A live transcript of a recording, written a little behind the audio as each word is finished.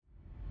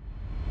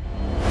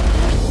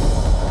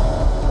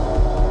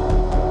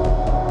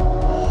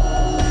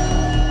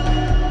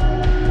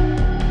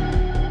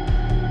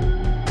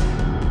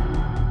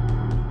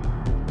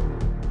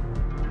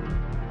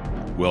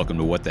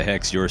welcome to What the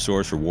Heck's, your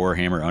source for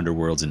Warhammer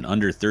Underworlds and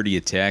under 30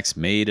 attacks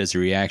made as a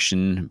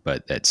reaction,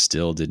 but that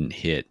still didn't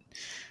hit.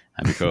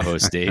 I'm your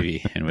co-host,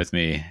 Davey, and with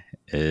me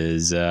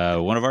is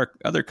one of our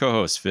other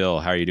co-hosts, Phil.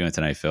 How are you doing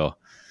tonight, Phil?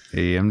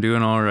 Hey, I'm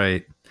doing all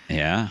right.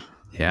 Yeah?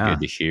 Yeah. Good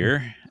to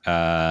hear.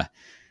 The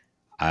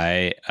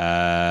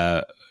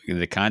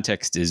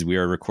context is we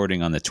are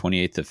recording on the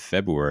 28th of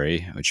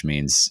February, which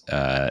means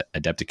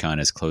Adepticon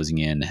is closing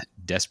in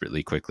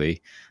desperately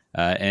quickly.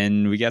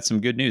 And we got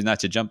some good news, not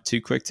to jump too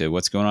quick to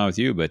what's going on with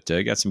you, but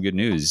got some good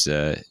news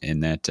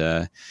in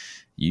that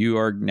you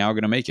are now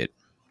going to make it.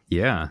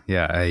 Yeah.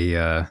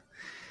 There's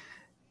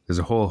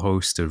a whole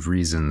host of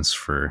reasons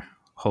for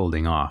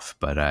holding off,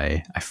 but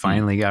I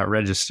finally got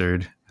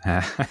registered.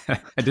 I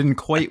didn't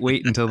quite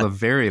wait until the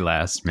very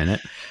last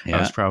minute. Yeah. I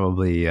was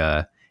probably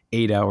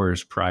 8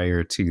 hours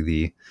prior to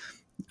the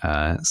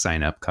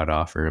sign up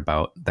cutoff or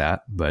about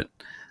that, but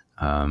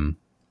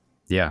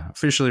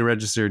officially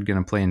registered, going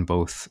to play in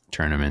both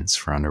tournaments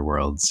for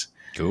Underworlds.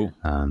 Cool.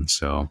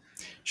 So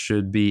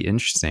should be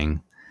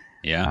interesting.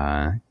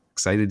 Yeah.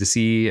 Excited to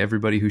see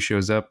everybody who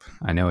shows up.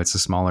 I know it's a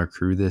smaller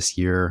crew this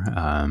year.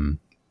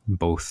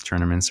 Both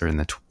tournaments are in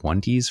the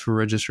 20s for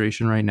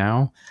registration right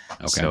now.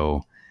 Okay.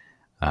 So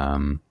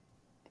I'll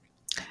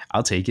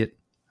take it.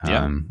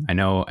 Yeah. I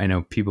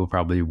know people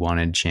probably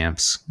wanted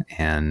champs,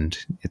 and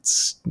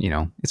it's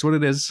what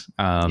it is.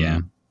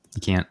 You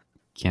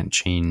can't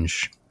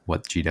change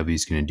what GW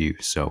is going to do.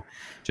 So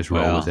just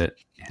roll with it.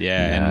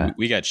 Yeah, and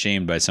we got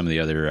shamed by some of the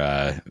other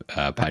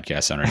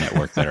podcasts on our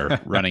network that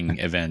are running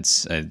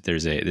events.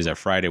 There's a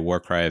Friday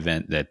Warcry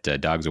event that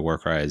Dogs of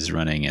Warcry is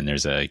running, and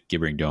there's a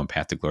Gibbering Dome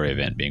Path to Glory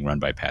event being run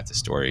by Path to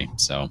Story.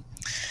 So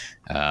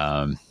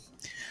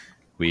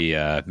we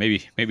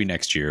maybe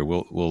next year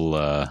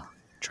we'll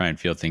try and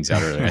feel things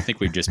out earlier. I think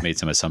we've just made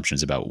some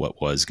assumptions about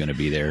what was going to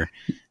be there.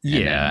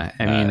 Yeah,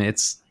 I mean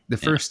it's the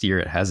first year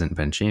it hasn't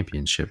been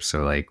championship,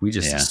 so like we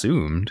just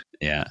assumed.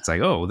 Yeah, it's like,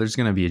 oh, there's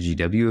going to be a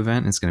GW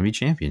event. It's going to be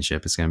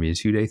championship. It's going to be a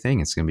 2-day thing.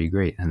 It's going to be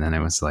great. And then I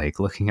was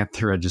like looking at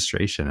the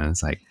registration, and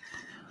it's like,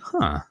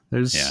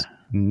 there's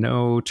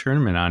no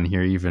tournament on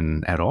here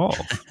even at all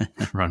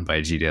run by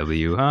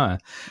GW, huh?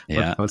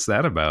 Yeah, what's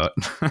that about?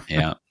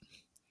 Yeah.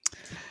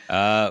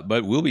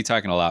 But we'll be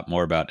talking a lot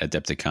more about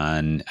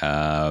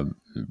Adepticon,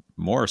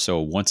 more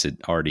so once it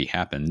already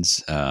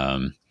happens.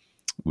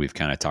 We've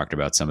kind of talked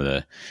about some of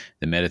the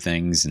meta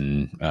things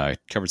and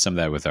covered some of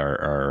that with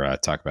our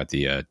talk about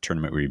the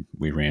tournament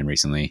we ran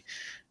recently,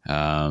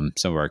 some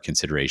of our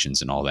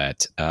considerations and all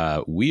that.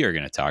 We are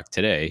going to talk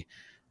today,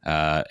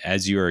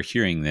 as you are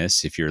hearing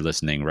this, if you're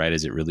listening right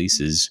as it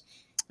releases,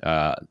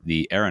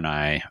 the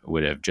Aranai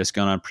would have just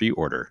gone on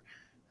pre-order.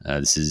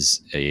 This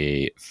is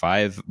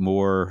 5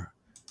 more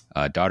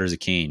Daughters of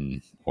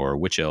Cain or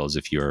Witch Elves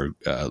if you're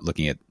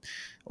looking at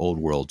old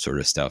world sort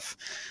of stuff.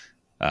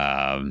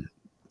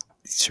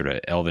 Sort of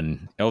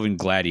elven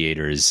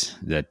gladiators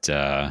that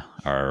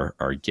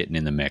are getting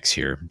in the mix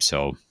here.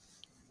 So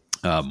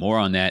more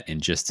on that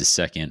in just a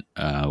second.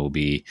 We'll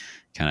be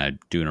kind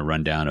of doing a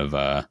rundown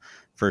of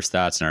first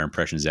thoughts and our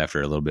impressions after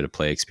a little bit of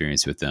play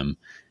experience with them,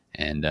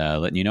 and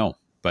letting you know.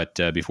 But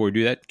before we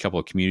do that, a couple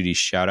of community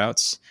shout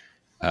outs.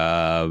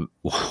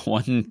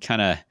 One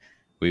kind of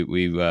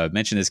we've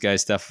mentioned this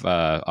guy's stuff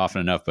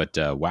often enough, but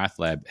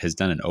Wathlab has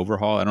done an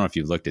overhaul. I don't know if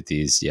you've looked at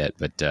these yet,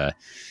 but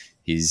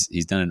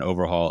he's done an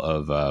overhaul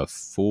of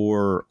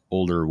 4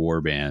 older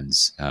war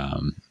bands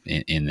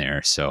in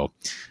there. So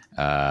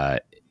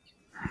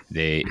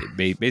they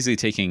basically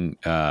taking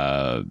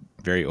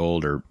very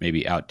old or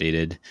maybe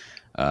outdated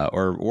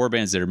or war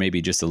bands that are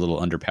maybe just a little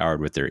underpowered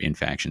with their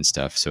in-faction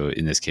stuff. So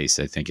in this case,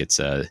 I think it's,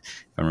 if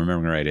I'm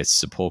remembering right, it's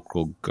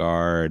Sepulchral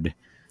Guard,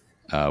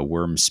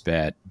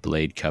 Wormspat,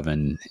 Blade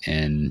Coven,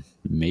 and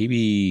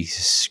maybe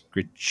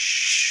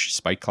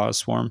Spike Claw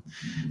Swarm,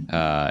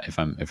 if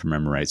I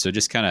remember right. So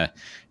just kind of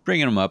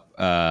bringing them up,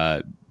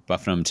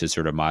 buffing them to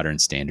sort of modern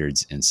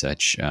standards and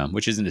such,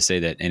 which isn't to say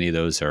that any of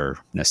those are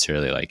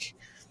necessarily like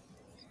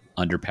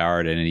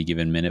underpowered at any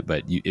given minute.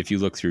 But if you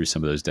look through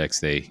some of those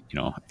decks, if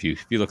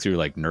you look through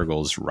like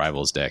Nurgle's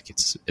Rivals deck,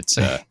 it's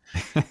a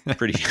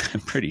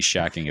pretty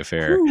shocking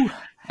affair.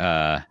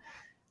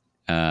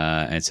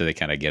 And so they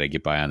kind of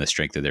get by on the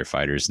strength of their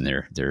fighters and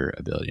their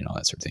ability and all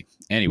that sort of thing.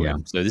 Anyway,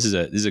 So this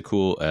is a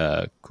cool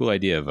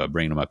idea of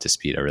bringing them up to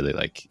speed. I really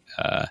like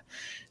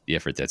the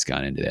effort that's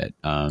gone into that.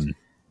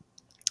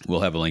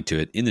 We'll have a link to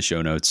it in the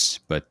show notes,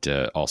 but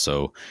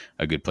also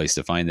a good place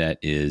to find that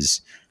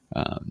is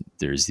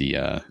there's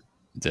the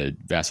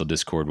Vassal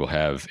Discord will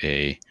have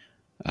a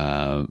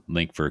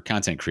link for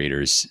content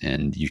creators,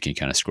 and you can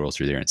kind of scroll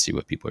through there and see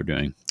what people are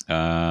doing.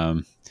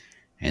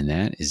 And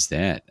that is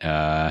that.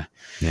 I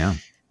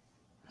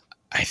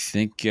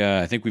think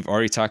we've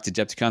already talked to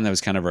Adepticon. That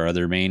was kind of our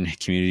other main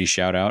community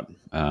shout out.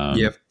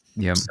 Yep.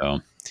 So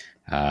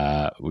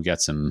we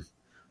got some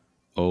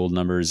old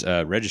numbers.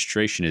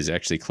 Registration is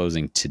actually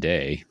closing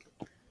today.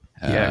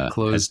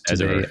 Closed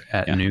today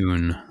at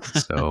noon.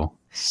 So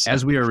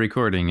as we are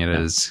recording, it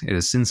is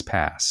since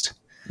passed.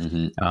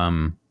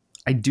 Mm-hmm.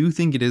 I do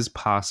think it is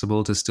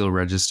possible to still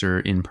register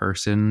in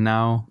person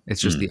now.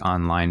 It's just the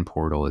online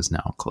portal is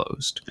now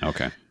closed.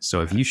 Okay.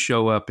 So if you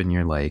show up and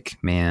you're like,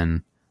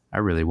 man, I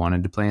really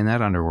wanted to play in that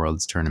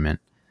Underworlds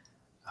tournament,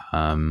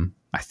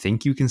 I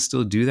think you can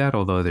still do that,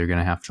 although they're going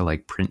to have to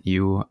like print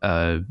you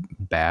a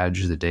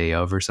badge the day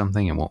of or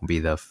something. It won't be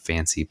the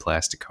fancy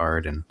plastic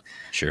card. And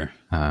sure.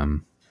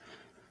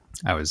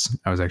 I was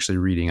actually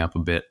reading up a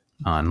bit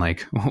on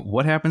like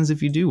what happens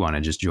if you do want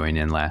to just join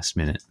in last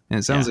minute, and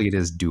it sounds like it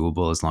is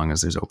doable as long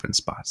as there's open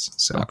spots.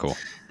 So cool.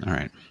 All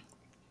right.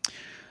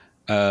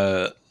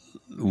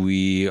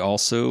 We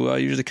also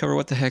usually cover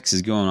what the hex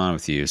is going on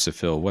with you. So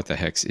Phil, what the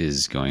hex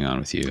is going on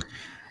with you?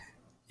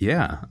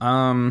 Yeah.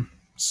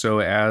 So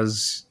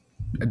as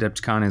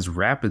Adepticon is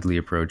rapidly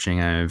approaching,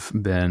 I've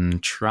been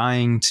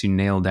trying to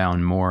nail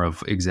down more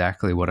of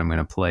exactly what I'm going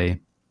to play.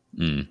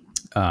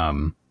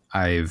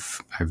 I've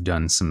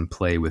done some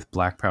play with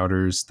black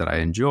powders that I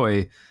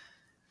enjoy,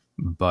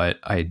 but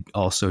I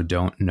also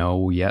don't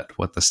know yet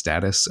what the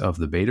status of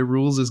the beta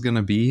rules is going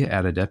to be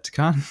at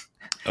Adepticon.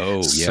 Oh,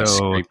 yes,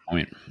 so great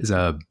point. Is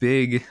a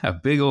big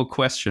old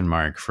question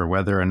mark for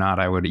whether or not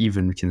I would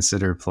even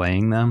consider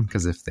playing them,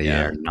 because if they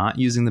are not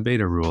using the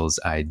beta rules,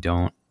 I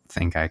don't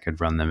think I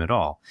could run them at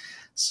all.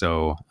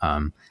 So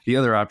the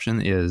other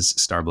option is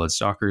Starblood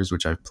Stalkers,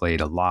 which I've played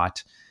a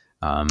lot.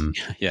 Are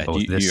you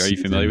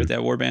familiar with that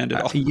warband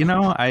at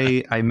all?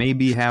 I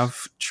maybe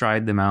have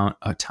tried them out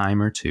a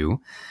time or two.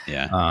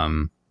 Yeah.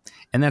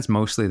 And that's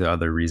mostly the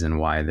other reason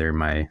why they're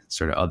my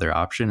sort of other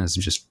option, is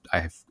just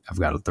I've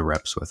got the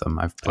reps with them.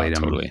 I've played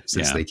them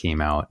since they came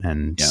out,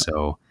 and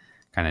so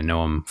kind of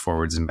know them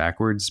forwards and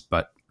backwards.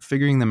 But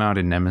figuring them out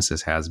in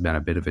Nemesis has been a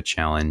bit of a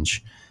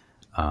challenge.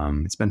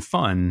 It's been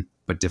fun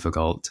but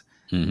difficult,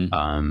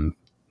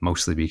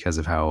 mostly because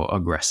of how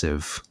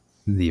aggressive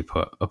the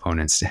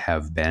opponents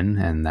have been,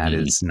 and that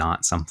is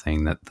not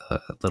something that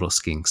the little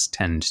skinks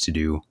tend to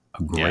do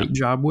a great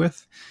job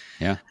with.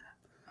 Yeah.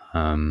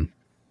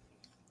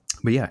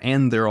 But yeah,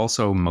 and they're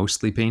also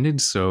mostly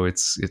painted, so it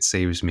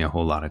saves me a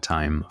whole lot of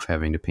time of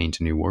having to paint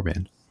a new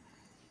warband.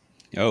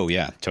 Oh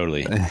yeah,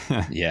 totally.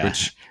 Yeah.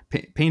 Which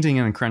painting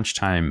in crunch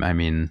time, I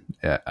mean,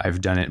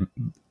 I've done it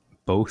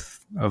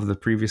both of the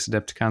previous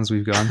Adepticons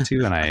we've gone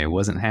to, and I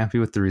wasn't happy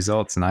with the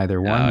results in either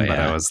one, but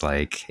I was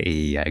like,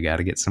 hey, I got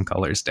to get some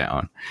colors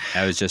down.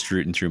 I was just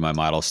rooting through my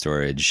model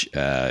storage,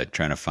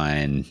 trying to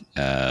find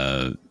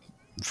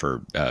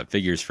for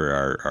figures for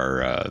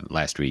our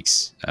last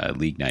week's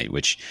league night,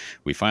 which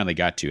we finally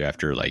got to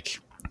after like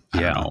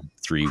I don't know,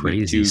 3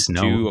 weeks,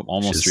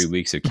 almost 3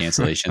 weeks of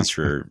cancellations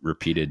for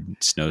repeated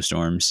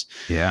snowstorms.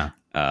 Yeah.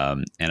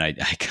 And I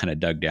kind of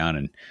dug down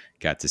and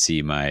got to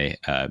see my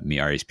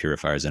Miari's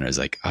purifiers, and I was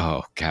like,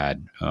 oh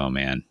God, oh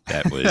man,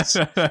 that was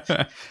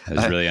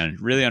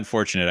really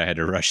unfortunate. I had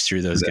to rush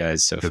through those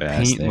guys so fast.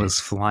 The paint was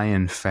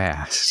flying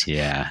fast.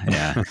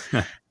 Yeah.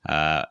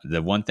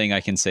 The one thing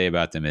I can say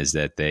about them is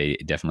that they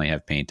definitely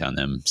have paint on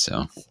them.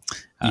 So,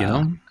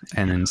 and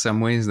in some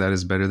ways that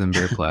is better than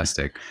bare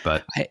plastic,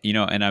 but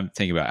and I'm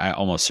thinking I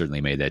almost certainly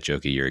made that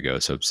joke a year ago.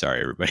 So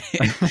sorry, everybody.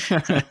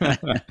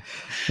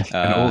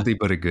 An oldie,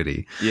 but a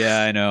goodie.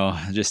 Yeah, I know.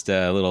 Just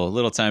a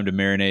little time to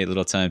marinate, a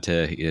little time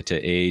to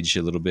age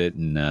a little bit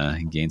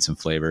and gain some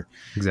flavor.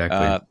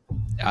 Exactly.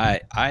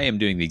 I am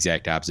doing the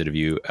exact opposite of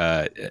you.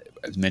 I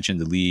mentioned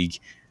the league.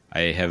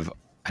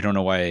 I don't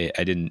know why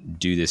I didn't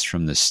do this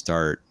from the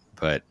start,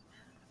 but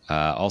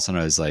all of a sudden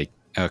I was like,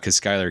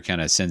 because Skylar kind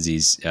of sends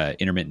these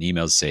intermittent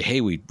emails to say, hey,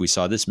 we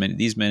saw these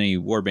many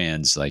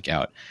warbands like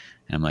out.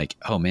 And I'm like,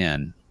 oh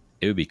man,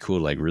 it would be cool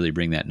to like really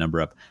bring that number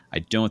up. I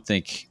don't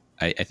think,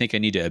 I think I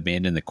need to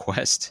abandon the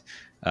quest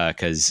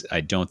because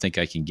I don't think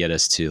I can get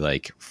us to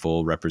like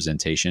full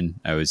representation.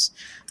 I was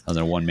on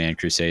a one-man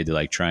crusade to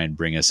like try and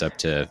bring us up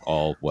to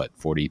all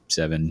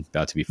 47,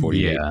 about to be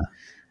 48.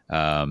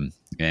 Yeah.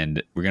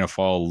 And we're going to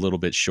fall a little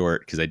bit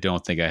short because I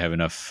don't think I have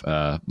enough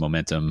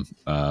momentum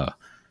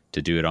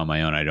to do it on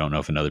my own. I don't know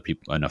if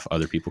enough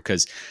other people,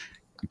 because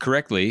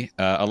correctly,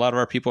 a lot of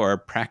our people are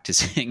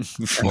practicing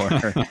for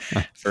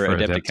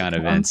Adepticon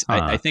events.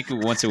 I think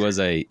once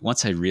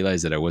I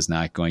realized that I was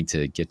not going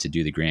to get to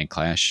do the Grand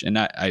Clash, and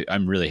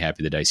I'm really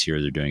happy the Dice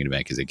Heroes are doing an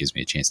event because it gives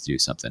me a chance to do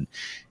something,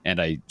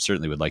 and I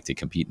certainly would like to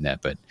compete in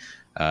that. But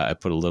I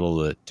took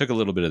a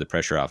little bit of the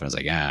pressure off, and I was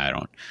like, I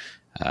don't.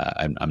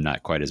 I'm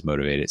not quite as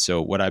motivated.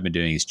 So what I've been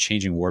doing is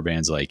changing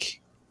warbands, like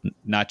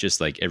not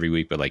just like every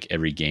week, but like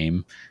every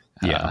game.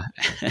 Yeah.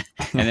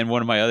 And then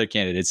one of my other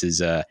candidates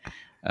is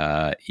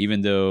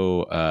even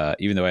though I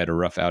had a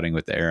rough outing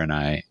with the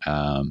Aranai,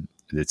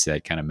 it's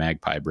that kind of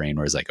magpie brain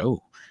where it's like,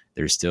 oh,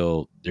 there's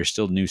still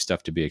new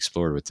stuff to be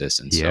explored with this,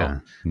 and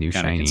so new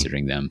kind shiny. of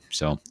considering them.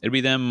 So it'd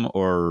be them,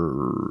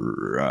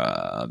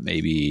 or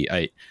maybe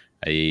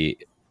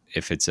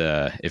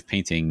if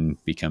painting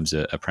becomes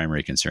a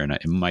primary concern,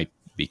 it might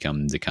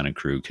become the Cunning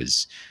Crew,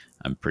 because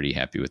I'm pretty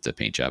happy with the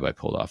paint job I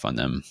pulled off on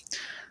them.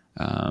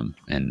 And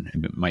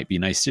it might be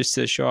nice just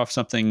to show off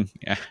something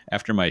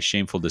after my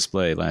shameful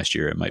display last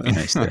year. It might be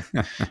nice to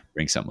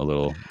bring something a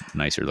little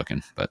nicer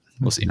looking, but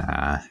we'll see.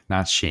 Nah,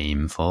 not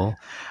shameful.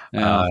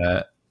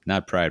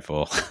 Not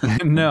prideful.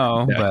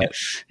 No, but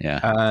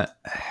yeah.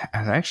 I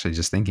was actually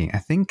just thinking, I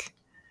think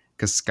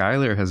because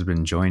Skylar has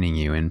been joining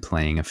you in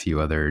playing a few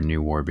other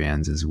new war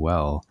bands as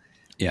well.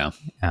 Yeah.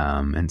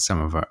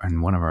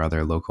 And one of our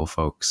other local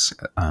folks,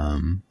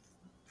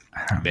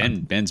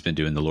 Ben's been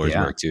doing the Lord's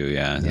work too.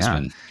 Yeah. That's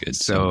been good.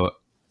 So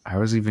I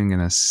was even going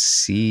to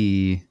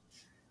see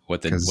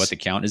what the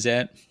count is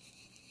at.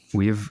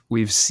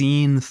 We've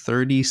seen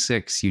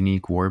 36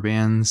 unique war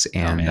bands,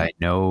 and I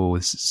know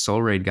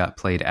Soul Raid got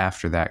played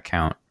after that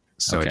count,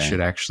 so it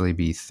should actually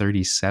be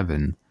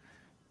 37.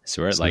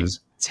 So we're at like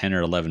 10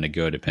 or 11 to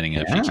go, depending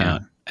on if you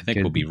count. I think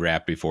we'll be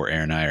wrapped before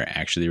Aaron and I are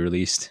actually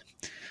released.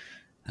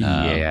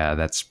 Yeah,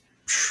 that's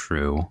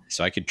true.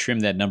 So I could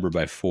trim that number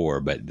by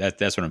 4, but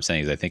that's what I'm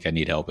saying is I think I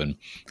need help, and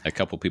a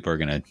couple people are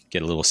going to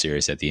get a little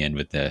serious at the end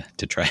with to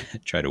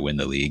try to win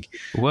the league.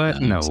 What?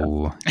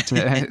 No,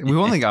 we've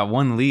only got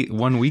one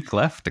week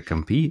left to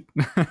compete.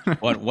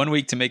 one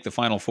week to make the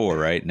final 4,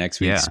 right?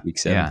 Next week's week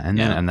 7.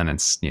 Yeah, and then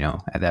it's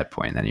at that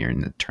point then you're in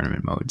the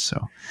tournament mode.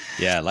 So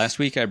yeah, last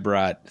week I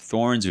brought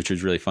Thorns, which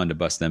was really fun to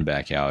bust them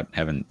back out.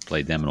 Haven't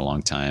played them in a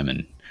long time,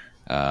 and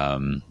I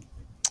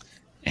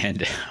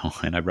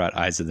brought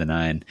Eyes of the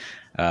Nine,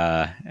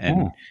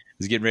 and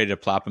was getting ready to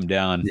plop him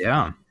down.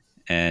 Yeah.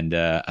 And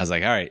I was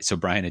like, all right. So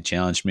Brian had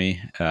challenged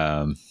me.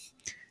 I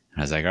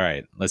was like, all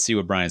right, let's see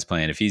what Brian's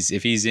playing. If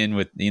he's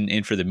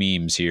in for the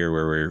memes here,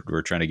 where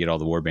we're trying to get all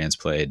the war bands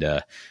played,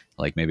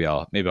 like maybe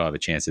I'll have a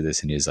chance at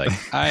this. And he's like,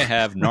 I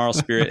have Gnarl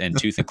Spirit and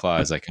Tooth and Claw. I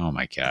was like, oh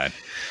my God.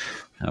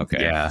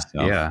 Okay. Yeah.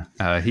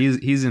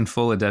 He's in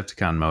full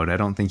Adepticon mode. I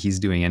don't think he's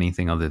doing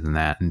anything other than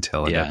that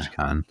until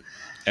Adepticon.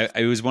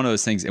 It was one of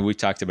those things, and we've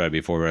talked about it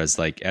before, where I was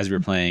like, as we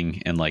were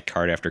playing and like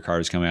card after card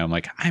was coming out, I'm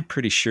like, I'm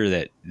pretty sure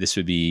that this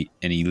would be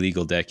an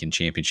illegal deck in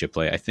championship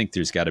play. I think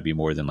there's got to be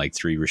more than like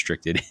 3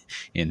 restricted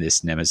in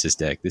this Nemesis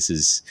deck. This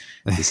is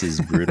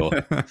brutal.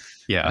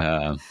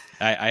 Yeah.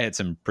 I had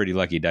some pretty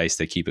lucky dice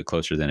to keep it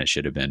closer than it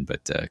should have been,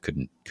 but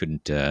couldn't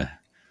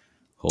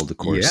hold the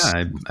course.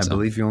 Yeah, I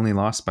believe you only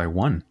lost by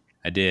 1.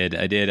 I did.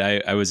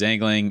 I was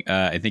angling.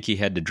 I think he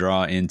had to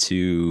draw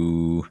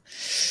into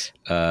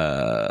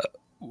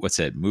what's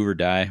that? Move or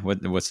die?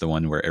 What's the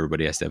one where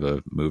everybody has to have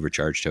a move or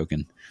charge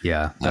token?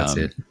 Yeah, that's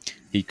it.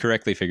 He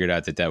correctly figured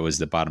out that was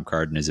the bottom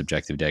card in his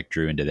objective deck,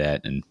 drew into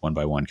that, and 1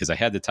 by 1, because I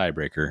had the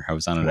tiebreaker. I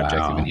was on an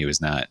objective and he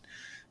was not.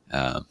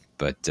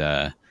 But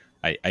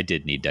I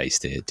did need dice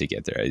to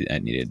get there. I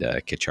needed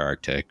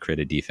Kachark to crit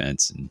a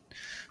defense and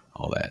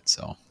all that.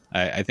 So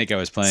I think I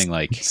was playing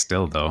like...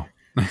 Still, though.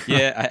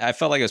 Yeah, I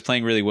felt like I was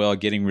playing really well,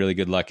 getting really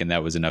good luck, and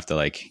that was enough to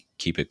like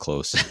keep it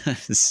close.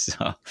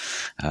 So,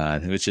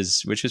 which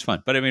is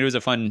fun. But I mean, it was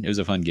a fun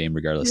game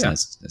regardless. Yeah.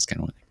 That's kind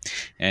of one thing.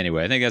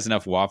 Anyway, I think that's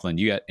enough waffling.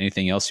 You got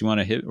anything else you want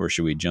to hit, or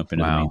should we jump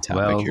into the main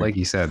topic? Well, here? Like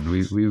you said,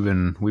 we've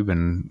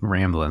been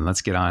rambling.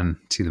 Let's get on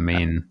to the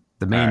main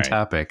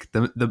topic,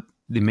 the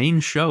main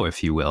show,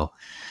 if you will.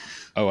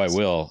 Oh, I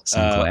will.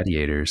 Some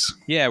gladiators.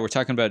 Yeah, we're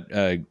talking about.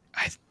 I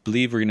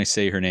believe we're going to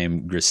say her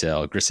name,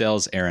 Griselle.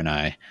 Griselle's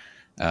Aranai.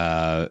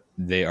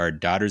 They are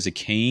daughters of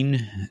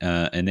Cain,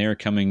 and they are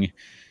coming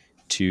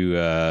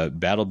to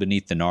battle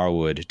beneath the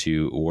Gnarlwood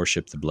to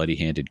worship the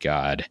bloody-handed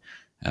god.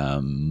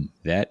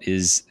 That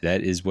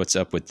is what's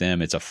up with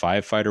them. It's a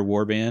 5-fighter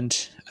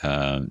warband.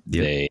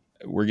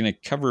 We're going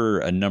to cover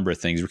a number of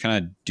things. We're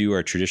kind of do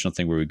our traditional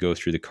thing where we go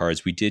through the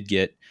cards. We did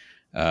get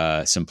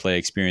some play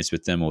experience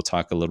with them. We'll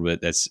talk a little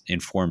bit. That's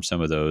informed some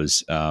of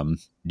those.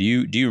 Do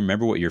you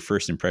remember what your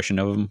first impression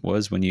of them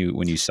was when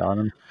you saw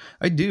them?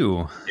 I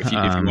do. If you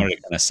wanted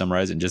to kind of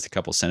summarize it in just a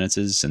couple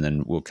sentences, and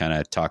then we'll kind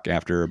of talk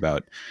after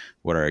about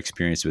what our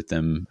experience with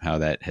them, how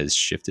that has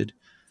shifted.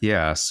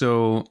 Yeah.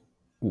 So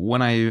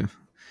a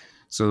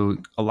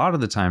lot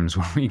of the times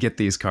when we get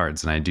these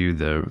cards and I do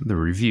the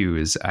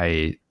reviews,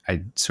 I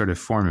sort of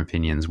form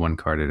opinions one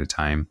card at a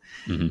time,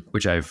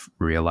 which I've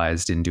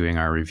realized in doing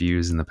our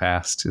reviews in the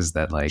past is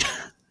that like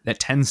that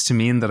tends to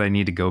mean that I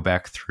need to go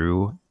back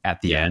through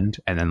at the end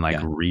and then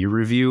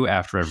re-review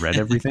after I've read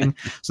everything.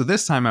 So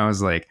this time I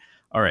was like,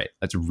 all right,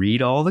 let's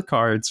read all the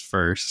cards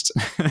first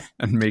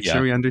and make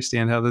sure we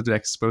understand how the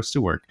deck's supposed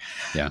to work.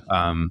 Yeah.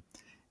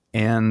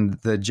 And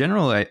the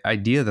general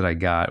idea that I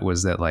got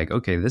was that like,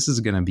 okay, this is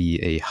going to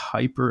be a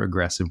hyper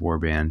aggressive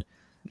warband,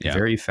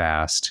 very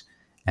fast,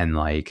 and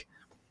like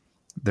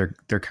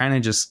they're kind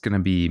of just going to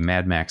be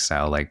Mad Max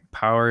style, like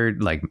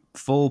powered, like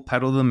full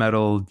pedal to the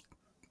metal.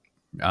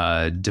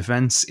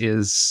 Defense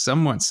is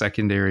somewhat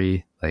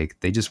secondary. Like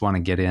they just want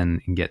to get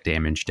in and get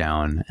damage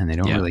down, and they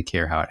don't really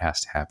care how it has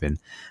to happen.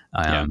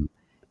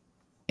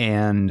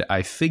 And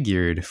I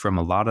figured from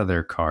a lot of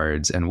their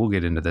cards, and we'll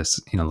get into this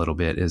in a little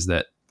bit, is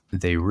that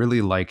they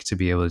really like to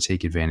be able to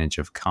take advantage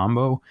of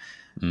combo.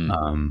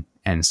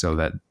 And so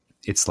that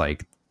it's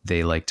like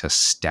they like to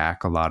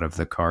stack a lot of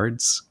the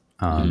cards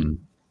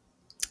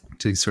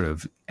to sort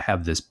of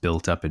have this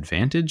built up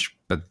advantage.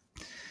 But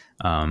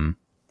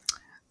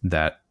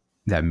that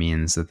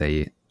means that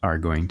they are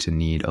going to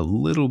need a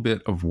little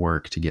bit of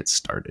work to get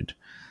started.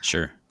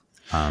 Sure.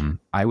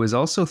 I was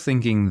also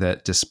thinking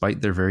that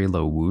despite their very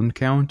low wound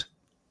count,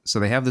 so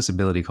they have this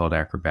ability called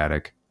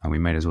acrobatic. We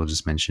might as well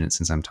just mention it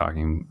since I'm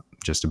talking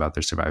just about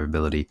their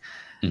survivability.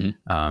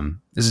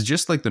 This is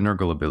just like the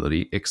Nurgle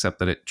ability, except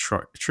that it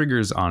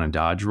triggers on a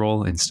dodge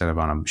roll instead of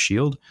on a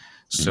shield.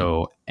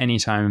 So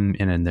anytime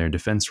in their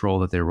defense roll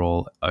that they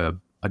roll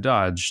a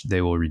dodge,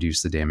 they will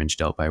reduce the damage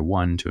dealt by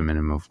 1 to a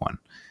minimum of 1.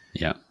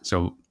 Yeah.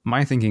 So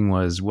my thinking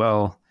was,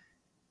 well,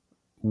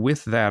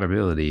 with that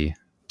ability,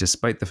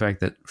 despite the fact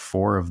that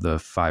 4 of the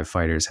 5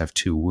 fighters have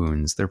 2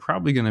 wounds, they're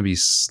probably going to be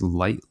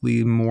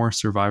slightly more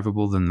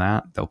survivable than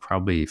that. They'll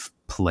probably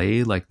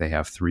play like they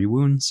have 3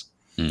 wounds.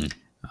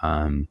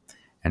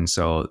 And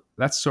so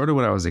that's sort of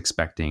what I was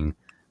expecting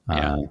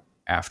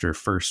after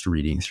first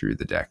reading through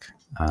the deck.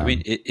 I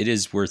mean, it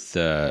is worth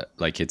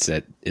like it's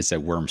that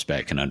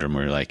Wurmspat conundrum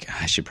where like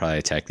I should probably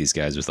attack these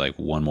guys with like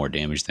 1 more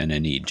damage than I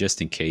need just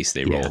in case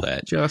they roll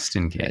that. Just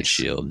in case. That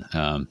shield.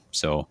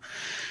 So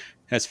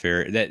that's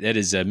fair. That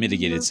is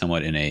mitigated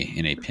somewhat in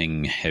a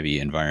ping heavy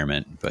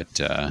environment,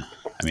 but I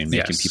mean,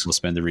 making people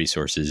spend the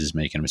resources is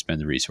making them spend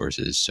the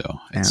resources. So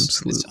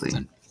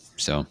absolutely.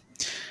 So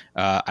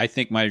I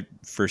think my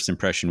first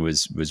impression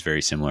was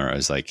very similar. I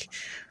was like,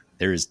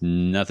 there is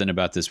nothing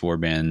about this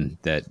warband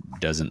that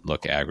doesn't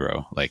look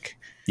aggro. Like,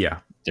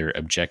 their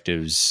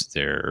objectives,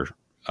 their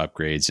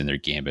upgrades, and their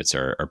gambits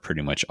are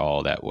pretty much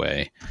all that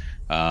way.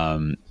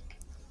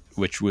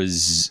 Which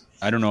was,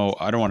 I don't know,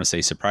 I don't want to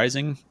say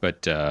surprising,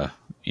 but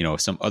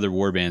some other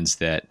warbands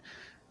that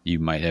you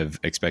might have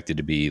expected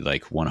to be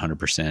like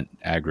 100%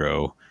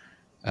 aggro.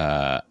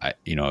 I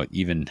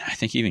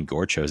think even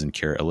Gore-Chosen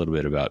care a little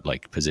bit about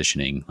like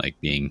positioning,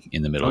 like being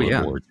in the middle of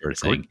the board sort of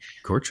thing.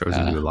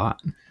 Gore-Chosen do a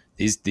lot.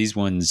 These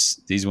ones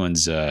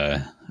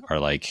are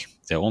like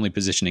the only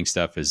positioning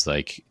stuff is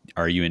like,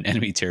 are you in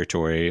enemy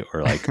territory,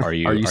 or like are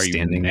you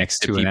standing next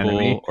to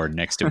people or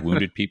next to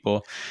wounded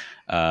people?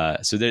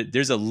 So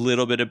there's a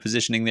little bit of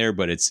positioning there,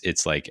 but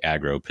it's like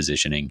aggro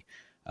positioning.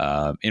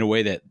 In a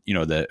way that,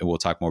 we'll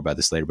talk more about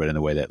this later, but in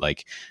the way that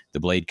like the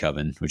Blade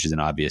Coven, which is an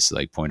obvious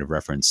like point of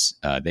reference,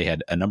 they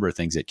had a number of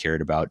things that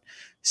cared about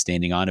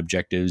standing on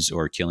objectives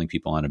or killing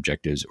people on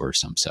objectives or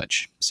some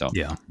such. So,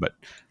 but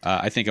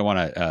I think I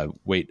want to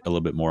wait a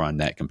little bit more on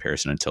that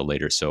comparison until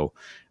later. So,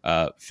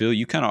 Phil,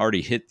 you kind of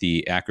already hit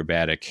the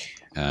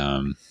acrobatic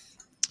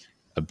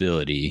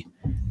ability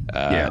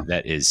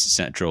that is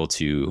central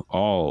to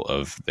all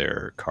of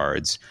their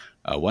cards.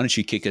 Why don't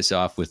you kick us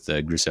off with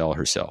Grissel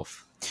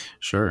herself?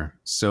 Sure.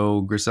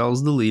 So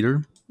Grisel's the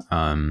leader.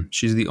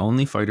 She's the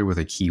only fighter with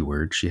a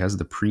keyword. She has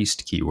the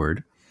priest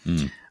keyword.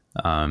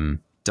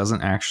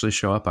 Doesn't actually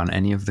show up on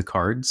any of the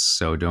cards,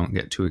 so don't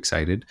get too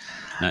excited.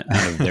 None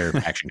of their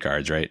action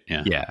cards, right?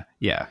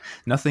 Yeah.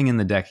 Nothing in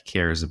the deck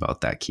cares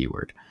about that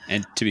keyword.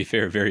 And to be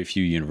fair, very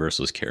few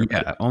universals care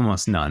about it.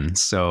 Almost none.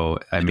 So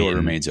the door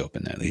remains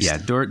open, at least. Yeah,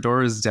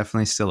 door is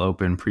definitely still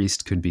open.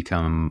 Priest could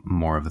become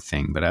more of a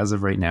thing, but as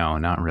of right now,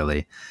 not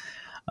really.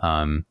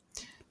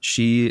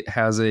 She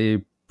has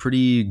a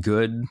pretty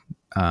good,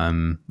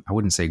 I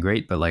wouldn't say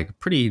great, but like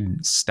pretty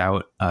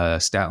stout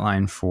stat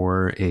line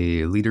for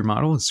a leader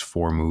model. It's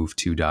 4 move,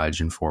 2 dodge,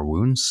 and 4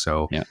 wounds.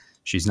 So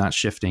she's not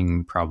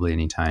shifting probably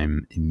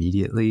anytime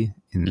immediately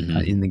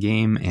in the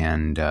game.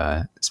 And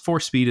 4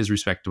 speed is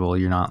respectable.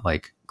 You're not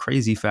like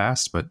crazy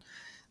fast, but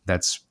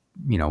that's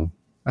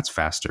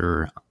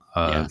faster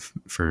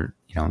for,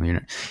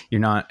 you're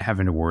not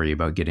having to worry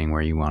about getting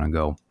where you want to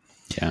go.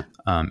 Yeah.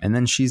 And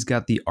then she's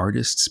got the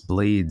Artist's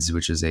Blades,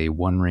 which is a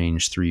 1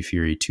 range, 3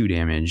 fury, 2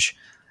 damage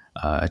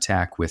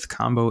attack with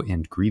combo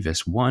and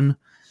Grievous 1.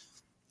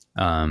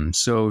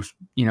 So,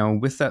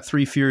 with that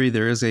 3 fury,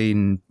 there is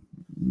a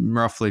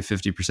roughly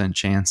 50%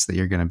 chance that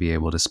you're going to be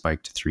able to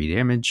spike to 3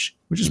 damage,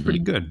 which is pretty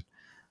good.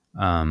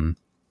 And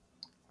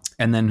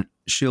then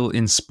she'll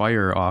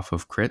inspire off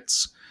of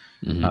crits,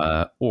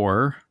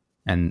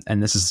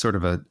 and this is sort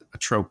of a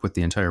trope with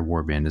the entire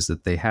warband, is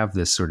that they have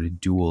this sort of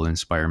dual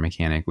inspire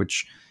mechanic,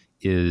 which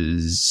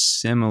is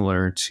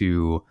similar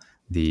to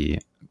the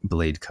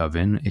Blade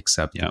Coven,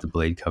 except that the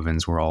Blade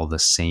Covens were all the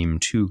same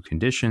 2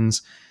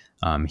 conditions.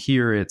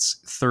 Here it's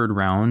 3rd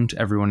round,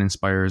 everyone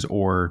inspires,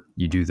 or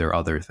you do their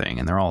other thing,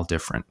 and they're all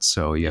different.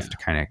 So you have to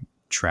kind of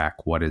track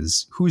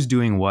who's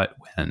doing what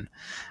when,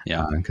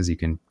 because you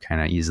can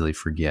kind of easily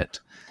forget.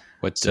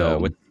 What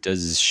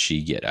does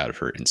she get out of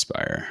her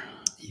inspire?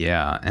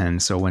 Yeah,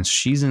 and so when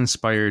she's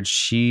inspired,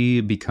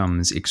 she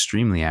becomes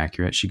extremely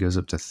accurate. She goes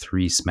up to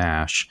 3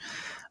 smash,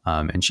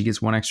 and she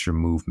gets 1 extra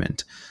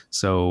movement.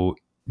 So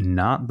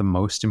not the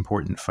most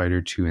important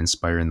fighter to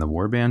inspire in the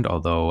warband,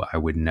 although I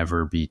would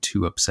never be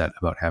too upset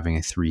about having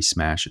a 3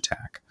 smash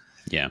attack.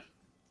 Yeah.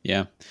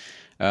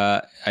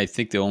 I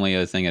think the only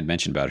other thing I'd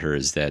mention about her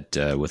is that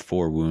with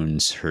 4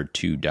 wounds, her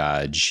 2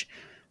 dodge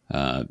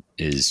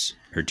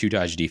her 2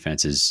 dodge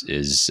defense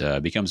is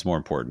becomes more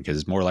important, because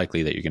it's more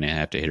likely that you're going to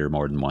have to hit her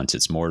more than once.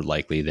 It's more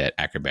likely that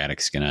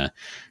acrobatics going to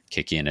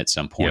kick in at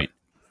some point.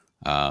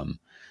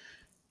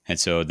 And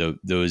so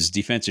those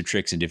defensive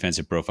tricks and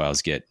defensive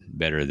profiles get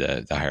better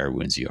the higher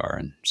wounds you are,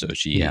 and so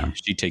she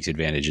takes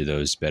advantage of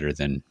those better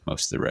than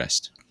most of the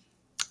rest.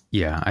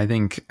 Yeah, I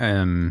think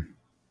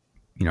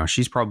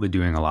she's probably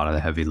doing a lot of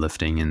the heavy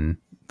lifting in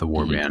the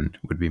warband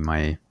would be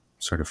my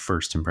sort of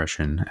first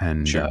impression,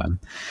 and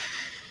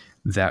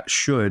that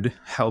should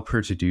help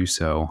her to do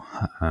so,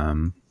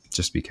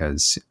 just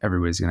because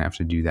everybody's going to have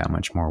to do that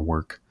much more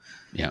work.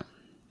 Yeah.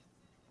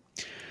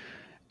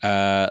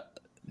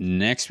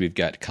 Next, we've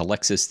got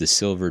Calexis the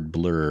Silvered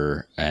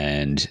Blur,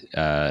 and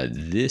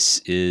this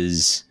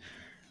is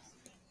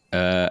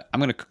I'm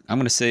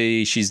gonna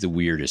say she's the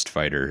weirdest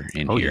fighter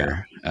in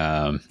here.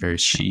 Yeah. Very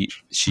she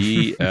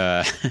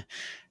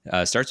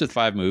starts with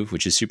 5 move,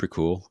 which is super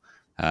cool.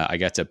 I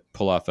got to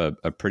pull off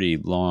a pretty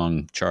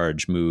long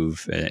charge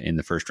move in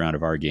the first round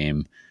of our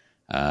game.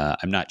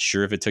 I'm not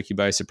sure if it took you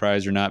by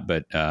surprise or not,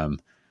 but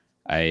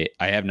I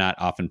have not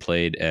often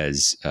played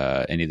as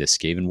any of the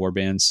Skaven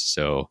warbands,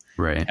 so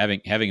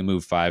having a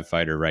move 5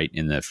 fighter right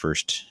in the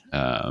first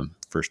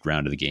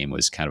round of the game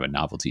was kind of a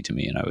novelty to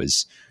me, and I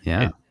was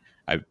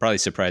it probably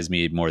surprised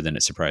me more than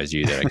it surprised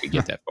you that I could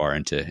get that far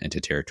into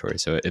territory.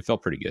 So it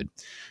felt pretty good.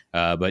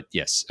 But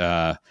yes,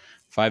 5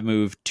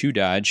 move, 2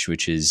 dodge,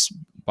 which is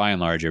by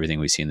and large everything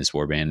we see in this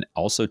warband.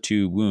 Also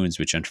 2 wounds,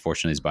 which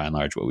unfortunately is by and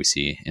large what we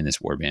see in this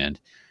warband.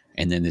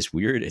 And then this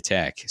weird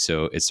attack.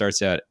 So it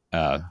starts out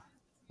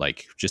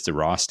like just the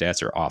raw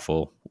stats are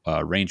awful.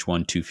 Range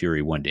 1, 2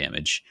 fury, 1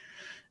 damage.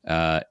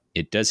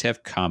 It does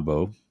have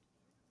combo.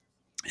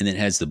 And then it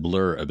has the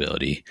blur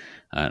ability.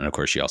 And of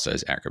course, she also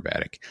has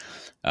acrobatic.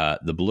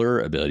 The blur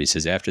ability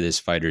says after this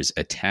fighter's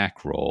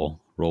attack roll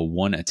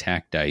 1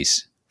 attack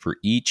dice for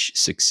each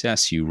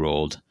success you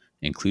rolled,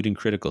 including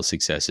critical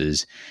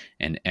successes,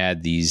 and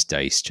add these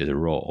dice to the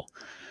roll.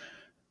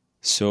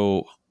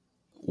 So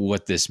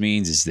what this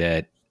means is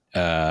that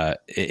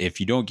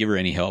if you don't give her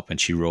any help and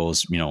she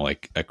rolls,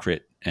 like a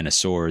crit and a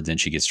sword, then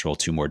she gets to roll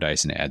 2 more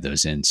dice and add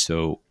those in.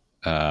 So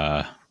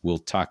we'll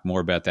talk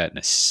more about that in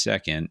a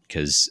second,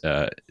 because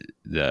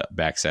the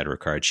backside of her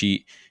card,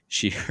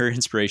 her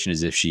inspiration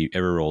is if she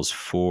ever rolls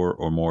 4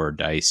 or more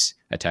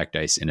attack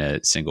dice in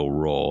a single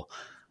roll.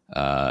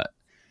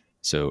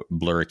 So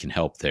blur can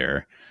help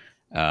there.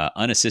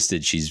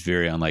 Unassisted, she's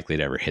very unlikely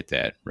to ever hit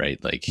that,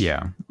 right? Like,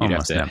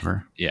 almost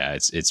never. Yeah,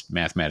 it's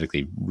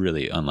mathematically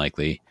really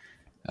unlikely.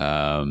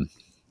 I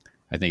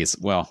think it's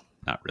not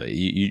really.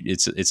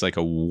 It's like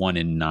a 1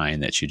 in 9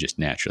 that she just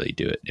naturally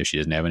do it if she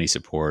doesn't have any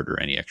support or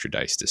any extra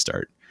dice to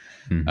start.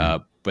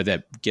 But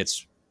that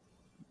gets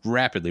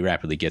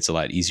rapidly gets a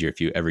lot easier if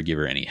you ever give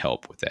her any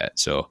help with that.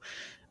 So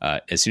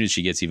as soon as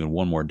she gets even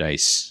 1 more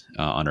dice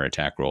on her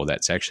attack roll,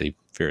 that's actually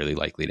fairly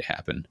likely to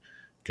happen,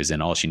 because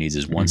then all she needs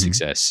is 1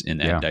 success in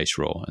that dice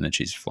roll, and then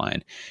she's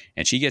flying.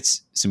 And she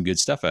gets some good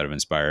stuff out of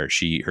Inspire.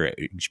 She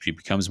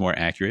becomes more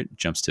accurate,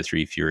 jumps to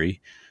 3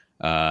 fury.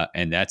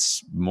 And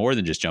that's more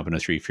than just jumping to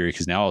 3 fury,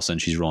 because now all of a sudden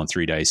she's rolling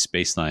 3 dice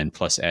baseline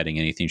plus adding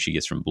anything she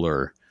gets from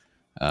blur.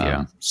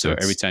 So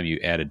every time you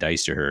add a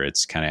dice to her,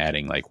 it's kind of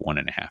adding like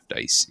 1.5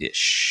 dice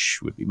ish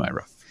would be my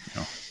rough.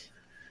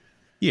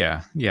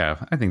 Yeah.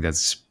 I think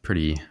that's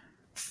pretty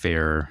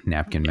fair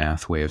napkin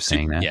math way of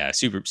saying that. Yeah,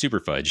 super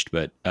fudged,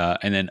 but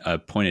and then a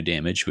point of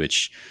damage,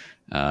 which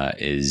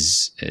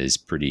is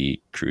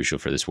pretty crucial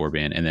for this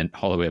warband, and then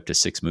all the way up to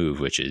 6 move,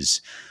 which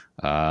is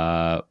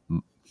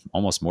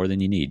almost more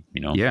than you need.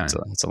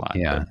 It's a lot.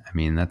 Yeah, but I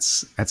mean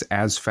that's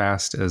as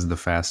fast as the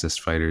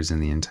fastest fighters in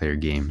the entire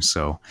game.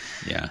 So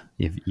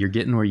if you're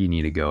getting where you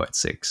need to go at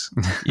 6.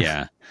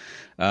 Yeah,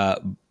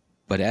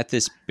 but at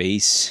this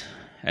base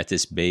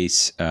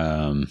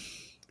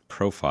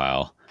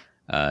profile,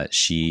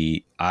 it's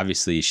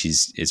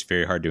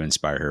very hard to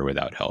inspire her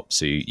without help.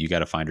 So you got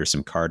to find her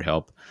some card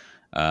help.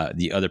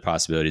 The other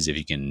possibility is if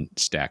you can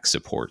stack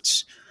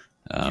supports,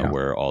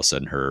 where all of a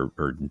sudden her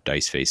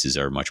dice faces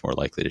are much more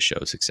likely to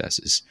show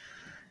successes,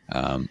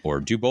 or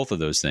do both of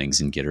those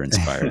things and get her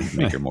inspired and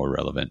make her more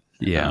relevant.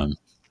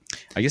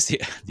 I guess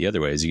the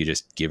other way is you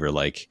just give her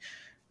like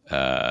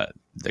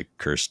the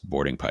cursed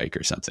boarding pike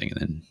or something, and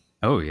then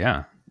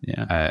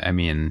I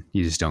mean,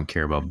 you just don't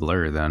care about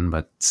blur then,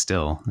 but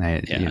still,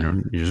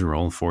 you just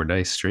roll 4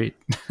 dice straight.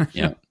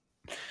 Yeah.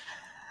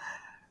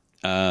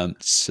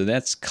 So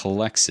that's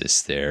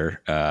Calexis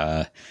there.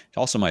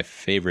 Also my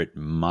favorite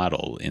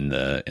model in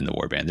the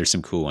warband. There's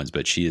some cool ones,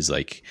 but she is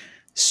like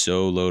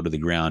so low to the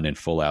ground and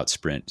full out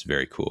sprint. It's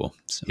very cool.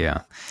 So.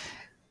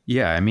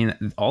 Yeah. I mean,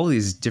 all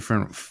these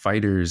different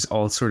fighters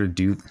all sort of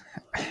do.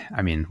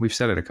 I mean, we've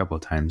said it a couple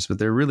of times, but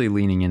they're really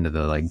leaning into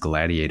the like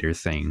gladiator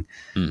thing.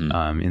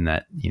 In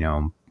that,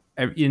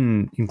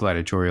 in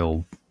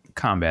gladiatorial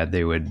combat,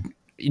 they would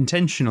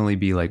intentionally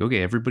be like,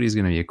 okay, everybody's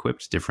going to be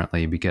equipped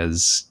differently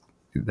because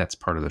that's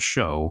part of the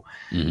show.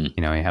 You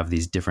have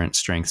these different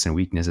strengths and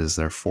weaknesses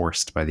that are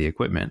forced by the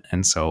equipment.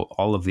 And so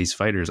all of these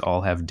fighters all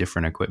have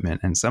different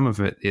equipment. And some of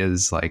it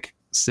is like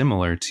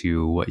similar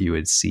to what you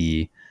would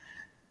see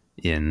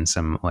in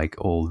some like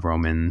old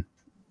Roman,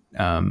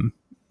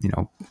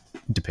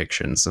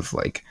 depictions of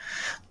like,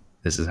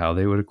 this is how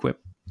they would equip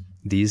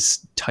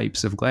these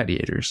types of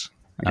gladiators,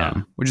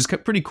 Yeah. which is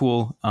pretty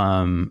cool.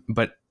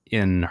 But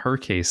in her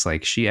case,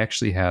 like she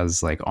actually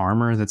has like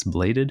armor that's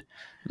bladed,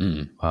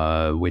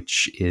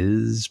 which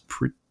is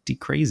pretty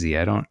crazy.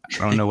 I don't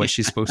know what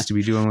she's supposed to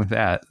be doing with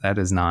that. That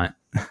is not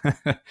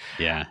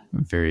Yeah.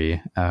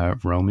 very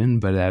Roman,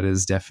 but that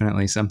is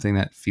definitely something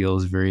that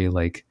feels very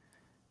like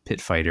pit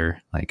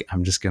fighter. Like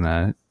I'm just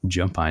gonna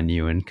jump on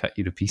you and cut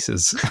you to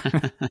pieces.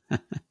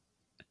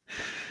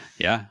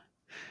 Yeah.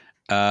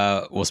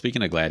 Well,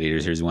 speaking of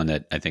gladiators, here's one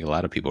that I think a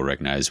lot of people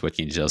recognize. What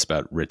can you tell us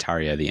about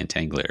Retaria the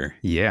Entangler?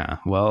 Yeah,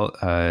 well,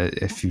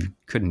 if you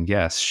couldn't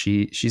guess,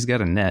 she's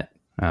got a net,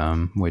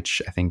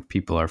 which I think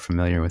people are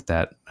familiar with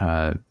that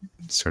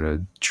sort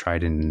of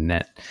trident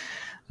net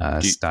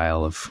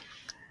style of.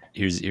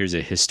 Here's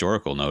a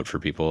historical note for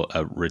people.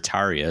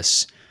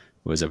 Retarius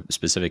was a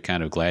specific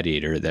kind of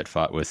gladiator that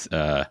fought with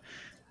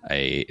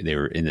they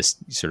were in this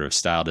sort of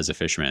styled as a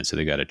fisherman, so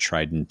they got a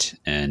trident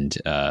and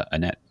a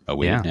net, a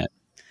weighted net.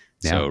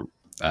 So,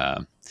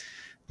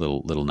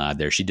 little nod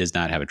there. She does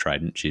not have a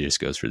trident. She just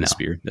goes for the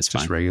spear. That's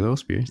just fine. Regular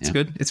spear. It's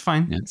good. It's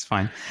fine. Yeah. It's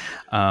fine.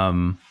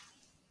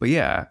 But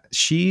yeah,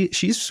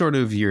 she's sort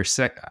of your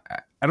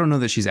I don't know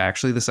that she's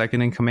actually the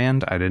second in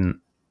command. I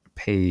didn't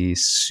pay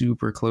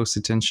super close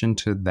attention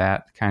to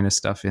that kind of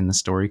stuff in the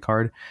story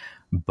card,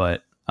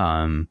 but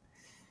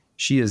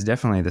she is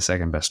definitely the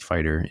second best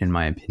fighter in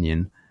my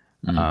opinion.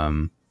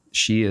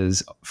 She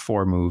is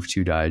 4 move,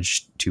 2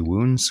 dodge, 2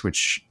 wounds,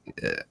 which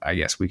I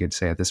guess we could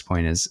say at this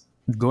point is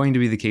going to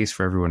be the case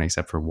for everyone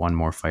except for one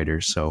more fighter.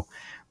 So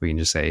we can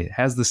just say it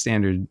has the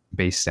standard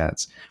base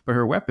stats. But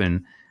her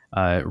weapon,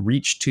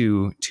 reach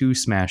 2,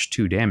 smash,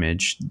 2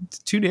 damage.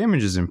 2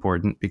 damage is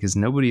important because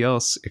nobody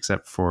else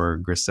except for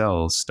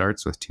Gricelle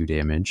starts with 2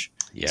 damage.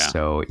 Yeah.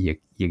 So you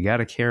got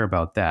to care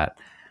about that.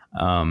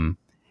 And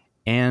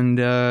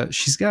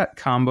she's got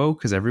combo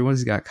because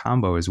everyone's got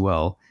combo as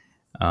well.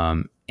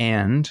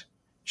 And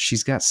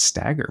she's got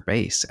stagger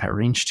base at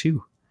range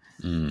 2.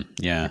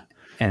 Yeah.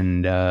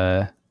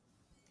 And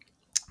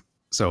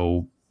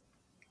so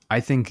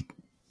I think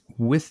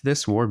with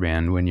this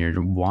warband, when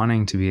you're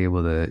wanting to be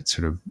able to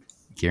sort of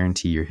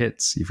guarantee your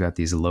hits, you've got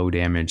these low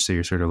damage. So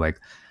you're sort of like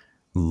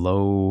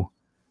low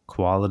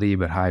quality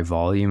but high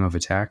volume of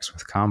attacks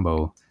with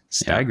combo.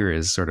 Stagger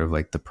is sort of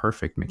like the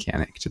perfect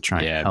mechanic to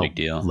try and help big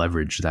deal.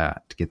 Leverage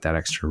that to get that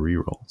extra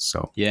reroll.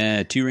 So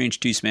 2 range,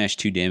 2 smash,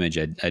 2 damage.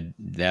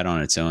 That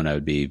on its own,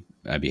 I'd be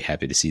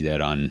happy to see that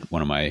on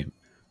one of my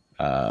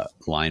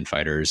line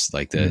fighters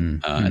like that,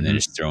 and then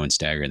just throwing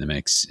stagger in the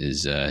mix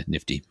is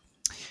nifty.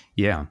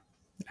 Yeah,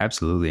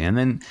 absolutely. And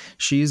then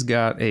she's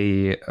got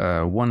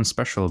a one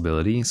special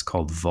ability. It's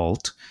called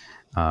Vault.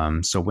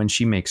 So when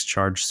she makes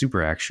charge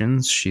super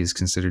actions, she's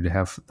considered to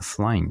have the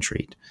flying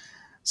trait.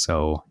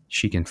 So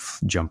she can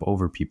jump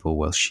over people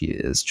while she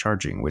is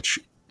charging, which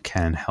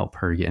can help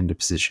her get into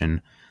position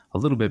a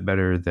little bit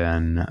better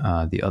than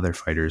the other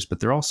fighters. But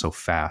they're also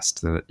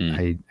fast. That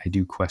I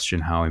do question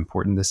how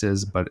important this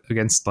is. But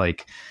against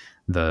like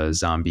the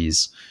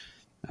zombies,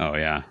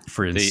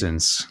 for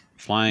instance,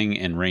 flying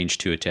and range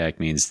 2 attack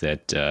means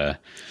that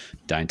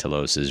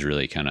Daintalos is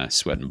really kind of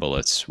sweating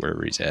bullets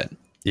wherever he's at.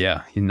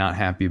 Yeah, you're not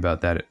happy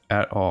about that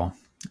at all.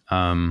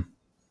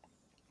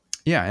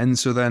 Yeah, and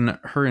so then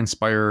her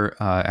Inspire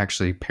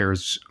actually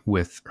pairs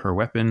with her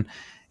weapon,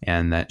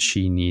 and that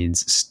she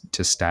needs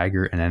to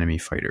stagger an enemy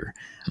fighter.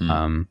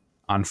 On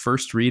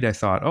first read, I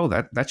thought,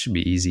 that should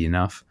be easy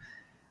enough.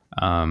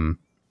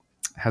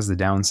 Has the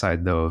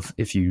downside, though, of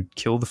if you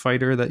kill the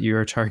fighter that you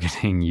are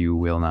targeting, you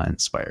will not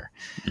Inspire.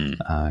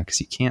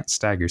 Because you can't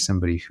stagger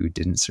somebody who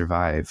didn't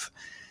survive.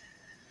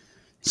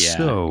 Yeah.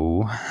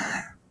 So,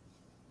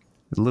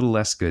 a little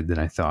less good than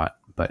I thought.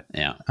 But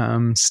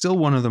still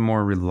one of the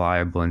more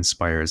reliable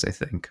Inspires, I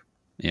think.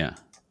 Yeah.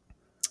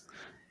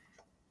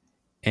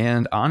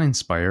 And on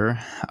Inspire,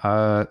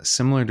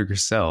 similar to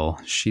Gricelle,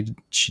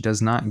 she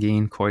does not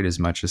gain quite as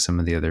much as some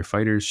of the other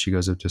fighters. She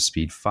goes up to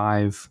speed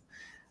 5,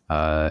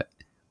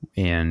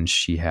 and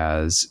she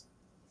has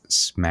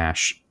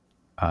Smash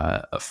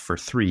for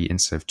 3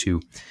 instead of 2.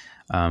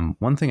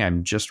 One thing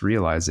I'm just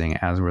realizing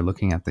as we're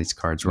looking at these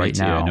cards right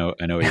now.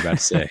 I know what you're about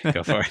to say.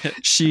 Go for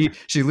it. She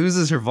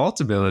loses her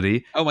vault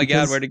ability. Oh my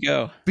God, where'd it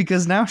go?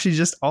 Because now she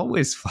just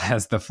always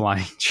has the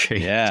flying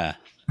trait. Yeah.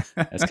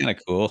 That's kind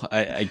of cool.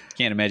 I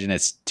can't imagine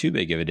that's too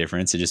big of a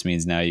difference. It just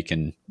means now you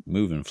can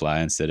move and fly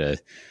instead of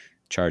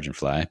charge and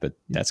fly, but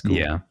that's cool.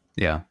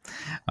 Yeah.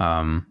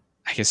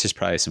 I guess there's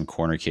probably some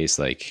corner case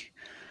like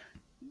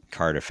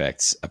card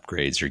effects,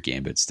 upgrades, or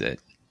gambits that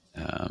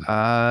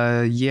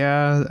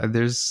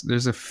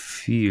there's a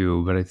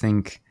few, but I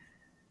think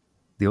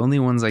the only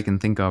ones I can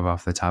think of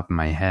off the top of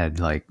my head,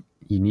 like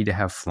you need to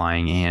have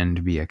flying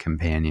and be a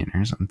companion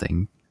or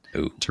something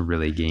to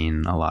really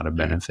gain a lot of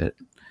benefit.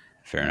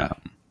 Fair enough.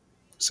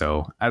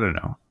 So I don't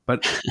know,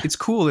 but it's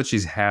cool that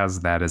she has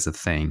that as a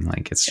thing.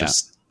 Like it's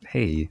just,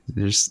 hey,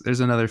 there's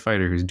another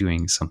fighter who's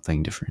doing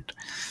something different.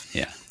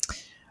 Yeah.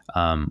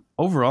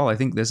 Overall, I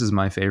think this is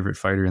my favorite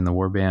fighter in the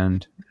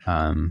warband.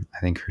 I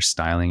think her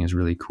styling is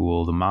really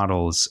cool. The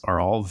models are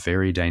all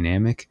very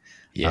dynamic.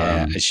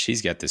 Yeah,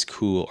 she's got this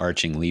cool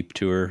arching leap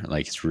to her.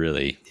 Like it's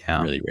really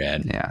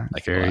rad. Yeah,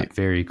 like very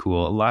very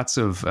cool. Lots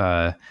of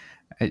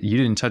you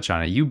didn't touch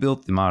on it. You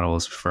built the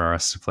models for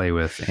us to play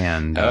with,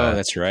 and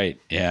that's right.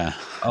 Yeah,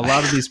 a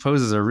lot of these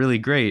poses are really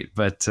great.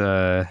 But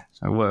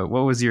what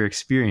was your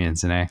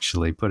experience in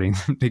actually putting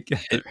them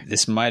together?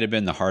 This might have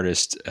been the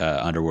hardest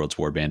Underworld's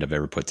warband I've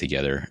ever put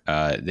together.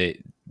 I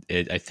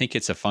think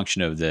it's a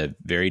function of the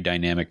very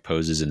dynamic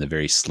poses and the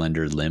very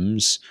slender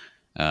limbs.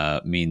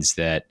 Means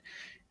that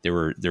there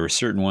were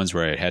certain ones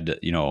where I had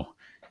to,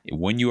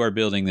 when you are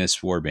building this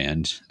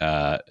warband,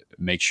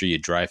 make sure you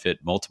dry fit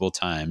multiple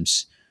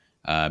times.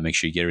 Make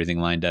sure you get everything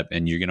lined up,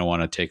 and you're going to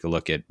want to take a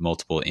look at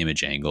multiple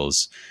image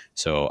angles.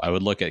 So I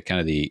would look at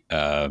kind of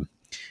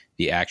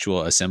the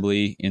actual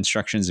assembly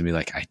instructions and be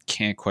like, I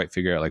can't quite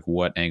figure out like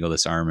what angle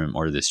this armament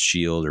or this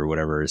shield or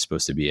whatever is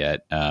supposed to be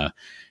at,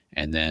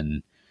 and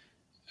then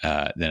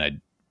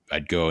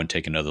I'd go and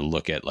take another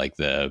look at like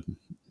the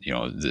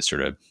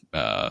sort of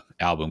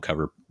album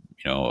cover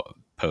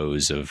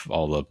pose of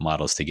all the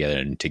models together,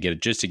 and to get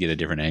a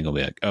different angle,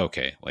 be like,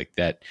 okay, like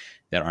that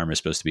arm is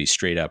supposed to be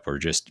straight up or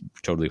just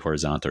totally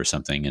horizontal or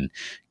something, and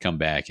come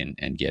back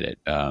and get it.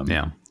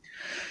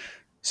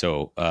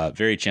 So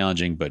very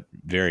challenging, but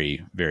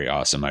very, very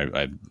awesome.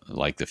 I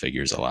like the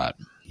figures a lot.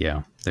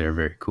 Yeah, they're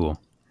very cool.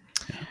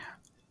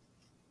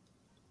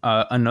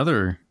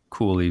 Another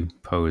coolly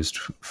posed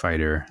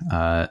fighter,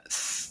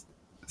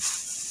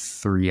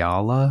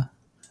 Thriala.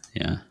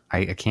 Yeah.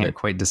 I can't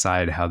quite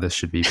decide how this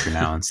should be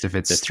pronounced. If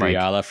it's the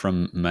Thriala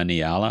from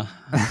Maniala.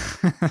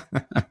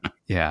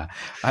 Yeah.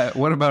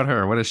 What about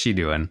her? What is she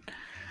doing?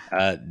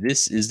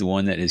 This is the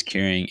one that is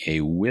carrying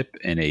a whip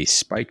and a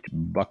spiked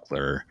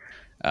buckler.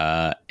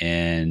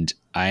 And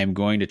I am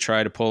going to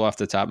try to pull off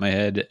the top of my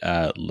head.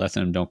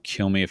 Lethem, don't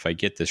kill me if I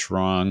get this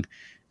wrong.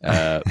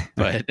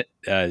 But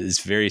it's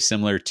very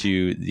similar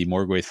to the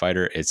Morgwaith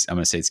fighter. I'm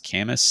going to say it's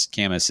Camus.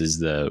 Camus is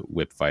the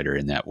whip fighter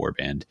in that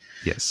warband.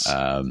 Yes.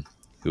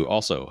 Who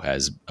also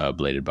has a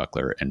bladed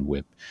buckler and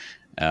whip.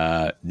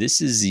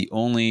 This is the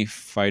only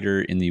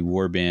fighter in the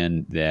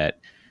warband that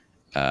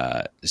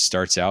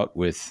starts out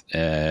with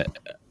a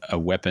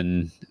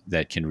weapon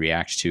that can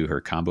react to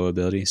her combo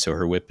ability. So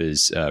her whip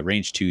is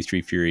range 2,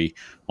 3 fury,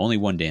 only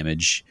 1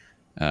 damage.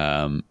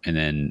 And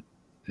then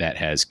that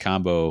has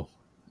combo,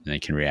 and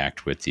it can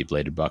react with the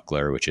bladed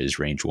buckler, which is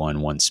range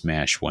 1, 1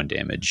 smash, 1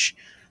 damage.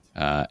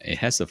 It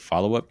has the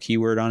follow-up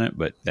keyword on it,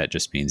 but that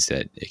just means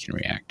that it can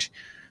react.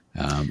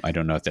 I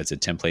don't know if that's a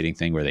templating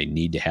thing where they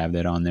need to have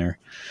that on there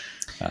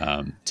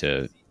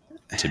to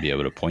be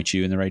able to point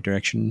you in the right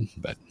direction.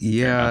 But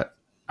yeah,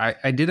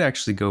 I did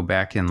actually go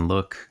back and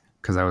look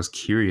because I was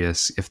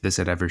curious if this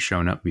had ever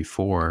shown up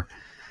before.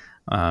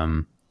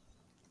 And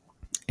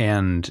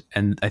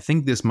I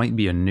think this might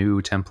be a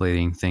new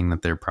templating thing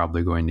that they're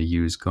probably going to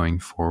use going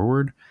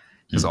forward,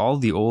 because all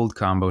the old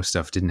combo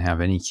stuff didn't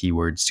have any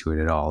keywords to it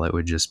at all. It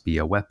would just be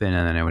a weapon,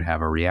 and then it would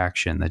have a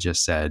reaction that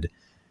just said,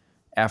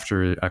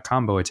 after a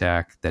combo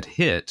attack that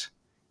hit,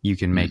 you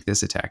can make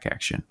this attack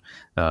action.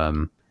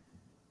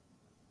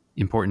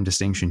 Important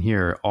distinction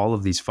here. All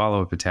of these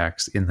follow-up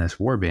attacks in this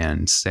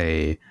warband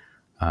say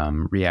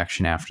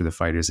reaction after the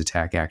fighter's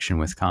attack action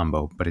with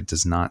combo, but it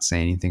does not say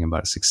anything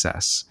about a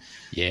success.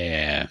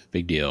 Yeah,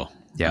 big deal.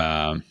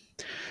 Yeah.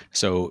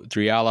 So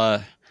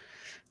Thriala,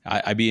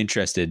 I'd be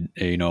interested,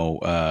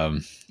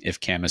 if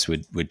Camus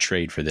would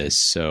trade for this.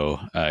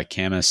 So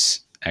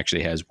Camus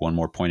actually has 1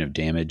 more point of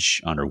damage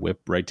on her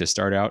whip right to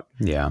start out.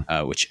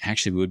 Yeah. Which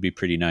actually would be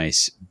pretty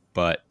nice,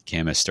 but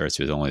Camus starts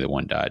with only the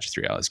 1 dodge.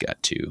 Thriala's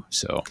got 2.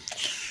 So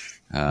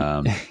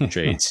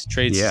trades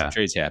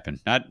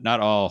happen. Not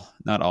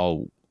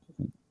all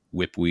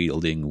whip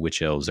wielding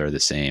witch elves are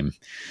the same.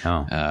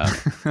 Oh.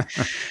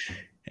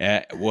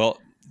 Well,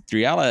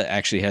 Thriala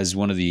actually has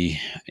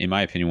in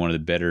my opinion, one of the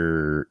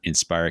better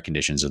inspire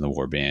conditions in the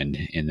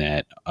warband, in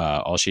that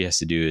all she has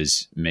to do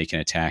is make an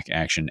attack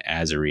action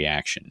as a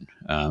reaction.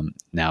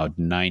 Now,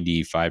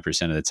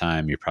 95% of the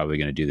time, you're probably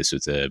going to do this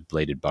with a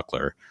bladed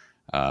buckler,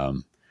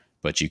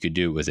 but you could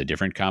do it with a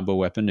different combo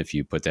weapon if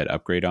you put that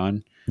upgrade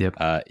on. Yep.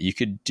 You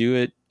could do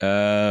it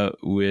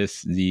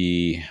with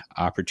the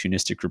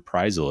opportunistic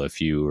reprisal if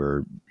you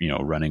were,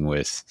 running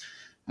with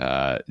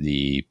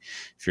the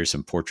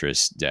Fearsome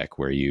Fortress deck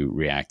where you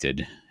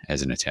reacted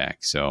as an attack.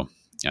 So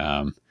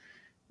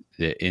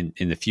in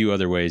the few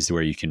other ways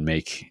where you can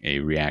make a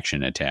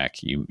reaction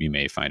attack, you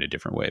may find a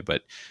different way.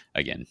 But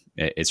again,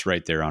 it's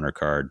right there on her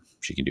card.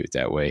 She can do it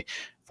that way.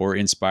 For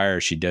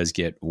Inspire, she does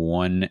get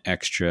 1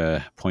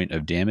 extra point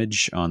of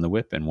damage on the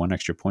whip and 1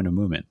 extra point of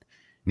movement.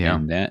 Yeah.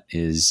 And that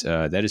is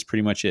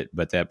pretty much it.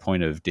 But that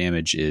point of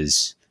damage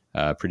is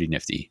pretty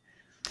nifty.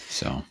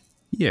 So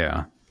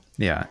yeah.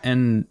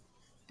 And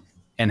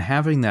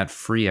having that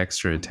free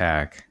extra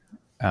attack,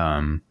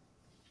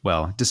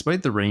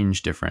 despite the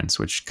range difference,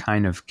 which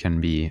kind of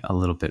can be a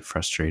little bit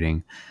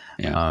frustrating.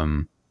 Yeah.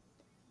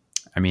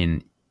 I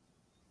mean,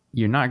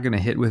 you're not going to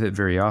hit with it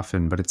very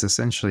often, but it's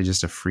essentially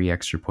just a free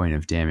extra point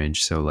of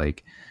damage. So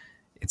like,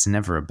 it's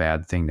never a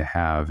bad thing to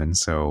have. And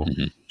so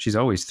she's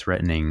always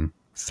threatening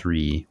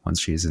 3 once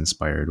she's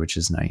inspired, which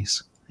is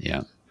nice.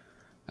 Yeah.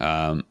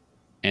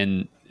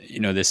 And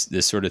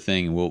this sort of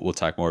thing, we'll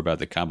talk more about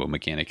the combo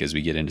mechanic as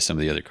we get into some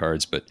of the other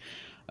cards, but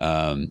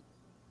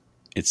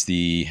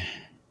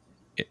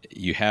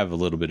you have a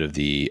little bit of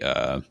the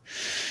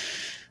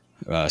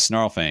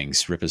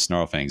Snarlfangs, Ripa's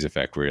Snarlfangs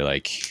effect, where you're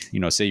like,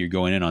 say you're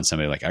going in on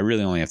somebody like, I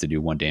really only have to do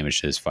 1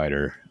 damage to this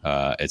fighter.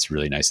 It's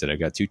really nice that I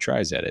got 2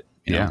 tries at it.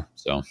 Yeah.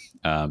 So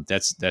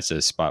that's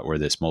a spot where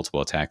this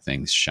multiple attack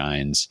thing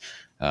shines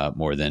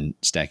more than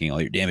stacking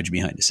all your damage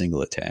behind a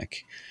single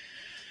attack.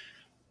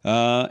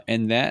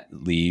 And that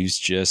leaves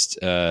just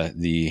I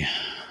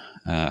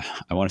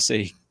want to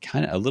say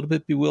kind of a little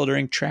bit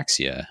bewildering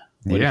Traxia.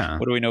 What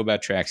do we know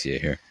about Traxia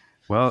here?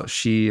 Well,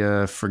 she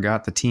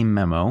forgot the team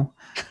memo.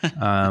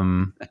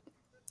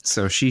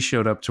 So she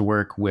showed up to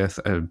work with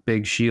a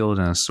big shield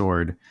and a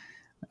sword.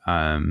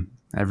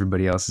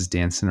 Everybody else is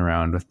dancing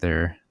around with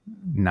their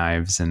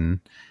knives and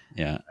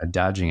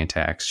dodging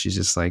attacks. She's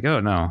just like, oh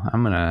no,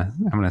 I'm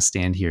gonna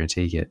stand here and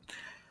take it.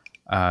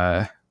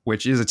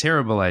 Which is a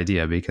terrible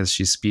idea because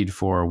she's speed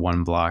 4,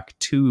 1 block,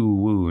 2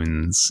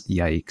 wounds.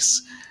 Yikes.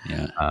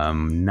 Yeah.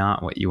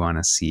 Not what you want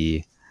to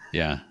see.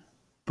 Yeah.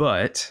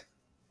 But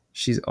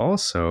she's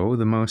also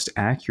the most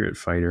accurate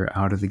fighter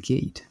out of the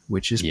gate,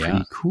 which is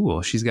pretty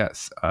cool. She's got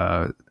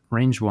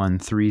range 1,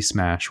 3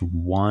 smash,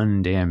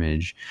 1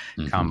 damage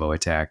combo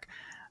attack.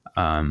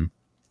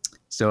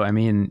 So, I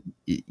mean,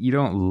 you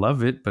don't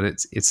love it, but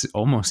it's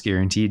almost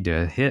guaranteed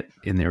to hit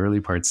in the early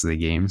parts of the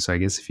game. So I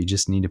guess if you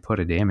just need to put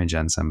a damage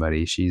on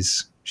somebody,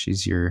 she's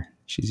your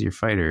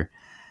fighter.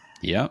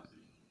 Yep.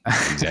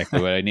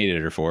 Exactly what I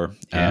needed her for.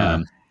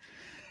 Yeah.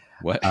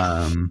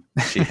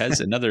 She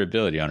has another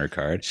ability on her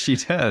card. She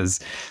does.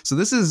 So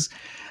this is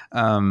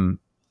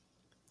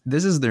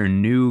their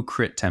new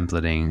crit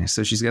templating.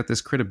 So she's got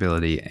this crit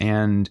ability,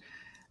 and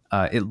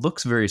it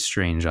looks very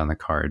strange on the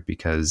card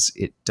because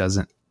it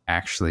doesn't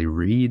actually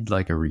read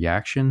like a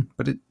reaction,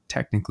 but it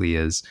technically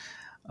is.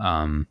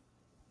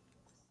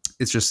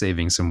 It's just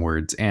saving some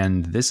words,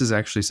 and this is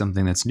actually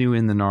something that's new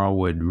in the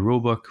Gnarlwood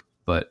rulebook,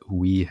 but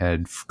we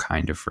had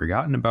kind of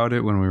forgotten about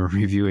it when we were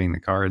reviewing the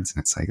cards,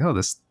 and it's like, oh,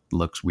 this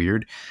looks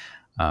weird.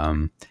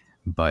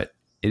 But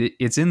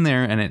it's in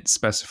there, and it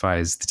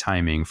specifies the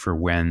timing for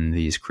when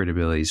these crit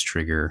abilities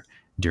trigger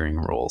during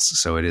rolls.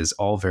 So it is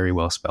all very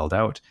well spelled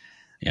out.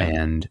 Yeah.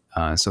 And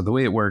so the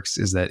way it works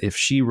is that if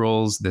she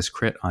rolls this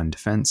crit on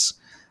defense,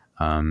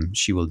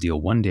 she will deal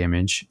 1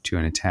 damage to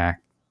an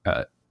attack,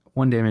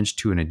 1 damage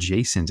to an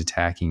adjacent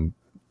attacking,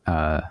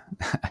 an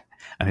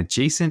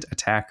adjacent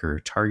attacker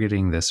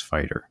targeting this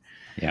fighter.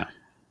 Yeah.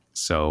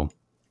 So,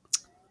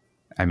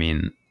 I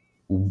mean,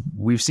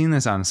 we've seen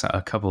this on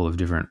a couple of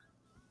different,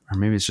 or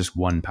maybe it's just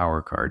one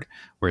power card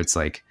where it's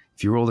like,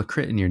 if you roll a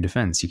crit in your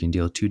defense, you can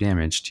deal 2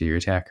 damage to your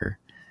attacker.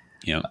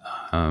 Yeah.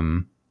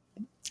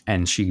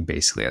 And she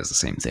basically has the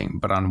same thing,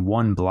 but on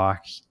 1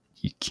 block,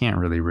 you can't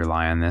really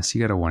rely on this.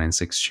 You got a 1 in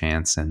 6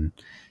 chance, and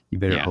you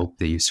better hope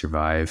that you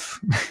survive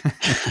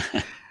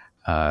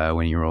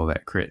when you roll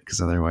that crit,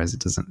 because otherwise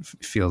it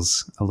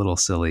feels a little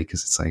silly,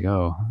 because it's like,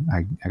 oh,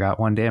 I got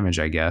 1 damage,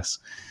 I guess.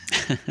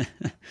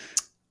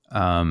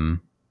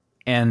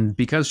 And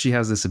because she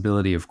has this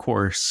ability, of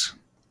course,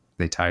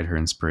 they tied her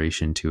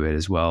inspiration to it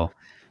as well.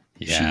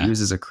 If she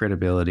uses a crit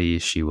ability,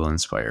 she will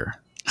inspire.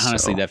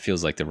 Honestly, that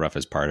feels like the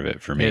roughest part of it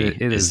for me.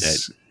 It is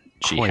that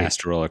she has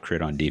to roll a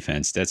crit on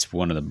defense. That's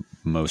one of the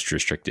most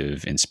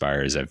restrictive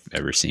inspires I've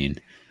ever seen.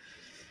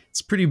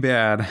 It's pretty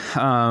bad.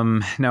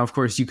 Now, of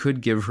course, you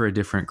could give her a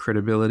different crit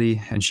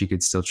ability, and she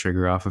could still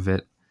trigger off of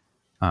it.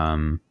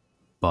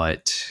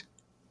 But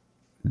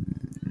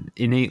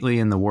innately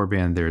in the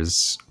warband,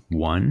 there's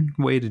one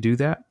way to do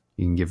that.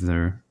 You can give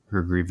her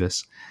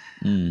Grievous.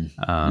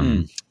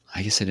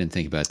 I guess I didn't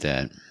think about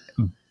that.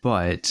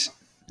 But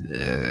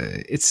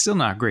it's still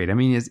not great. I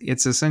mean,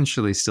 it's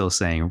essentially still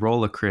saying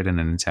roll a crit and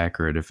an attack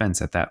or a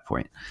defense at that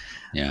point.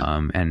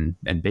 Yeah. And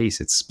base,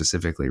 it's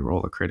specifically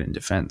roll a crit in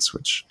defense,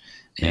 which,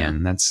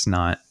 man, that's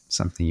not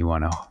something you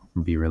want to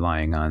be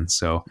relying on.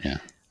 So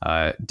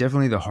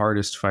definitely the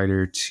hardest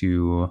fighter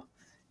to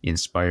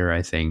inspire,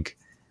 I think.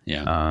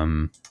 Yeah.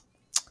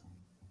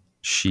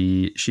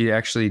 She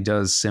actually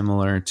does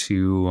similar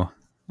to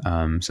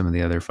some of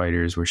the other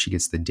fighters, where she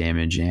gets the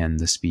damage and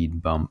the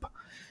speed bump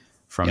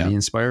from the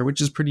inspire, which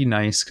is pretty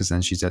nice, because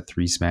then she's at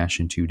 3 smash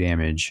and 2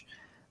 damage.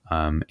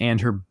 And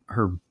her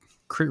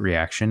crit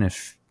reaction,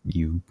 if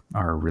you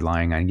are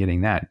relying on getting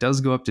that,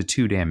 does go up to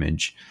 2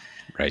 damage.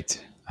 Right.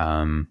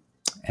 And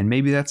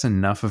maybe that's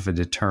enough of a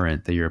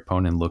deterrent that your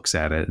opponent looks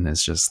at it and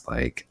is just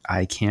like,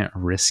 I can't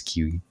risk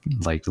you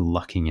like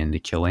lucking into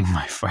killing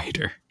my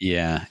fighter.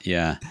 Yeah.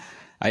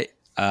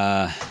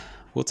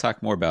 We'll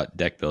talk more about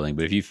deck building,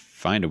 but if you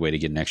find a way to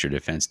get an extra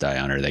defense die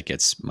on her, that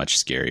gets much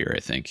scarier, I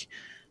think.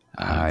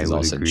 I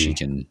would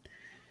agree.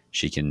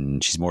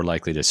 She's more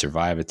likely to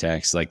survive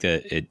attacks. Like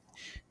the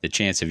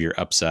chance of your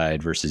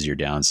upside versus your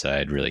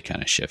downside really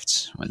kind of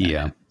shifts when that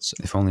happens. So.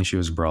 If only she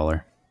was a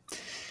brawler.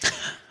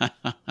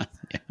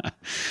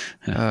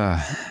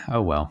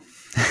 Oh well.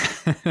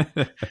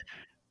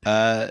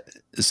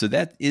 So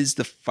that is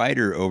the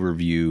fighter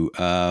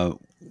overview.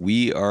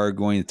 We are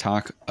going to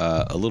talk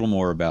a little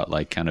more about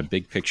like kind of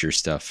big picture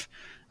stuff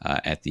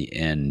at the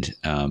end.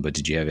 But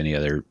did you have any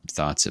other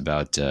thoughts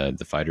about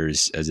the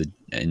fighters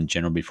in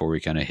general before we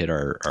kind of hit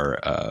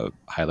our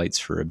highlights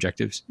for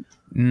objectives?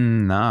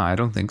 Nah, I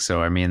don't think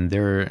so. I mean,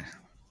 they're,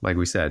 like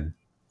we said,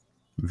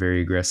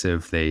 very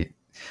aggressive.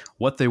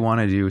 What they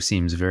want to do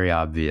seems very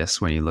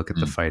obvious when you look at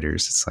the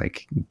fighters. It's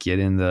like get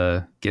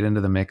into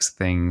the mix of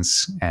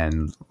things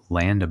and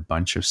land a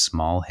bunch of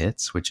small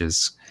hits, which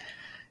is,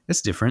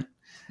 it's different.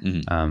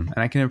 Mm-hmm. And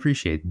I can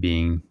appreciate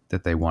being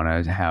that they want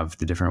to have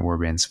the different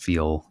warbands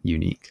feel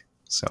unique.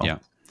 So yeah.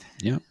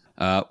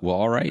 Well,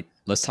 all right.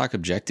 Let's talk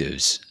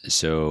objectives.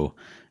 So,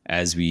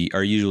 as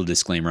our usual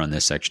disclaimer on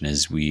this section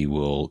is, we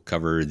will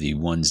cover the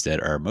ones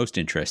that are most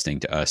interesting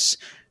to us.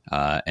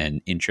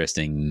 And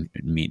interesting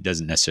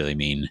doesn't necessarily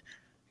mean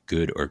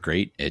good or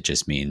great. It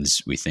just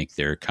means we think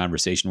they're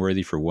conversation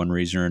worthy for one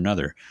reason or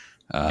another.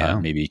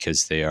 Maybe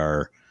because they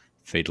are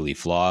fatally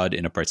flawed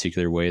in a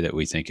particular way that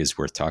we think is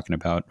worth talking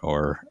about,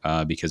 or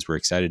because we're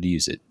excited to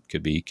use it.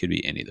 Could be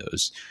any of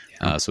those.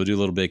 Yeah. So we'll do a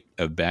little bit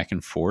of back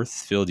and forth.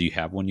 Phil, do you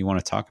have one you want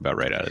to talk about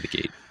right out of the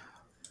gate?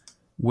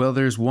 Well,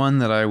 there's one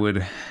that I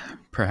would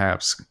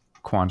perhaps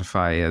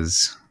quantify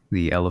as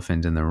the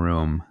elephant in the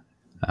room,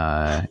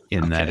 that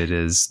it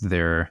is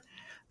their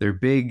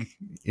big,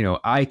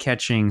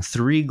 eye-catching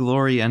 3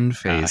 glory end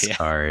phase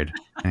card.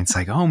 And it's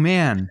like, oh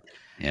man,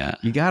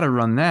 you got to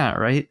run that,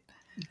 right?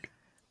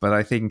 But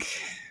I think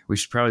we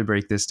should probably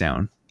break this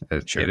down.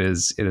 Sure. It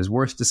is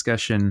worth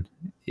discussion.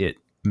 It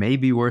may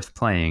be worth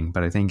playing,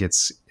 but I think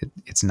it's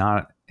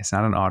not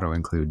an auto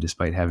include,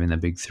 despite having the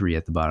big 3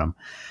 at the bottom.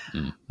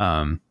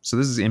 So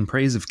this is In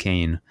Praise of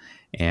Khaine,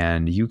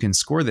 and you can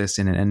score this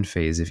in an end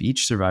phase if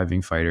each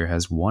surviving fighter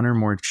has 1 or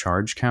more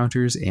charge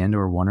counters and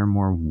or 1 or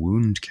more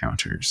wound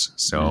counters.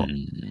 So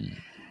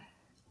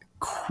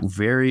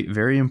very,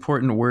 very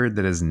important word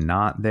that is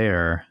not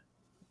there.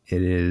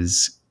 It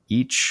is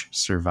each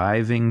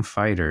surviving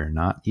fighter,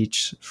 not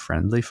each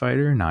friendly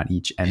fighter, not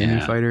each enemy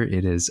fighter.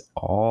 It is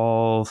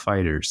all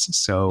fighters.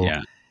 So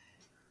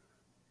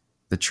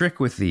the trick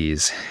with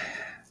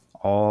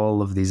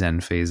all of these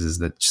end phases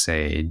that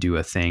say do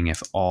a thing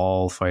if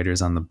all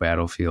fighters on the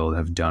battlefield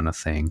have done a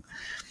thing,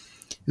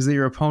 is that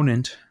your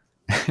opponent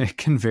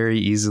can very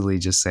easily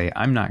just say,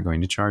 I'm not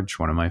going to charge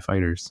one of my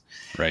fighters.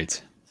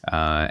 Right.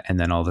 And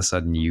then all of a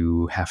sudden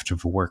you have to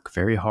work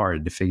very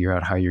hard to figure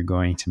out how you're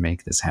going to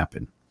make this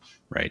happen.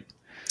 Right.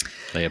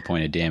 Lay a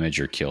point of damage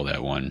or kill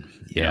that one.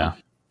 Yeah.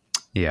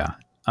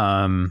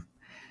 And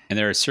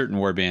there are certain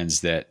warbands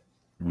that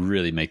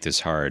really make this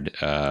hard.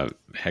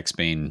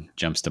 Hexbane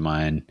jumps to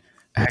mind.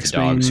 With the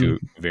dogs who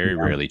very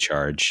rarely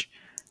charge.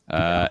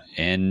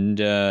 And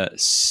the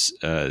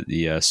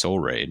Soul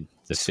Raid.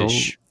 The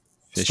fish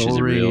is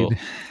a real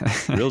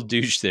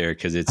douche there,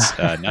 because it's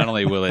not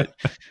only will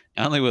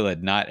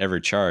it not ever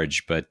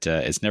charge, but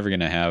it's never going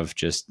to have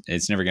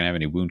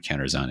any wound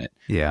counters on it.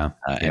 And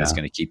it's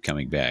going to keep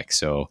coming back.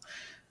 So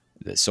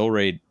the Soul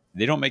Raid,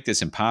 they don't make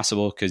this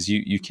impossible, because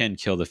you can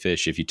kill the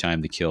fish if you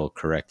time the kill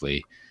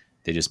correctly.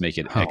 They just make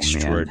it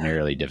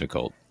extraordinarily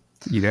difficult.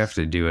 You'd have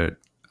to do it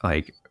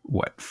like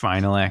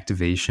final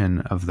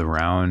activation of the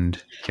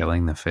round,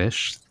 killing the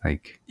fish.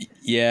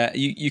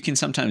 You can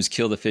sometimes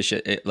kill the fish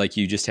like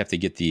you just have to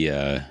get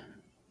the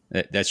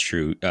that's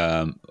true.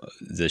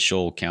 The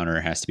shoal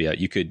counter has to be out.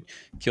 You could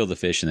kill the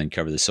fish and then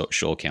cover the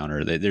shoal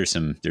counter. There's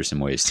some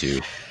ways to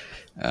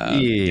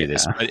do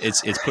this, but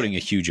it's putting a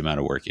huge amount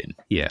of work in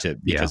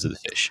because of the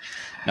fish.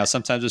 Now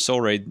sometimes with Soul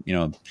Raid,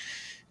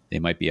 they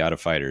might be out of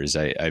fighters.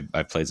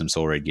 I've played some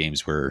Soul Raid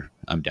games where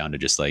I'm down to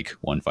just like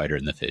one fighter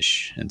in the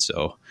fish. And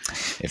so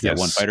if that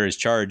one fighter is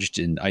charged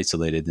and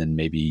isolated, then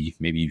maybe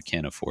you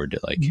can't afford to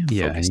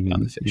focus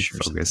on the fish.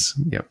 Focus.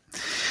 Yep.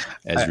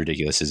 As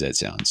ridiculous as that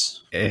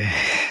sounds.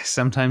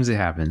 Sometimes it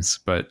happens.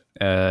 But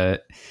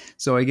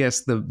so I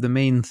guess the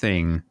main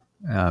thing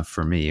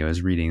for me, I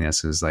was reading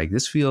this, was like,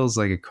 this feels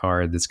like a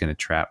card that's going to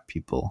trap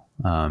people.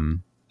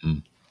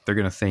 They're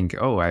going to think,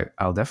 oh,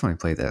 I'll definitely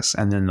play this.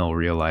 And then they'll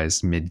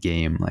realize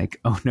mid-game, like,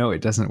 oh, no,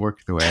 it doesn't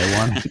work the way I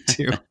want it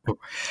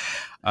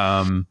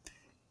to.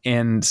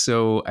 And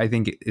so I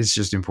think it's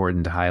just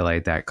important to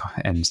highlight that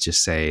and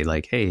just say,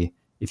 like, hey,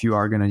 if you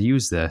are going to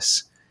use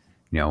this,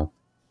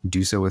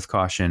 do so with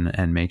caution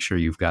and make sure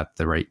you've got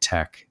the right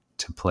tech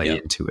to play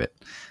into it.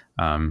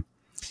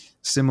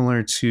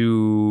 Similar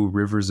to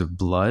Rivers of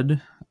Blood.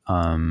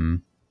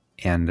 And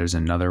there's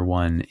another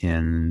one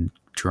in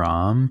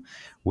Drom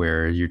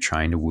where you're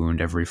trying to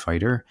wound every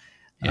fighter.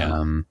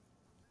 And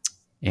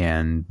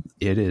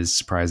it is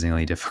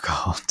surprisingly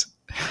difficult.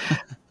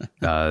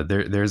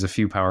 There's a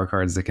few power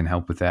cards that can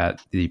help with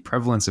that. The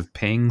prevalence of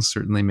ping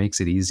certainly makes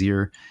it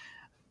easier,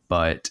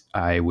 but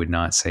I would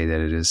not say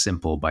that it is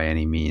simple by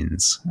any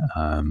means.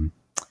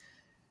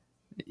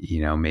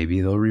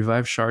 Maybe they'll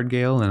revive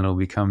Shardgale and it'll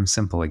become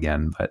simple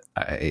again, but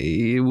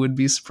I would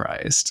be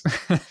surprised.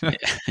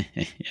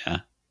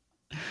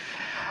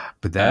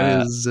 But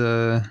that is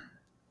the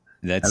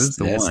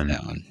one.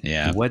 That one.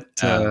 Yeah. What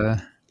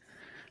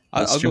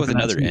I'll go with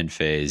another end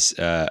phase.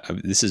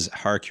 This is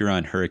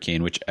Harkuran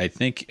Hurricane, which I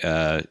think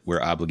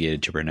we're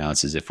obligated to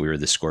pronounce as if we were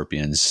the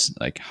Scorpions,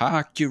 like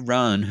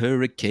Harkuran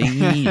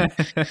Hurricane.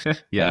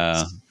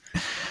 Yes.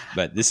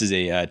 But this is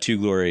a Two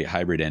Glory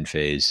hybrid end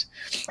phase.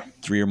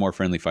 3 or more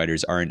friendly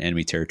fighters are in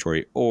enemy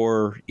territory,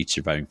 or each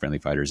surviving friendly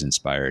fighter is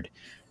inspired.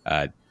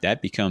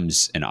 That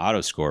becomes an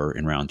auto score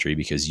in round 3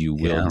 because you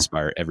will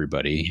inspire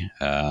everybody.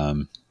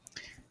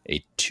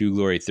 A Two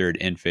Glory third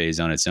end phase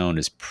on its own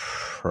is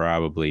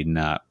probably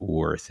not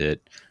worth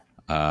it.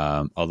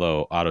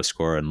 Although auto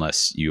score,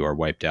 unless you are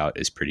wiped out,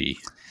 is pretty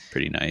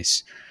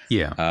nice.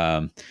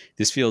 Yeah.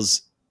 This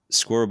feels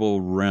scoreable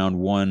round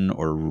 1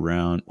 or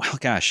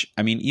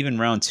even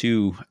round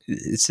 2.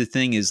 It's the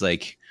thing is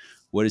like,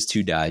 what does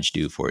 2 dodge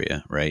do for you,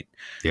 right?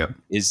 Yep.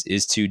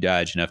 Is 2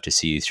 dodge enough to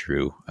see you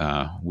through?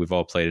 We've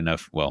all played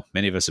enough. Well,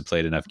 many of us have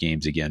played enough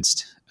games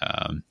against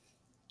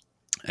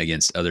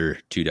other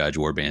 2 dodge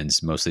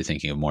warbands, mostly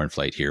thinking of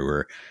Mournflight here,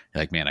 where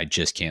you're like, man, I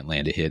just can't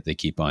land a hit. They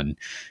keep on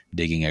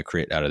digging a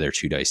crit out of their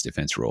 2 dice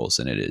defense rolls,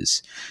 and it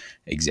is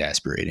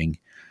exasperating.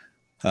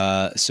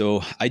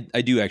 So I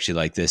do actually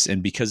like this,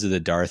 and because of the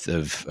dearth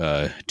of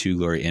 2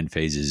 Glory end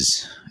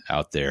phases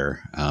out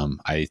there,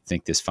 I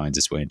think this finds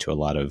its way into a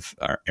lot of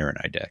our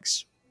Aaronai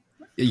decks.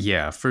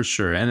 Yeah, for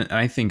sure, and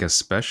I think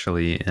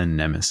especially in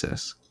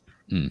Nemesis.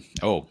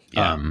 Oh,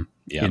 yeah.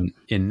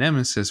 In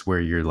Nemesis, where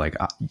you're like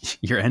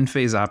your end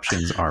phase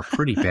options are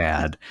pretty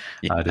bad,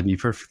 to be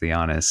perfectly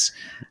honest.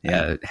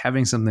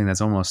 Having something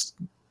that's almost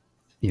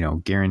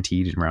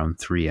guaranteed in round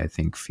 3, I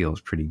think feels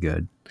pretty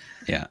good.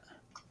 Yeah.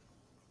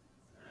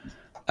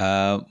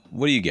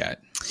 What do you got?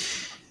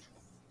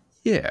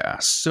 Yeah,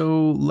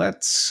 so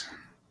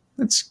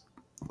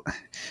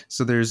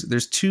so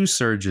there's 2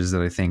 surges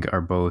that I think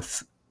are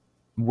both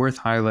worth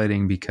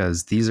highlighting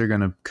because these are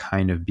going to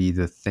kind of be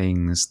the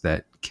things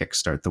that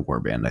kickstart the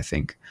warband, I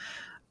think.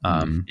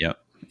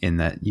 In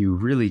that you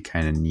really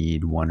kind of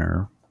need one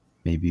or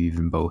maybe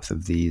even both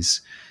of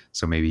these.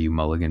 So maybe you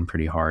mulligan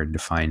pretty hard to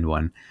find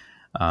one.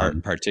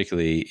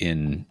 Particularly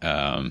in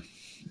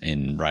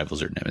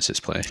Rivals or Nemesis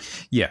play.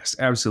 Yes,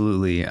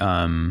 absolutely.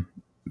 And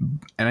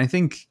I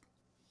think,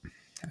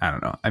 I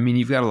don't know. I mean,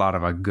 you've got a lot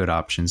of good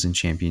options in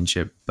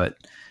Championship, but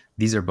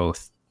these are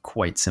both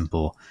quite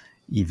simple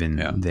even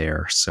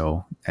there.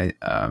 So,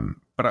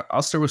 but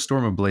I'll start with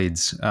Storm of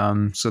Blades.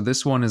 So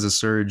this one is a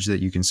surge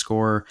that you can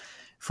score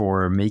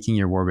for making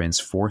your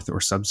warband's 4th or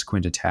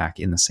subsequent attack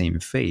in the same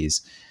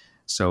phase.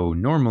 So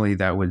normally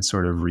that would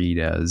sort of read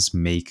as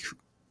make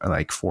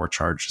like 4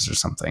 charges or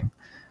something.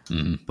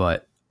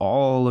 But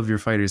all of your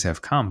fighters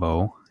have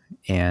combo,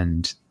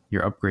 and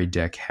your upgrade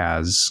deck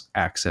has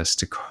access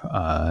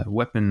to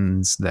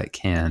weapons that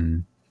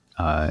can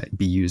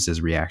be used as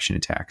reaction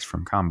attacks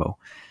from combo.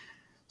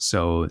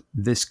 So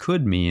this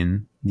could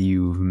mean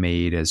you've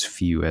made as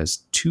few as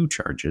 2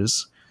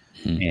 charges,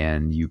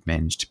 and you've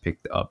managed to pick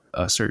up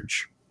a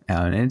surge.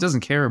 And it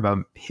doesn't care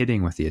about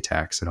hitting with the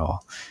attacks at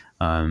all.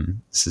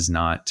 This is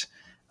not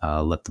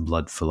let the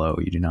blood flow.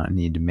 You do not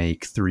need to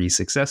make 3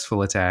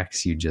 successful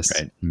attacks. You just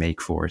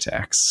make 4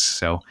 attacks.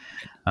 So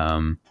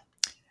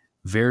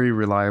very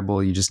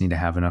reliable. You just need to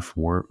have enough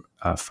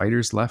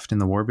fighters left in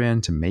the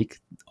warband to make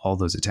all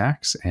those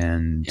attacks.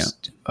 And,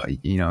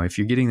 if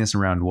you're getting this in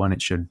round 1,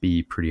 it should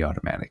be pretty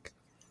automatic.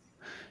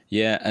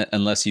 Yeah,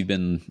 unless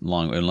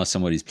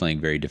somebody's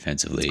playing very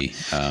defensively.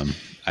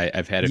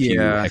 I've had a few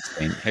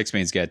Hexbane.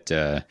 Hexbane's got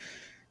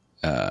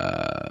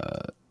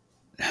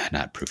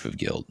not Proof of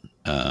Guilt.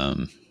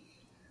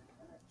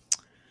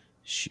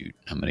 Shoot,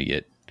 I'm gonna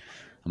get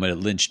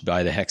lynched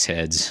by the hex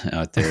heads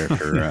out there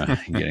for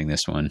getting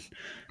this one.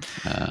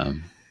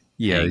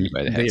 They've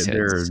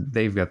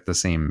got the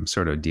same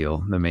sort of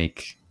deal. They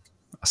make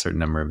a certain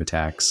number of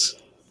attacks.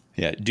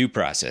 Yeah, due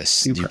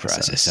process.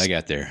 I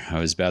got there. I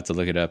was about to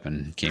look it up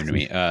and came to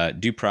me.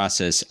 Due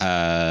process.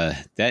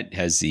 That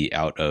has the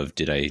out of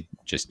did I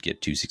just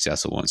get 2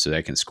 successful ones, so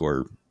that can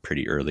score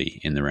pretty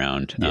early in the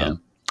round. Yeah.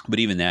 But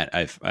even that,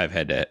 I've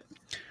had to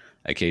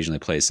occasionally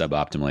play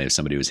suboptimally if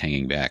somebody was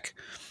hanging back,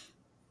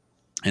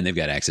 and they've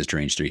got access to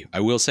range 3. I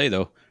will say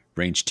though,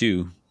 range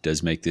 2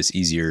 does make this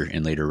easier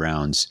in later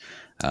rounds.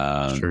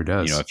 Sure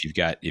does. If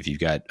you've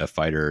got a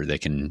fighter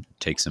that can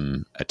take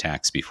some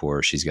attacks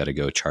before she's got to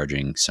go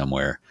charging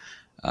somewhere,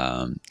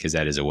 because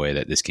that is a way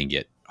that this can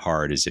get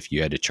hard. Is if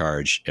you had to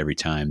charge every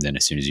time, then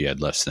as soon as you had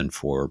less than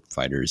 4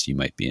 fighters, you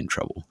might be in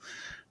trouble.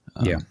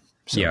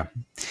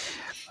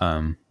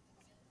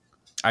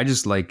 I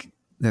just like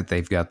that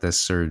they've got this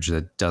surge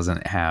that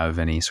doesn't have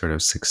any sort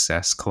of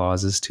success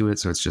clauses to it.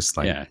 So it's just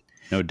like,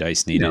 no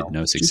dice needed,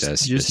 no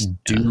success. Just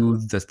do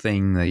the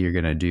thing that you're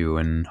going to do,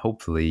 and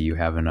hopefully you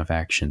have enough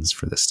actions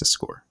for this to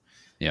score.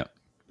 Yeah.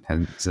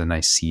 It's a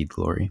nice seed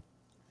glory.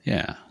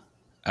 Yeah.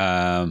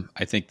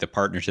 I think the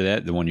partner to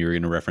that, the one you were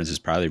going to reference, is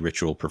probably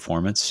Ritual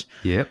Performance.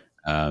 Yep.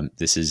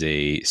 This is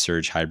a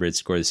surge hybrid.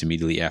 Score this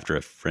immediately after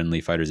a friendly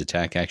fighter's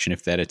attack action.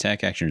 If that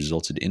attack action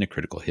resulted in a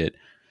critical hit,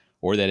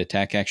 or that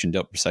attack action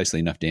dealt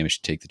precisely enough damage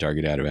to take the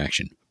target out of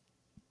action.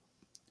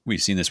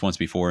 We've seen this once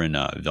before in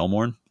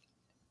Velmorn.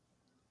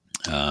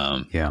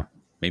 Yeah.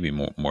 Maybe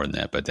more than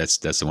that, but that's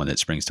the one that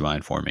springs to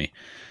mind for me.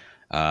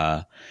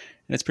 And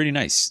it's pretty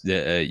nice.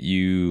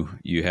 You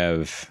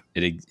have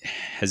it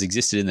has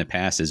existed in the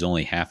past as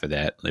only half of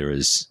that. There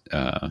was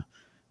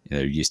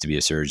there used to be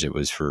a surge that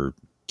was for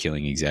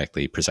killing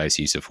exactly precise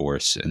use of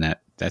force, and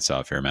that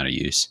saw a fair amount of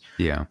use.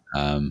 Yeah.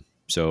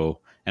 So,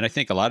 and I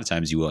think a lot of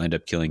times you will end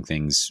up killing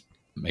things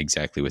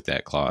exactly with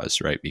that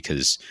clause, right?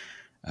 Because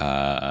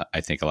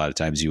I think a lot of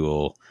times you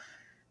will,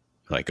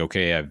 like,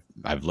 okay,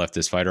 I've left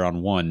this fighter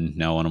on 1.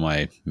 Now one of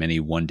my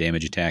many 1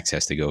 damage attacks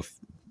has to go,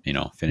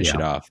 finish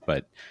it off.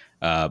 But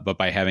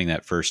by having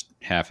that first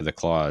half of the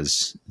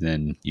clause,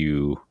 then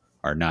you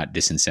are not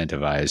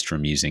disincentivized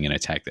from using an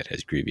attack that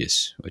has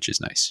grievous, which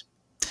is nice.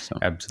 So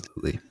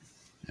absolutely.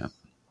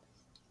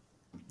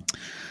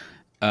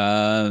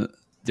 Yeah.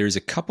 There's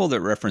a couple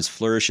that reference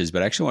flourishes,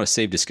 but I actually want to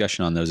save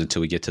discussion on those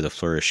until we get to the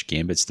flourish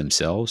gambits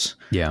themselves.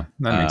 Yeah,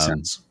 that makes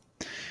sense.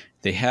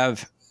 They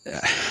have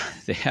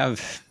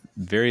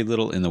very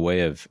little in the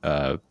way of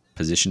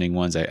positioning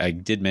ones. I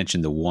did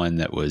mention the one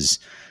that was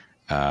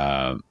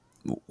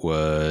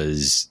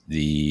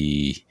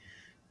the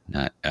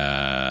not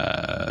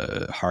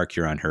Hark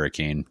Huron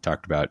Hurricane.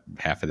 Talked about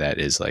half of that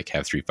is like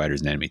have 3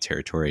 fighters in enemy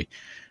territory.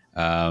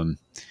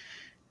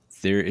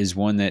 There is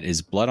one that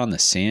is Blood on the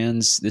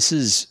Sands. This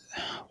is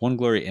 1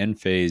 glory end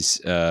phase.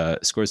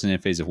 Scores an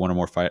end phase if 1 or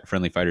more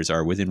friendly fighters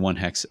are within 1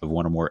 hex of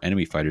 1 or more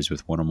enemy fighters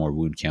with 1 or more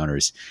wound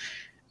counters.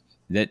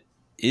 That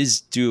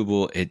is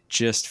doable. It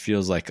just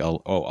feels like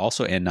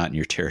also and not in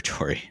your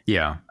territory.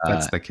 Yeah,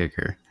 that's the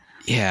kicker.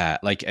 Yeah,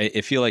 like I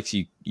feel like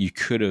you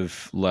could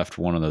have left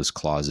one of those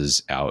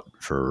clauses out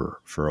for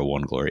a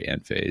 1 glory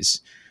end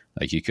phase.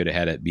 Like you could have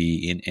had it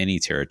be in any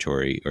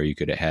territory, or you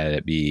could have had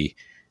it be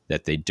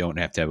that they don't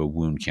have to have a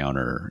wound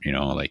counter,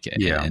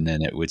 and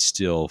then it would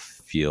still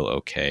feel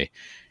okay.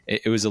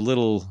 It was a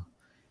little,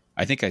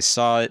 I think I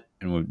saw it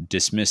and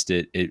dismissed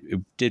it. It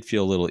did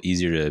feel a little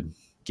easier to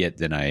get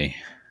than I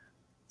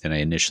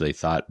initially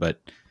thought, but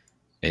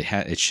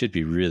it should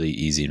be really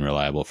easy and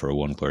reliable for a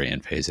 1 glory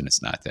end phase, and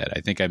it's not that.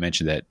 I think I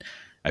mentioned that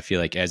I feel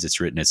like as it's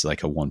written, it's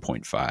like a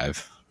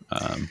 1.5.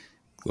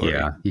 Glory.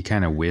 Yeah, you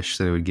kind of wish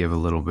that it would give a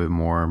little bit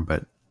more,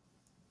 but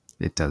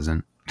it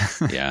doesn't.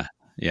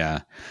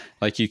 Yeah.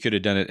 Like you could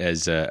have done it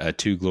as a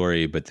 2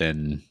 glory, but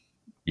then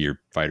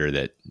your fighter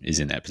that is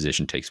in that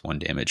position takes 1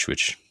 damage,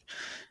 which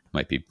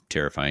might be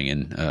terrifying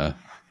in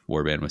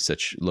warband with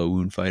such low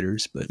wound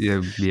fighters. But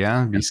yeah,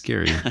 it'd be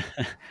scary.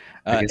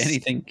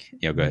 Anything?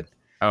 Yeah, go ahead.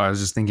 Oh, I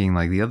was just thinking,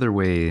 like, the other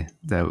way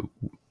that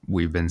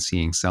we've been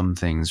seeing some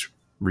things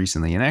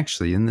recently, and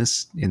actually in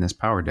this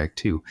power deck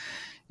too,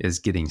 is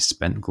getting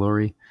spent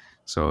glory.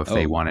 So if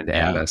they wanted to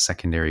add a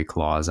secondary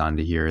clause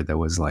onto here that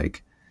was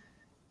like,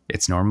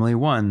 it's normally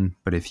 1,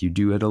 but if you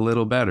do it a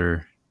little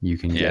better, you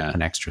can get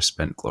an extra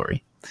spent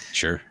glory.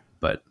 Sure.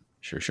 But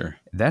sure.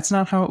 That's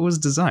not how it was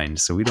designed.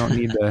 So we don't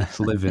need to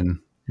live in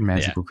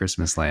magical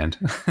Christmas land.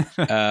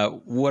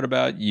 What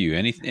about you?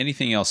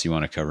 Anything else you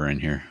want to cover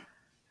in here?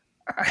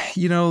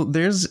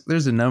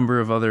 There's a number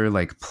of other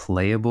like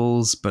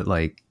playables, but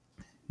like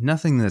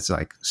nothing that's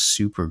like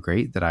super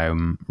great that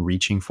I'm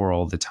reaching for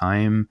all the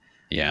time.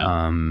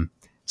 Yeah.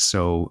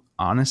 So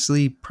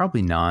honestly,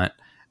 probably not.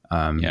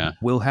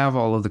 We'll have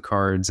all of the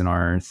cards and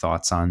our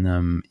thoughts on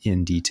them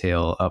in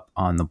detail up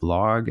on the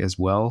blog as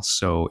well.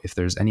 So if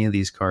there's any of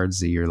these cards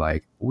that you're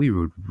like, we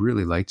would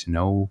really like to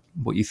know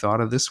what you thought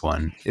of this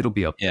one, it'll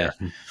be up there.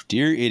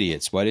 Dear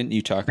idiots, why didn't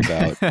you talk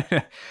about...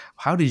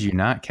 How did you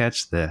not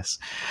catch this?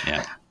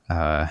 Yeah.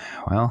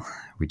 Well,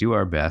 we do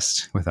our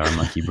best with our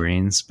monkey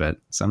brains, but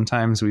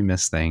sometimes we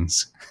miss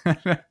things.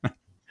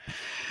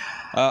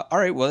 All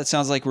right. Well, it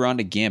sounds like we're on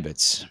to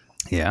gambits.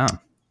 Yeah.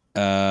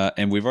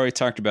 And we've already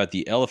talked about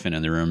the elephant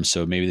in the room,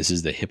 so maybe this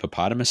is the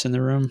hippopotamus in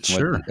the room.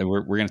 Sure.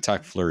 We're going to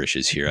talk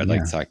flourishes here. I'd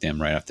like to talk to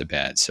them right off the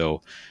bat.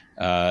 So,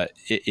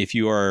 if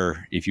you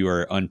are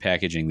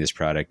unpackaging this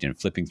product and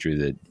flipping through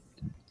the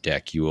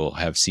deck, you will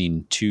have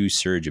seen 2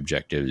 surge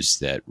objectives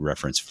that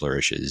reference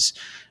flourishes,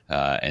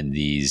 and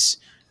these,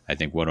 I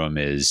think one of them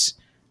is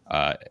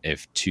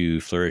if 2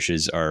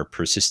 flourishes are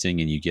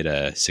persisting and you get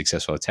a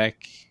successful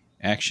attack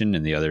action,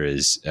 and the other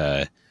is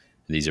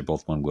these are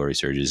both 1 glory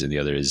surges, and the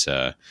other is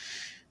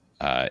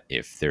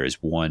if there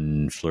is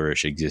 1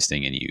 flourish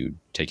existing and you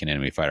take an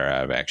enemy fighter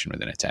out of action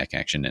with an attack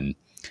action. And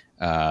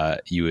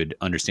you would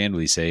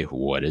understandably say,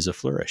 what is a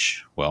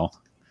flourish? Well,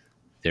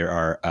 there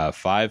are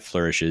 5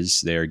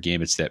 flourishes. They are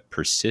gambits that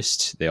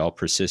persist. They all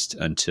persist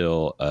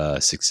until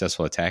a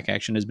successful attack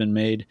action has been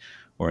made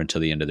or until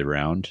the end of the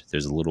round.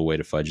 There's a little way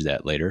to fudge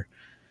that later.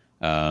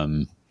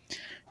 And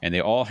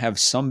they all have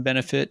some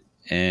benefit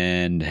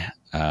and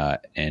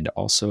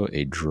also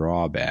a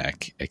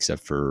drawback,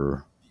 except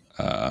for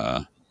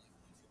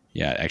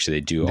actually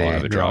they do all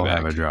have a drawback.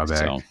 All have a drawback,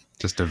 so,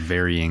 just of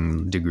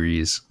varying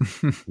degrees.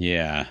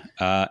 Yeah,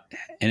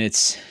 and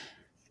it's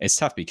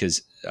tough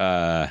because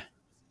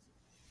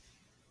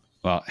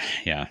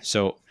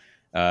So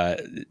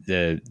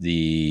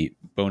the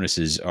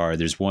bonuses are,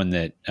 there's one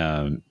that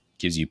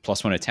gives you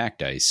 +1 attack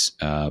dice,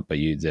 but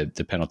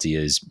the penalty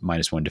is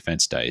 -1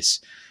 defense dice.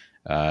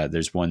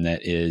 There's one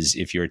that is,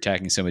 if you're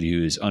attacking somebody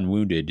who is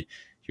unwounded,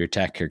 your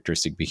attack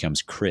characteristic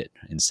becomes crit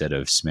instead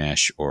of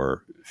smash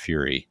or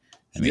fury.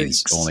 That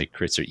means only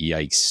crits are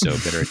yikes, so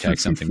better attack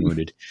something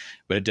wounded.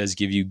 But it does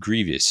give you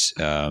grievous.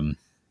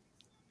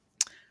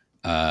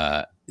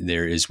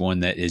 There is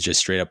one that is just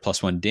straight up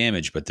 +1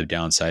 damage, but the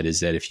downside is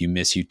that if you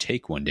miss, you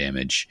take 1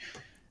 damage.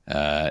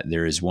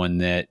 There is one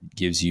that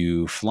gives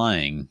you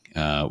flying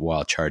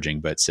while charging,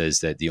 but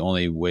says that the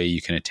only way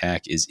you can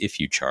attack is if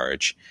you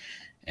charge.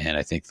 And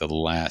I think the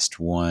last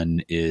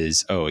one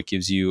is, it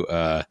gives you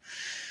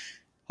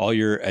all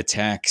your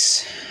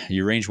attacks,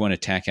 your range 1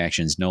 attack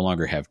actions no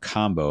longer have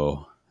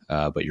combo,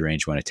 but your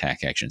range 1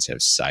 attack actions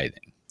have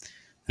scything.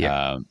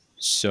 Yeah.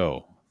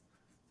 So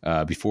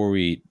before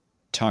we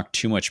talk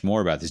too much more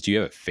about this, do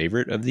you have a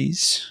favorite of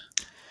these?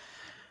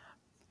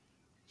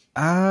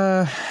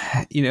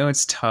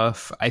 It's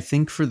tough. I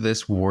think for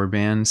this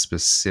warband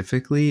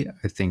specifically,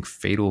 I think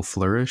Fatal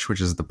Flourish,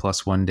 which is the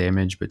 +1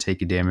 damage, but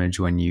take a damage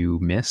when you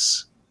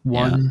miss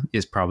one,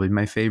 is probably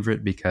my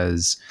favorite,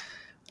 because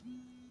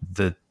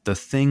the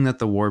thing that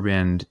the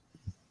warband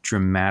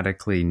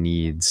dramatically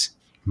needs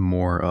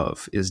more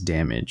of is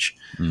damage.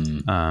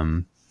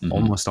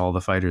 Almost all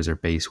the fighters are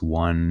base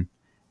 1,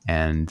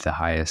 and the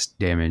highest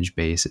damage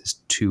base is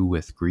 2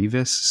 with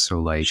Grievous.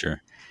 So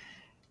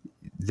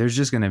there's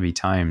just going to be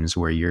times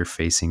where you're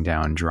facing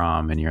down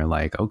Drom and you're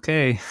like,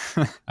 okay,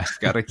 I've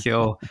got to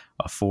kill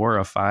a 4,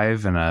 a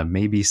 5, and a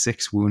maybe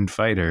 6 wound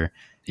fighter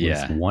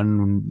with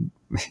 1,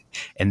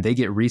 and they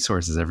get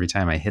resources every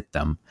time I hit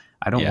them.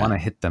 I don't want to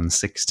hit them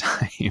 6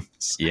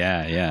 times.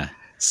 Yeah.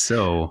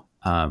 So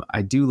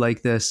I do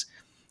like this.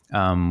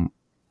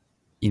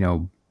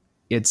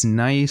 It's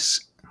nice.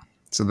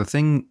 So the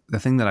thing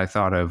that I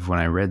thought of when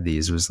I read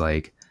these was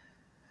like,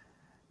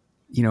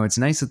 it's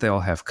nice that they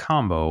all have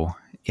combo,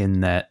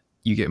 in that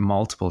you get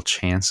multiple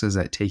chances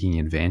at taking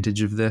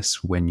advantage of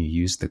this when you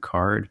use the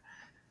card.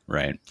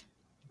 Right.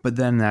 But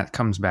then that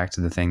comes back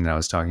to the thing that I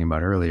was talking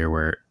about earlier,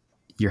 where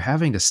you're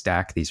having to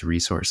stack these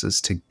resources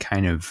to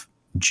kind of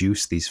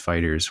juice these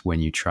fighters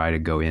when you try to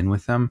go in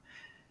with them.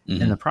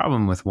 And the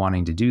problem with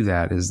wanting to do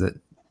that is that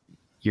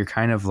you're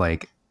kind of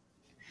like,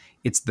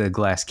 it's the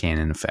glass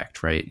cannon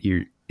effect, right?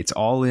 It's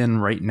all in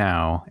right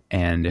now,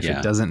 and if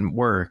it doesn't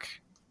work,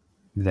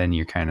 then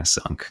you're kind of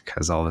sunk,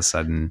 because all of a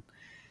sudden,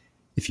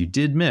 if you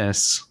did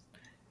miss,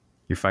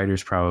 your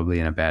fighter's probably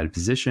in a bad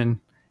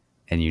position,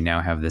 and you now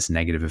have this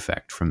negative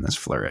effect from this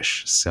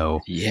flourish.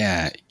 So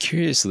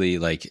curiously,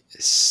 like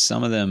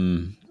some of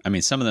them,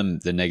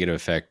 the negative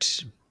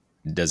effect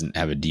doesn't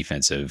have a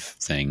defensive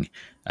thing.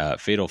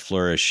 Fatal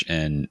Flourish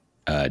and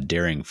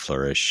Daring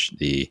Flourish,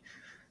 the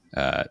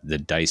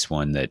dice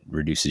one that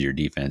reduces your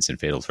defense, and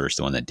Fatal Flourish,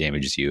 the one that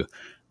damages you,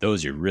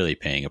 those you're really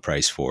paying a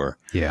price for.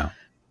 Yeah.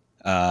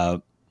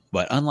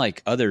 But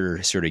unlike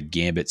other sort of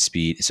gambit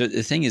speed, so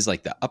the thing is,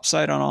 like, the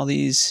upside on all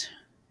these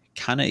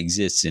kind of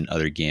exists in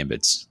other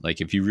gambits.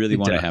 Like if you really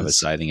want to have a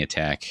scything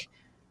attack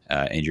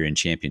and you're in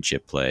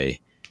championship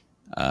play,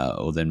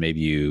 then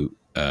maybe you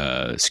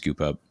scoop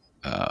up,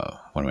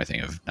 what am I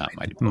thinking of? Not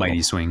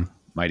Mighty Swing.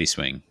 Mighty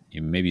Swing.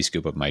 You maybe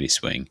scoop up Mighty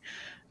Swing.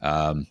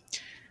 But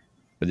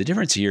the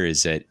difference here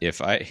is that if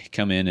I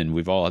come in, and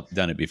we've all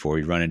done it before,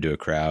 you run into a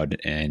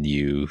crowd and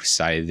you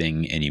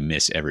scything and you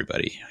miss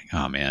everybody. Like,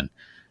 oh man.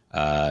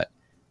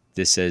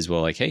 This says,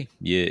 well, like, hey,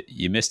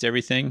 you missed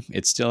everything.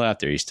 It's still out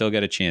there. You still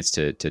got a chance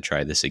to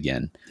try this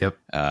again. Yep.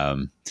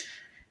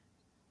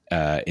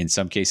 In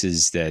some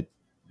cases that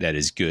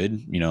is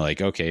good,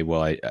 like, okay,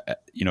 well,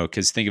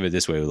 because think of it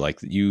this way, like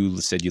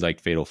you said, you liked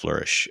Fatal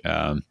Flourish,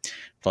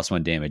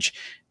 +1 damage.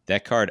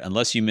 That card,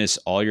 unless you miss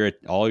all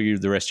the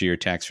rest of your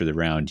attacks for the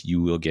round,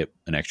 you will get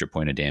an extra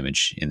point of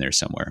damage in there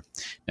somewhere.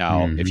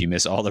 Now, if you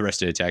miss all the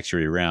rest of the attacks for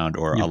your round,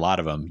 or a lot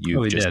of them,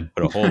 you've just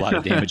put a whole lot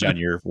of damage on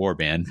your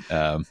warband.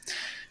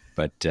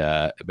 But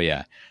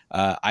yeah,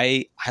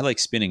 I like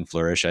Spinning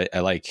Flourish. I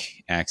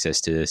like access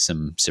to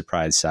some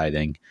surprise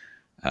scything.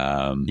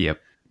 Yep.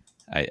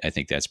 I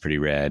think that's pretty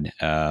rad.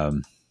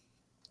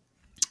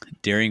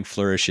 Daring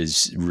Flourish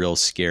is real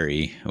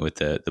scary with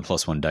the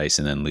 +1 dice,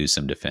 and then lose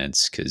some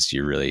defense, because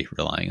you're really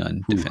relying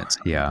on defense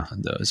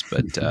on those.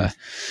 But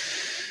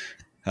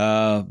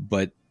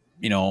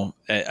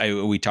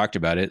we talked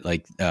about it,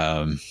 like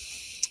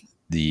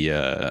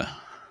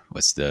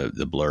what's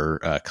the blur,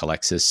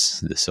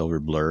 Calexis, the silver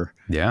blur.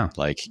 Yeah.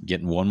 Like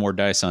getting one more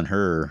dice on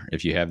her,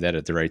 if you have that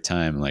at the right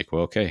time, like,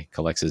 well, okay,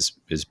 Calexis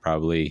is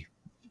probably,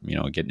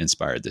 getting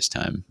inspired this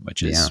time,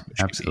 which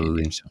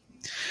absolutely.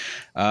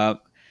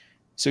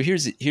 So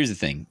here's the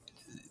thing.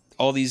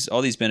 All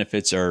these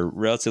benefits are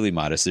relatively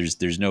modest.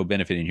 There's no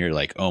benefit in here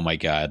like, oh my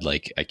God,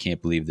 like I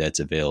can't believe that's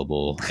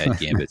available at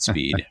Gambit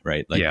speed,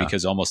 right? Like,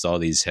 because almost all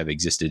these have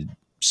existed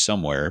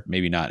somewhere,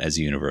 maybe not as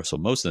a universal,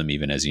 most of them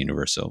even as a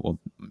universal. Well,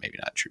 maybe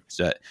not true.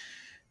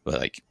 But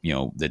like,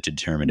 the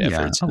determined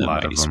efforts and the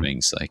Mighty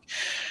Swings, like,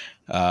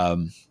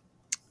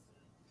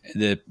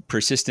 the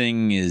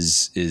persisting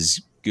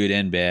is good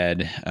and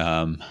bad.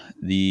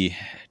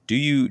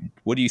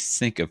 What do you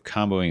think of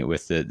comboing it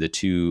with the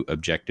two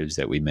objectives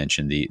that we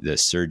mentioned, the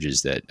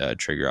surges that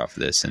trigger off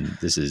of this? And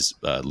this is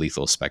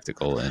Lethal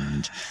Spectacle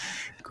and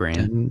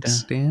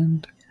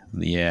Grandstand.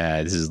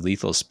 Yeah, this is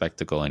Lethal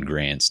Spectacle and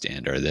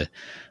Grandstand are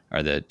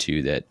the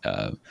two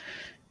that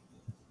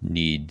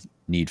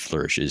need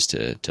flourishes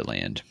to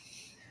land.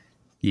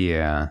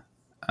 Yeah.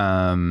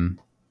 I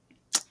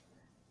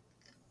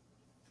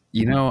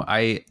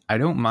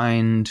don't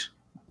mind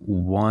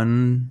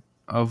one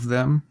of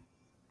them.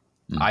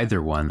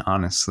 Either one,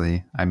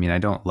 honestly. I mean, I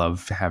don't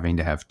love having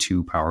to have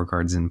two power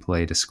cards in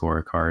play to score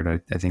a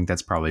card. I think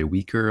that's probably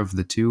weaker of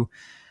the two.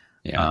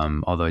 Yeah.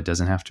 Although it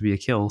doesn't have to be a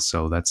kill,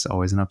 so that's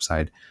always an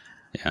upside.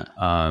 Yeah.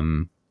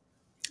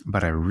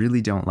 But I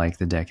really don't like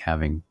the deck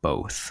having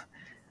both.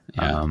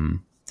 Yeah.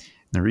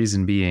 The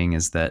reason being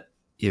is that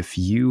if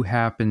you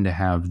happen to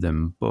have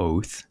them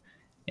both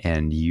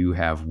and you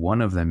have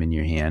one of them in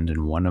your hand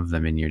and one of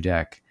them in your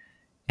deck,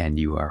 and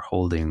you are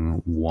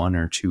holding one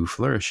or two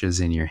flourishes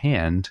in your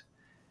hand,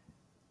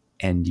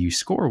 and you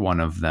score one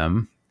of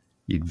them,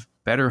 you'd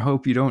better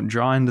hope you don't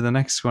draw into the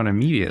next one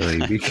immediately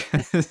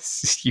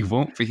because you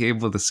won't be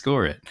able to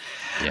score it.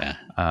 Yeah.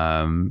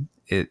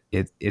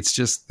 It's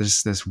just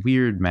there's this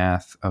weird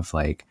math of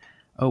like,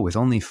 oh, with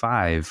only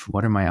 5,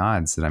 what are my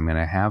odds that I'm going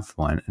to have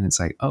one? And it's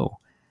like, oh,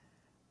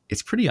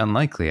 it's pretty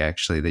unlikely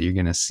actually that you're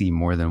going to see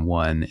more than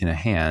one in a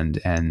hand.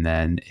 And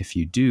then if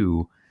you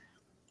do,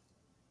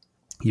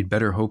 you'd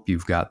better hope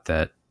you've got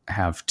that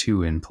have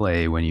 2 in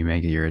play when you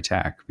make your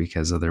attack,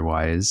 because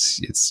otherwise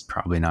it's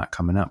probably not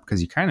coming up,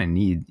 because you kind of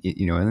need,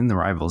 in the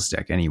Rivals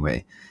deck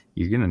anyway,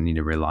 you're going to need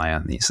to rely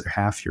on these. They're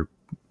half your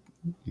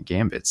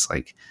gambits.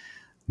 Like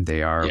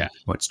they are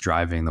what's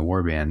driving the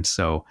warband.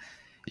 So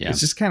it's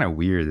just kind of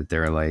weird that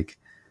they're like,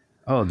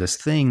 oh, this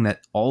thing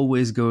that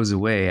always goes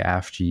away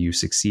after you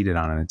succeeded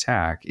on an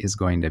attack is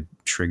going to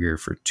trigger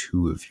for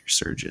 2 of your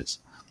surges.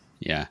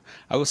 Yeah,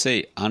 I will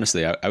say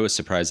honestly, I was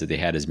surprised that they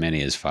had as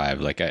many as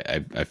 5. Like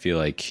I feel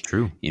like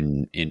True.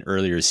 in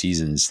earlier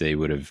seasons they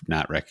would have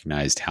not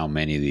recognized how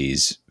many of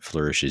these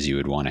flourishes you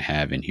would want to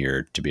have in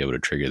here to be able to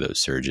trigger those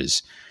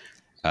surges.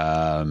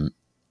 And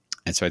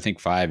so I think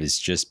 5 is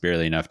just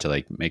barely enough to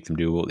like make them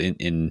doable.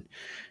 In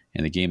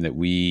the game that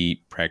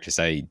we practiced,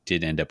 I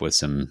did end up with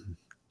some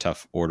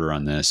tough order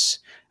on this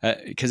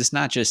because it's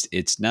not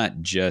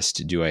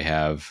just do I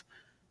have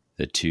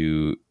the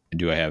 2?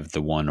 Do I have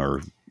the 1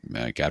 or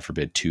God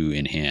forbid 2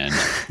 in hand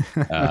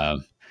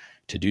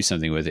to do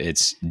something with it?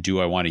 It's,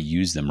 do I want to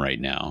use them right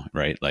now?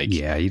 Right? Like,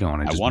 yeah, you don't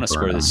want to. I want to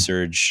score the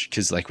surge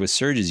because, like with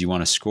surges, you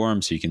want to score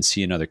them so you can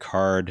see another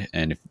card,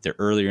 and if they're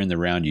earlier in the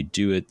round, you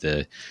do it.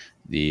 The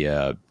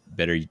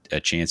better a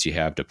chance you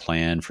have to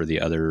plan for the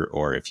other,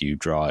 or if you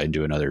draw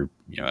into another,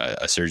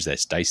 a surge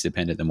that's dice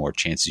dependent, the more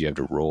chances you have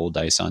to roll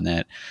dice on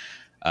that.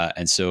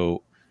 And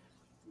so,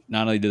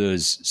 not only do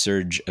those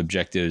surge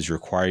objectives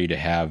require you to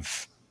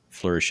have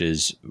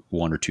flourishes,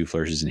 1 or 2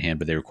 flourishes in hand,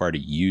 but they require to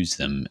use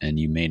them, and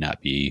you may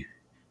not be,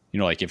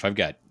 like if I've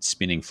got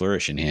Spinning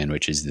Flourish in hand,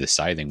 which is the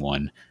scything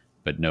one,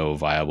 but no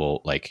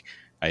viable, like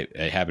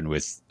it happened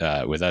with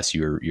us,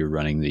 you're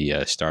running the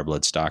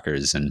Starblood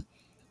Stalkers, and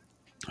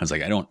I was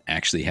like, I don't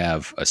actually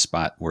have a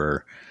spot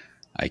where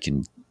I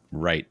can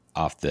write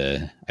off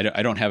I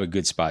don't have a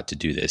good spot to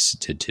do this,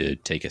 to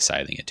take a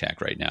scything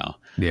attack right now.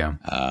 Yeah.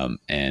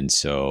 And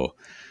so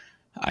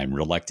I'm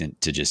reluctant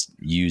to just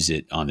use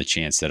it on the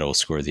chance that it'll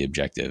score the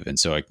objective. And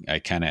so I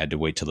kind of had to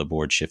wait till the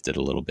board shifted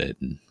a little bit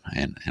and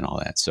all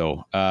that.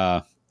 So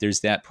there's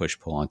that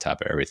push-pull on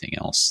top of everything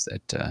else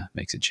that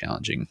makes it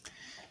challenging.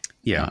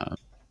 Yeah.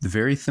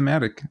 Very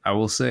thematic, I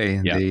will say.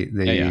 Yeah.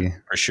 They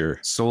for sure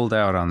sold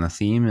out on the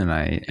theme, and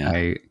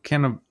I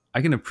can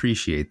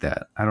appreciate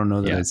that. I don't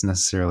know that it's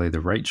necessarily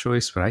the right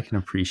choice, but I can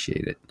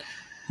appreciate it.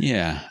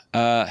 Yeah.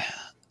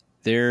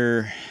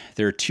 There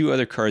are 2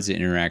 other cards that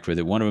interact with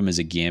it. One of them is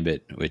a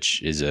Gambit,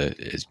 which is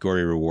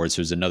Glory Reward.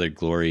 So there's another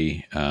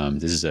Glory.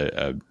 This is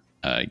a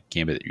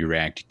Gambit that you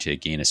react to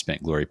gain a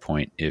spent Glory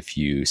point if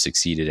you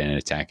succeeded in an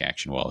attack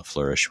action while a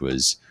flourish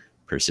was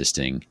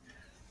persisting.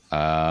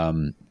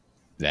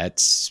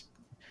 That's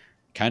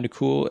kind of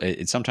cool.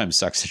 It sometimes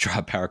sucks to draw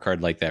a power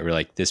card like that, where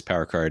like this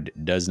power card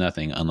does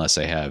nothing unless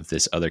I have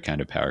this other kind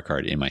of power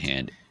card in my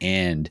hand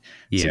and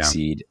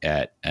succeed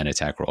at an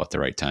attack roll at the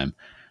right time.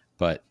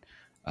 But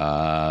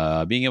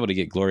being able to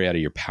get Glory out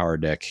of your power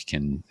deck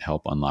can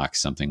help unlock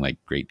something like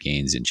great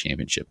gains in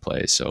championship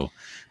play. So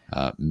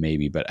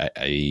maybe, but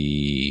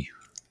I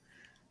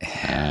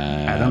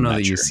don't know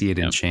that you see it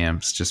in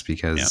champs, just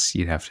because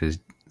you'd have to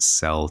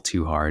sell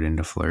too hard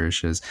into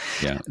flourishes.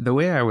 Yeah. The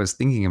way I was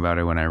thinking about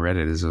it when I read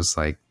it is, was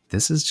like,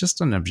 this is just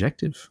an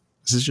objective.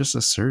 This is just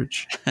a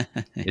surge.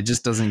 It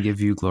just doesn't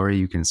give you glory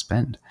you can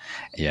spend.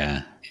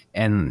 Yeah.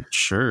 And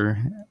sure,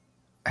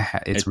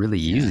 it's really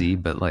easy,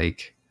 but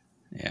like,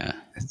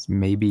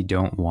 maybe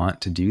don't want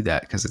to do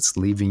that because it's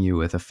leaving you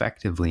with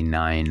effectively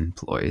 9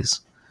 ploys.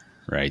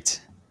 Right.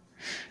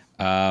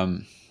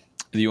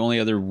 The only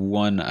other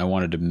one I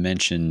wanted to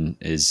mention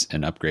is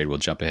an upgrade. We'll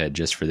jump ahead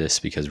just for this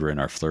because we're in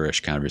our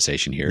Flourish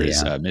conversation here.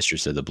 Is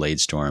Mistress of the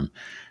Bladestorm.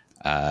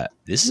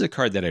 This is a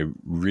card that I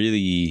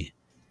really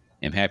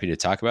am happy to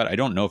talk about. I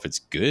don't know if it's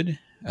good,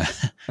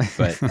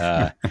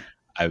 but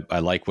I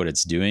like what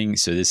it's doing.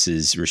 So this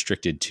is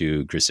restricted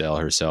to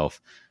Gricelle herself.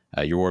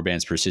 Your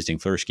Warband's persisting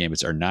Flourish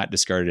Gambits are not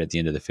discarded at the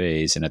end of the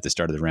phase, and at the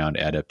start of the round,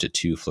 add up to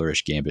 2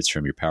 Flourish Gambits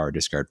from your power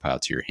discard pile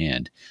to your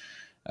hand.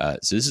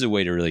 So this is a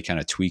way to really kind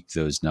of tweak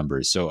those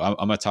numbers. So I'm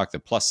going to talk the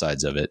plus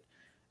sides of it.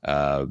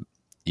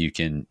 You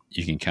can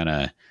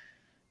kind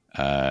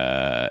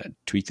of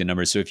tweak the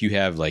numbers. So if you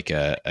have like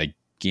a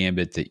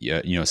gambit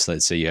that, so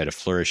let's say you had a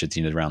flourish at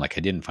the end of the round, like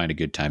I didn't find a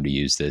good time to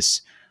use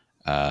this,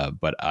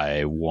 but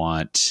I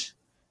want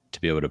to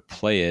be able to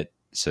play it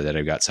so that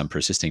I've got some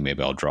persisting.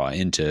 Maybe I'll draw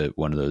into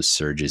one of those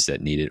surges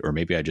that need it, or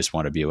maybe I just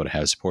want to be able to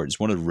have support. It's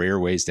one of the rare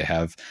ways to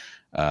have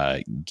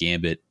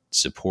gambit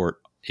support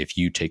if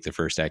you take the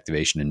first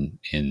activation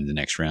in the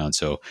next round.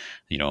 So,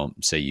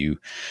 say you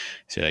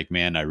say like,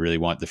 man, I really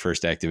want the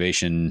first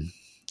activation.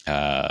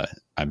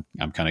 I'm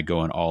kind of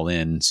going all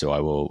in. So I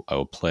will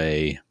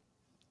play.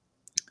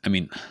 I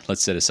mean,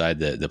 let's set aside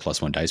the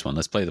 +1 dice one.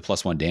 Let's play the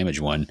 +1 damage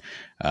one.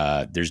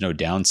 There's no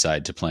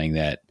downside to playing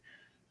that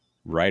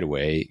right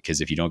away, because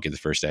if you don't get the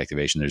first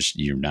activation,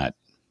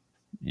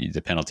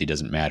 the penalty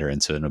doesn't matter,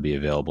 and so it'll be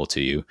available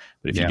to you.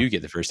 But if you do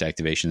get the first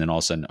activation, then all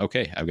of a sudden,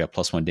 okay, I've got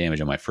 +1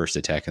 damage on my first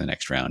attack in the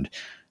next round.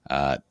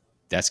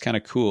 That's kind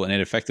of cool, and it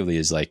effectively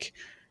is like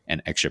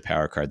an extra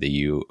power card that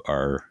you're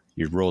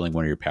rolling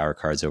one of your power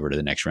cards over to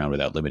the next round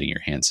without limiting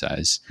your hand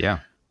size. Yeah.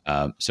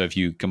 So if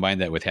you combine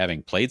that with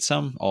having played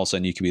some, all of a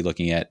sudden you could be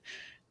looking at,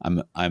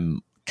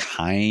 I'm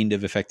kind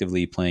of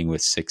effectively playing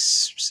with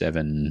 6,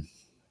 7,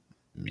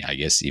 I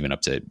guess even up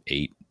to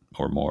 8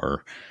 or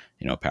more,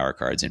 power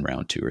cards in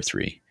round 2 or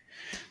 3.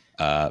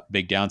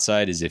 Big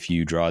downside is if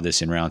you draw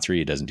this in round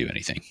 3, it doesn't do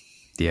anything.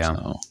 Yeah.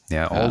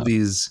 So, all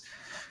these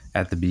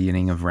at the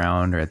beginning of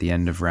round or at the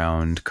end of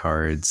round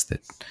cards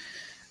that,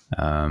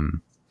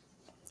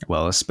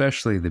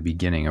 especially the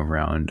beginning of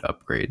round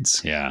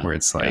upgrades, where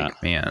it's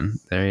like, man,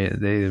 they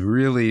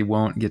really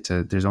won't get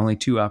to, there's only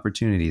 2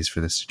 opportunities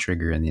for this to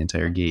trigger in the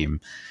entire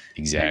game.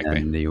 Exactly.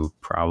 And you'll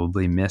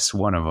probably miss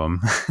one of them.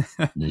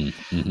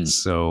 Mm-hmm.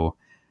 So,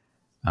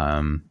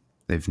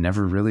 they've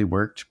never really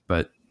worked,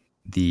 but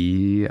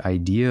the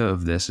idea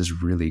of this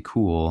is really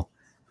cool.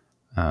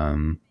 I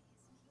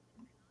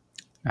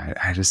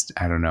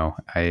don't know.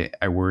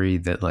 I worry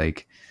that,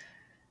 like,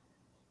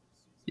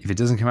 if it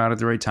doesn't come out at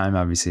the right time,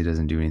 obviously it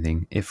doesn't do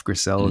anything. If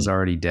Gricelle is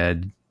already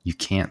dead, you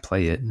can't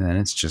play it, and then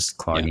it's just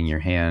clogging your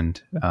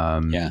hand.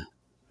 Like,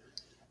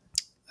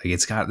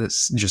 it's got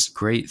this just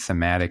great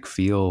thematic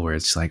feel where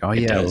it's like,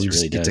 we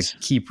just get to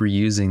keep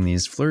reusing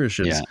these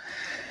flourishes. Yeah.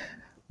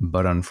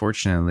 But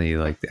unfortunately,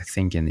 like, I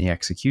think in the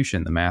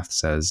execution, the math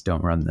says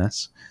don't run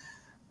this.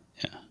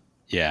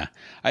 Yeah.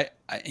 I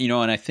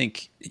and I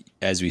think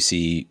as we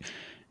see,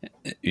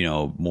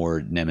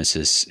 more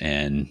Nemesis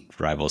and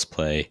Rivals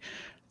play,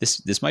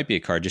 this might be a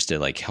card just to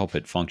like help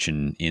it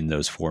function in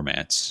those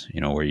formats,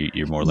 where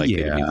you're more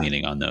likely to be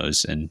leaning on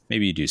those, and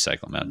maybe you do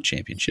cycle them out in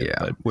Championship. Yeah,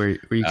 but where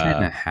you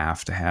kind of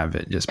have to have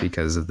it just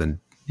because of the,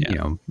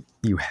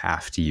 you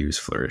have to use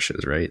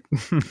flourishes, right?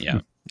 Yeah.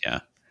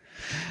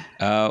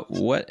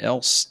 What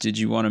else did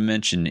you want to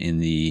mention in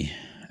the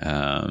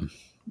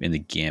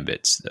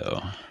gambits,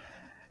 though?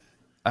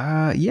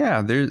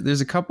 There's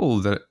a couple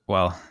that,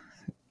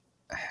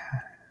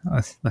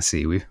 let's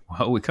see, we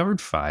covered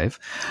 5.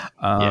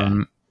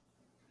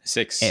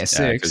 6.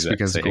 6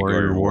 because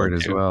Gory Reward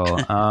as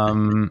well.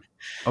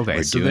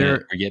 Okay,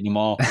 we're getting them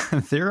all.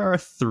 There are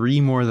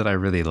 3 more that I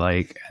really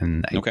like,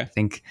 and I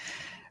think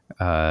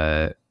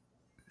that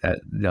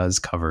does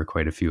cover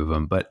quite a few of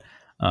them. But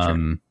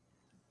sure.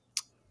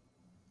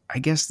 I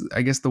guess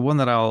the one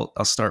that I'll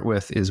start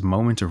with is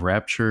Moment of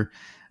Rapture.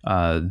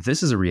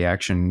 This is a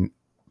reaction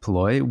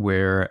ploy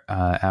where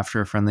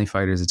after a friendly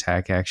fighter's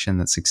attack action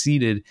that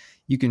succeeded,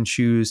 you can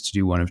choose to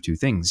do one of 2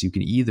 things. You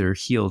can either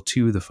heal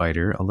to the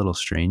fighter, a little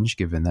strange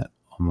given that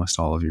almost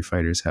all of your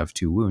fighters have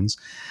 2 wounds,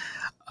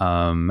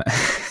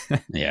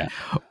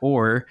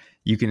 or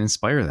you can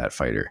inspire that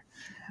fighter.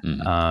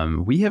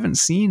 We haven't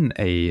seen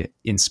a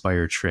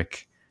inspire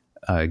trick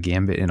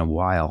gambit in a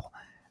while.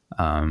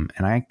 And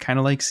I kind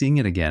of like seeing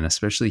it again,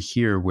 especially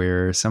here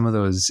where some of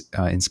those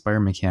inspire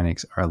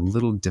mechanics are a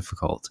little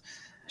difficult.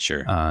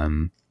 Sure.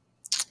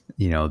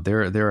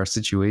 There are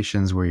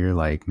situations where you're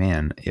like,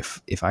 man,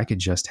 if I could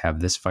just have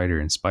this fighter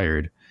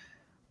inspired,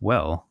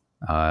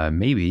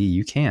 maybe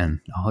you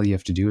can. All you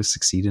have to do is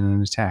succeed in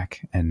an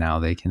attack, and now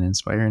they can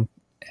inspire,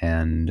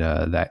 and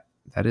that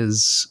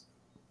is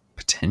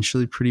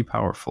potentially pretty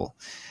powerful.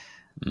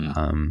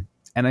 And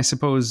I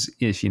suppose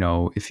if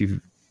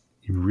you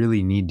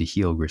really need to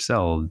heal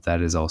Gricelle,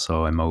 that is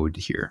also a mode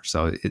here.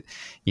 So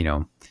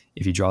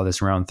if you draw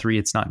this round 3,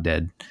 it's not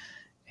dead.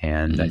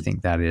 And I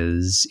think that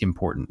is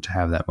important to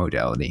have that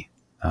modality.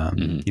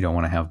 You don't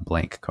want to have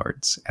blank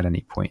cards at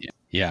any point.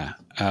 Yeah.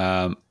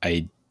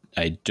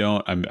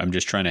 I'm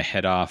just trying to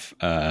head off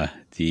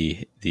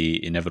the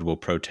inevitable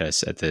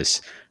protests at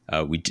this.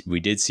 We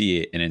did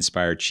see an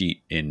inspired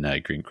cheat in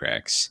Green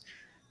Cracks.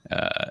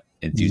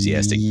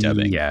 Enthusiastic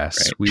dubbing.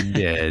 Yes, right? we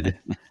did.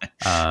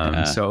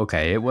 So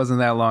okay, it wasn't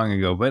that long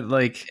ago, but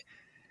like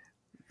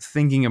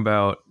thinking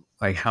about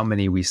like how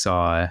many we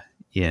saw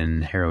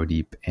in Harrow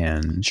Deep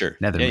and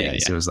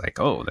Nethermaze, it was like,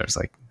 oh, there's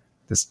like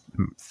this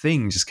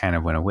thing just kind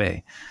of went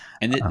away.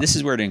 And this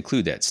is where to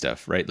include that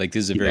stuff, right? Like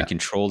this is a very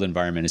controlled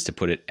environment, is to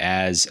put it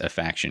as a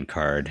faction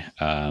card.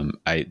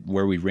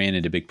 Where we ran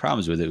into big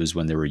problems with it was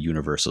when there were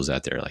universals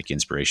out there, like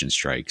Inspiration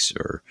Strikes,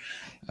 or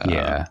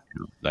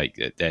like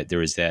that. There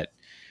was that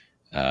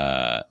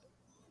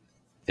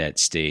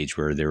stage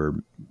where there were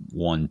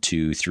 1,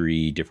 2,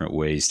 3 different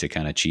ways to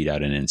kind of cheat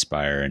out and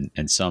inspire,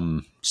 and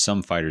some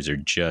fighters are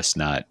just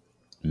not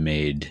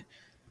made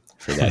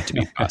for that to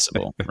be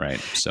possible, right?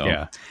 So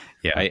yeah.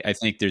 I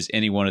think there's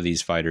any one of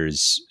these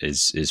fighters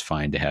is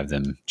fine to have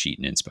them cheat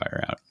and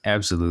inspire out.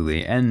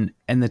 Absolutely. And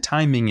the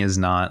timing is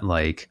not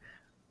like,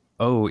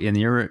 oh, in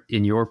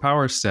your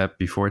power step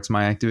before it's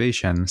my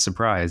activation,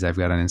 surprise, I've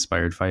got an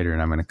inspired fighter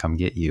and I'm going to come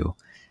get you.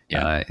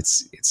 Yeah.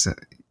 It's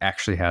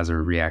actually has a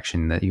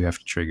reaction that you have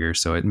to trigger,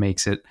 so it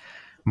makes it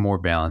more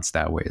balanced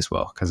that way as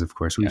well. Because of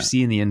course we've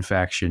seen the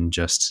in-faction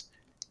just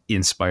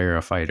inspire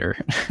a fighter,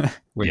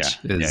 which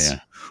is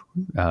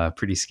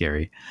pretty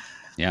scary.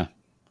 Yeah.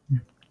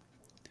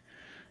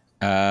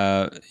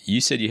 You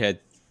said you had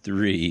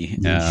 3.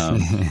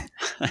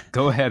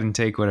 Go ahead and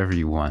take whatever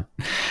you want.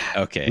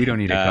 Okay. We don't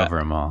need to cover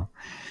them all.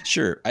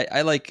 Sure.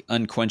 I like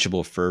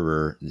Unquenchable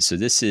Fervor. So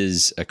this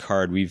is a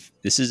card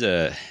this is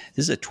a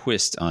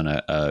twist on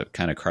a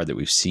kind of card that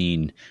we've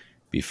seen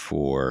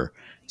before.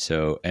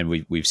 So, and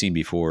we've seen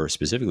before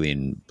specifically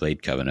in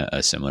Blade Covenant,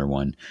 a similar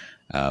one.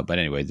 But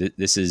anyway,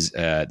 this is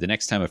the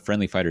next time a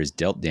friendly fighter is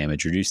dealt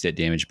damage, reduce that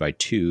damage by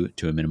 2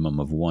 to a minimum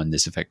of 1.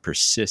 This effect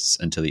persists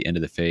until the end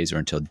of the phase or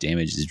until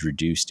damage is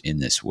reduced in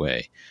this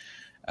way.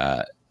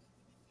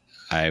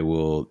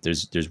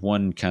 There's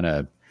one kind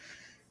of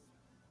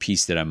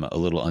piece that I'm a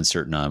little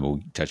uncertain on. We'll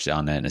touch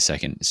on that in a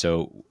second.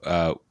 So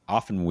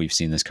often we've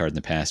seen this card in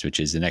the past, which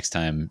is the next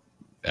time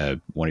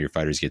one of your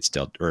fighters gets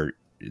dealt, or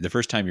the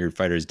first time your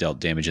fighter is dealt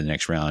damage in the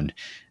next round,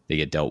 they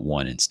get dealt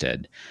 1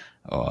 instead.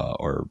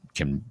 Or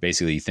can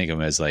basically think of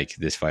them as like,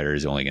 this fighter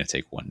is only going to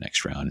take 1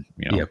 next round.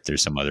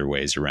 There's some other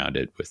ways around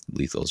it with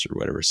lethals or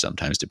whatever,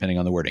 sometimes depending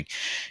on the wording.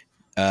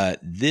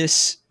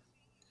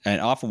 And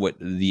often what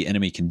the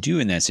enemy can do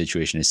in that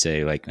situation is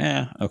say like,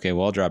 okay,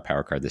 well, I'll draw a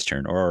power card this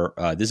turn, or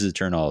this is a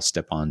turn I'll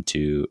step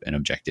onto an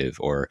objective,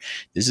 or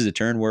this is a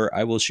turn where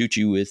I will shoot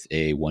you with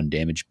a 1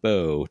 damage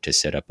bow to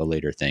set up a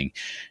later thing.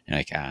 And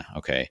like,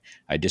 okay,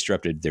 I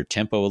disrupted their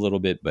tempo a little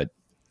bit, but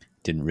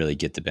didn't really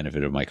get the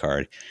benefit of my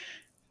card.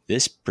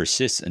 This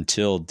persists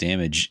until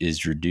damage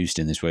is reduced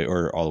in this way,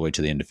 or all the way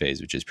to the end of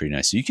phase, which is pretty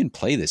nice. So you can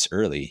play this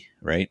early,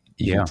 right?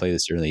 You can play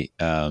this early.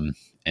 And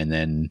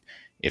then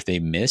if they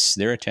miss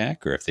their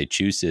attack, or if they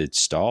choose to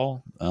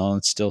stall, well,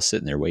 it's still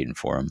sitting there waiting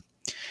for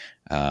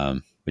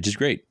them, which is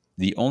great.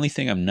 The only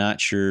thing I'm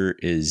not sure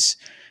is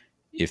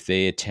if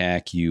they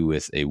attack you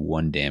with a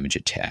 1 damage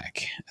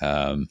attack.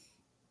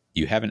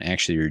 You haven't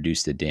actually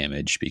reduced the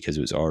damage because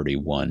it was already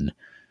 1.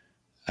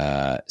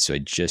 So I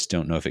just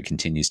don't know if it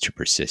continues to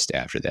persist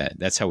after that.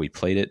 That's how we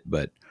played it,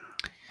 but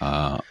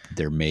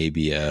there may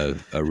be a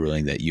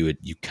ruling that you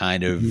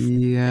kind of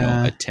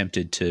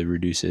attempted to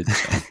reduce it.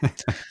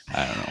 So,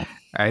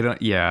 I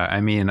don't know. I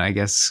mean, I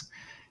guess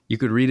you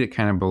could read it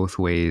kind of both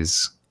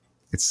ways.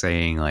 It's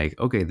saying like,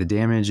 okay, the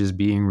damage is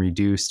being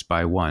reduced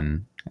by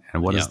 1.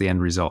 And what is the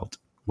end result?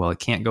 Well, it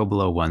can't go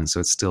below 1, so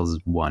it's still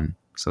 1.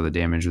 So the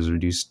damage was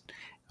reduced.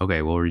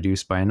 Okay, we'll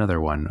reduce by another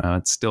 1.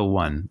 It's still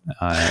 1.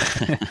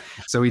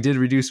 So we did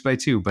reduce by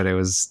 2, but it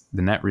was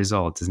the net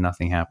result is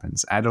nothing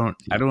happens. I don't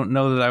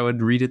know that I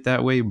would read it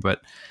that way,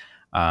 but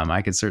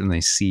I could certainly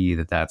see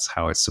that that's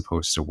how it's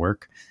supposed to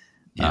work.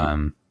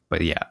 Yeah.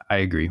 But yeah, I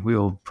agree. We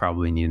will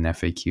probably need an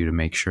FAQ to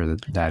make sure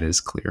that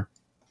is clear.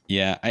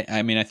 Yeah,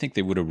 I mean, I think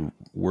they would have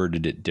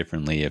worded it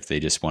differently if they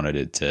just wanted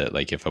it to,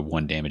 like, if a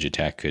 1 damage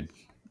attack could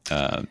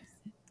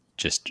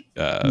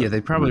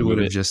they probably would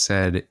have just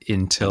said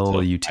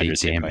until you take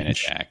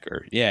damage. Attack,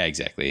 or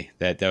exactly.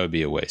 That would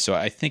be a way. So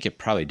I think it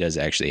probably does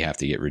actually have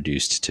to get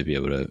reduced to be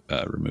able to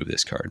remove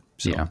this card.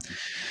 So,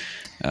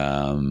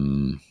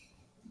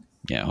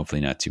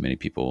 hopefully not too many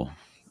people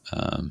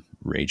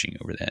raging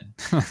over that.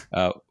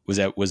 Was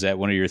that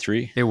one of your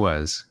 3? It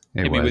was.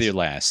 Hit me with your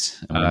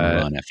last. I'm gonna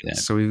move on after that.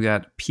 So we've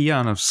got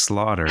Peon of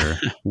Slaughter,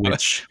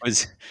 which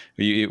is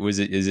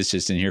this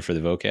just in here for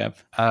the vocab?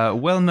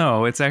 Well,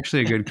 no, it's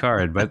actually a good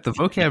card, but the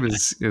vocab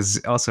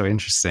is also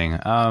interesting.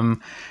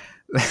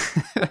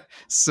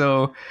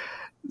 So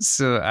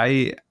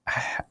I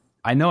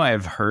know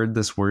I've heard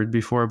this word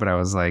before, but I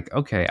was like,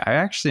 okay, I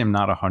actually am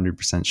not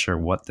 100% sure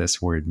what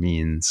this word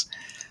means.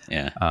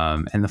 Yeah.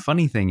 And the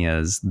funny thing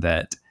is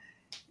that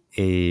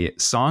a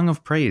song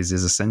of praise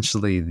is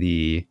essentially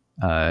the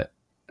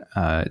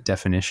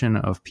definition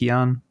of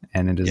peon,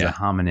 and it is a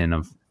hominin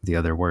the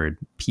other word,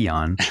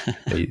 peon.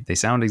 They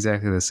sound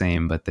exactly the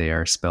same, but they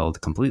are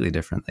spelled completely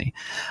differently.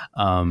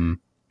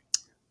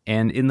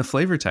 And in the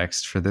flavor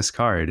text for this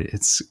card,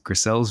 it's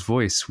Grisel's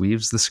voice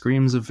weaves the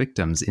screams of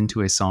victims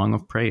into a song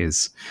of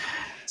praise.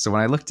 So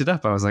when I looked it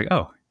up, I was like,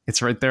 oh,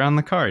 it's right there on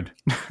the card.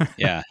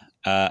 Yeah.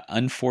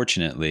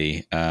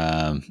 Unfortunately,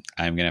 I'm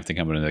gonna have to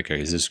come up with another card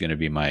because this is gonna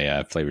be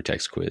my flavor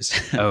text quiz.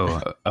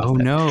 Oh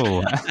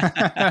no!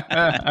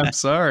 I'm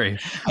sorry.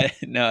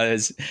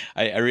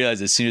 I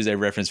realized as soon as I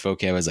referenced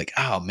vocab, I was like,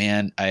 oh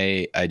man,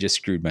 I just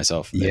screwed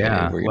myself.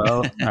 Yeah.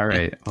 Well, all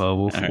right. Well,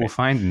 we'll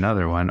find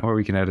another one, or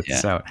we can edit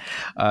this out.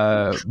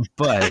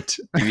 But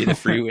give you the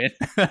free win.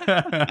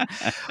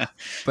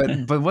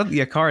 but what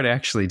the card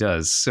actually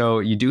does, so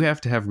you do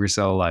have to have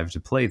Grisel alive to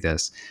play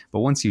this, but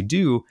once you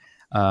do,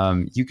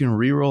 you can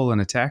reroll an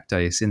attack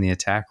dice in the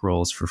attack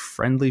rolls for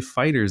friendly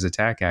fighters'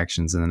 attack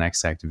actions in the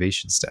next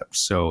activation step.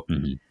 So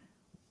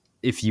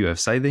if you have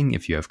scything,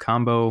 if you have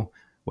combo,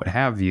 what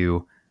have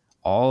you,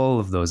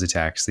 all of those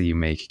attacks that you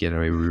make get a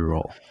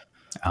reroll.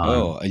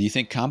 You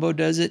think combo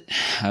does it?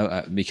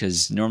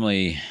 Because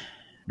normally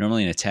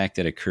an attack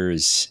that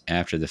occurs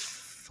after the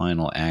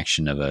final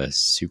action of a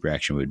super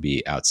action would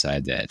be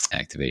outside that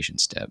activation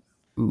step.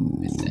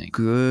 Ooh,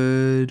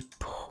 good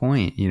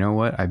point. You know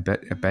what? I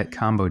bet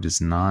combo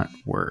does not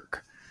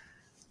work.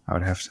 I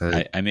would have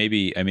to. I may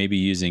be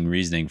using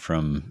reasoning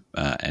from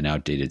an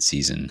outdated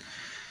season.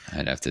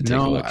 I'd have to take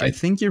a look. I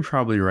think you're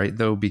probably right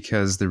though,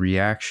 because the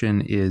reaction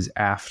is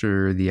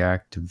after the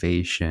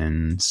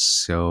activation.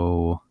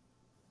 So,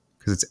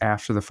 because it's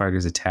after the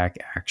fighter's attack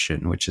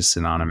action, which is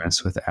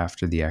synonymous with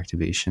after the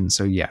activation.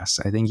 So yes,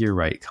 I think you're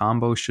right.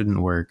 Combo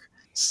shouldn't work.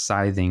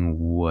 Scything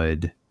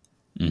would.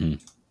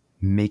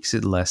 Makes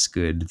it less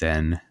good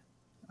than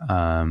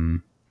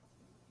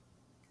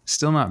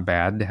still not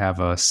bad to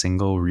have a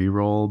single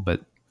reroll,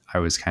 but I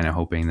was kind of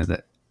hoping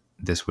that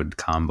this would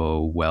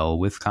combo well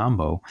with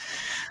combo.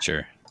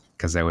 Sure.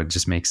 Because that would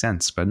just make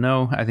sense. But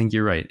no, I think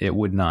you're right. It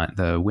would not.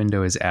 The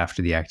window is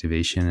after the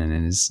activation, and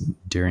it is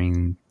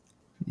during.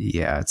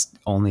 Yeah, it's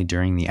only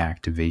during the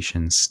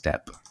activation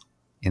step.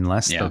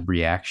 Unless the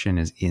reaction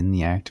is in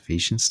the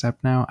activation step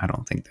now. I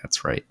don't think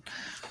that's right.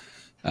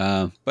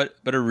 But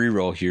a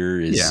reroll here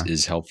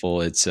is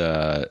helpful. It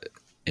can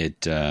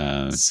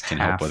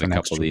help with a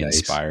couple of the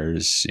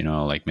inspires,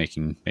 like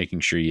making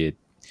sure you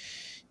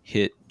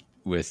hit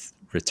with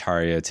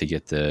Retaria to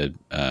get the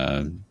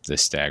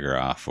stagger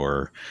off,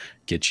 or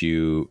get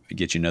you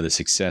another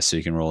success so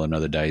you can roll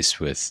another dice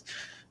with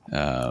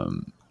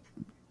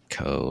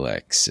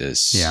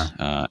Calexis.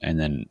 And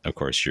then of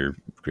course your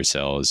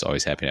Grisel is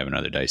always happy to have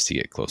another dice to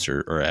get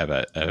closer, or have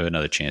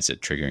another chance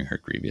at triggering her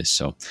Grievous.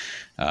 So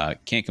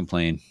can't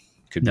complain.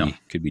 Could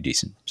be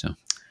decent. So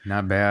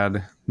not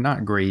bad,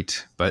 not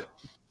great, but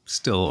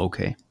still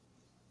okay.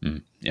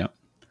 Yeah.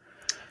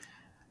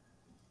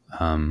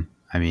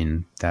 I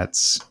mean,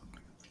 that's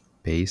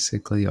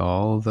basically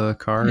all the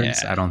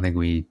cards. Yeah, I don't think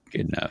we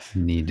good enough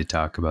need to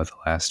talk about the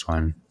last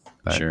one,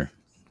 but sure,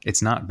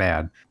 it's not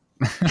bad.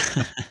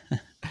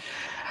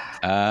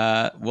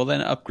 Well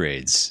then,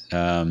 upgrades.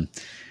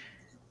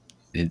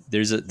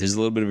 There's a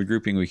little bit of a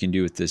grouping we can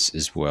do with this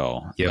as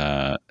well.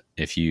 Yep.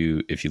 If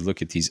you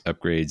look at these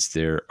upgrades,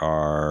 there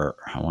are,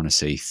 I want to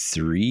say,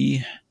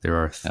 three. There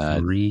are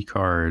three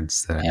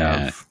cards that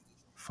have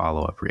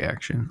follow-up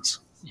reactions.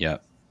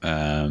 Yep.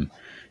 And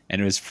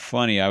it was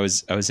funny. I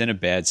was in a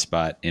bad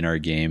spot in our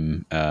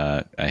game.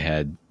 I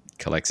had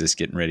Calexis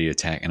getting ready to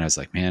attack, and I was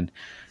like, man,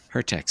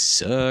 her attack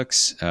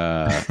sucks.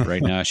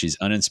 Right now she's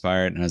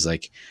uninspired, and I was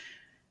like,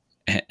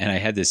 and I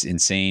had this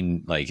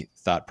insane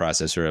thought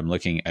process where I'm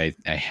looking. I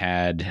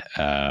had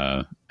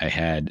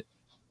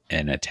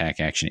an attack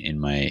action in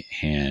my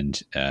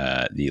hand,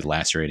 the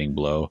lacerating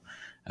blow.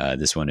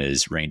 This one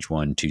is range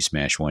 1, 2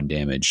 smash, 1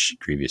 damage,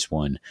 Grievous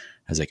 1.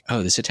 I was like,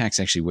 oh, this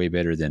attack's actually way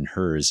better than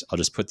hers. I'll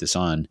just put this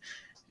on,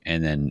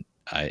 and then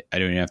I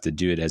don't even have to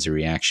do it as a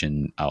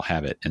reaction. I'll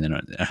have it. And then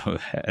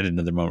at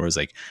another moment, I was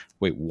like,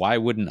 wait, why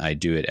wouldn't I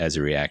do it as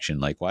a reaction?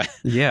 Why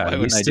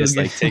wouldn't I just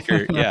take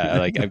her? Yeah,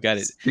 I've got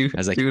it. I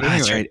was like,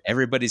 that's right.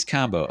 Everybody's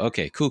combo.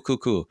 Okay, cool.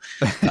 So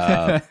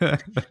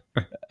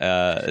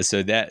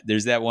that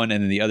there's that one.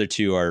 And then the other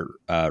two are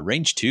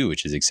range 2,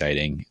 which is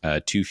exciting.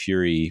 2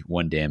 fury,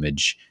 1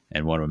 damage,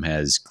 and one of them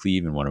has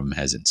cleave and one of them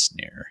has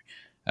ensnare.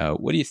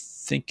 What do you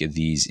think of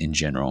these in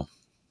general?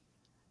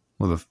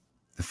 Well,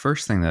 the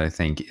first thing that I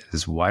think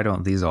is, why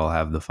don't these all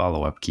have the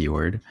follow-up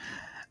keyword?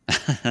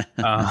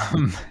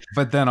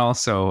 But then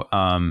also,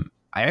 I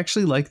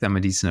actually like them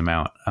a decent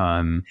amount.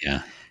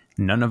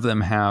 None of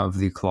them have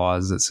the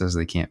clause that says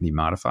they can't be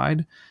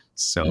modified.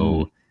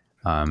 So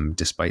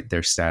despite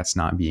their stats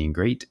not being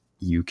great,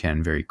 you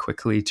can very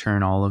quickly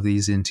turn all of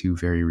these into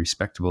very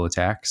respectable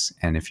attacks.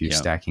 And if you're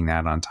stacking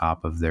that on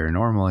top of their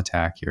normal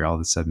attack, you're all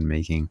of a sudden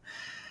making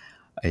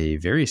a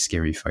very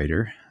scary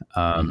fighter.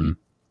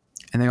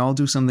 And they all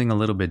do something a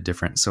little bit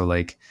different. So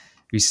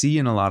we see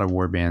in a lot of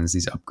warbands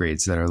these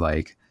upgrades that are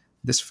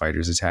this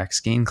fighter's attacks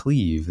gain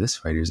cleave, this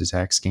fighter's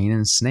attacks gain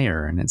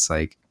ensnare. And it's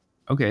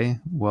okay,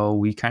 well,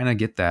 we kind of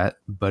get that,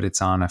 but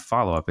it's on a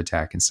follow-up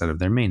attack instead of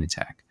their main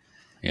attack.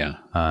 Yeah.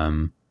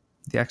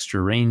 The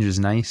extra range is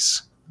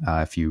nice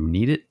if you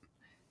need it.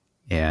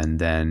 And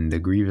then the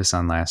Grievous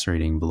on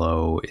Lacerating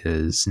Blow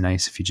is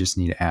nice if you just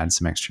need to add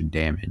some extra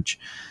damage.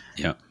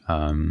 Yeah.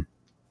 The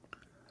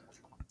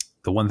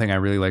one thing I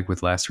really like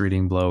with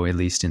Lacerating Blow, at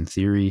least in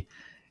theory,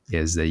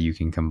 is that you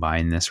can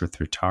combine this with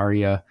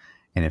Ritaria.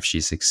 And if she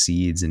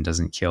succeeds and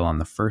doesn't kill on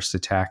the first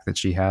attack that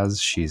she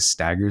has, she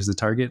staggers the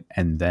target.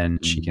 And then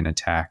she can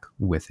attack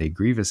with a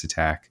Grievous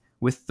attack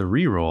with the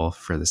reroll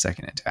for the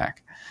second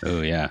attack.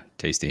 Oh, yeah.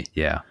 Tasty.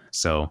 Yeah.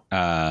 So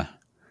I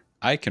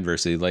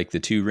conversely like the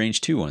 2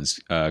 range 2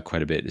 ones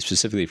quite a bit,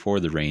 specifically for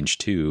the range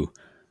 2,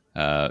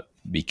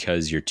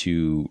 because your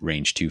 2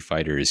 range 2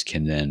 fighters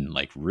can then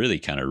like really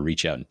kind of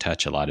reach out and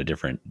touch a lot of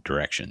different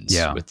directions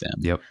with them.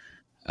 Yep.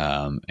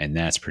 And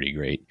that's pretty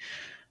great.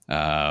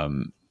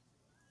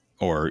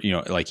 Or, you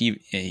know, like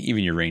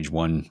even your range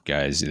 1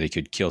 guys, they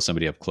could kill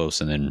somebody up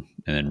close and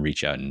then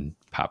reach out and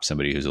pop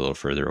somebody who's a little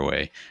further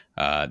away.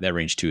 That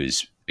range 2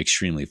 is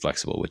extremely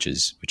flexible, which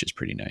is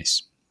pretty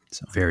nice.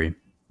 So very.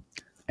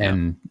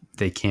 And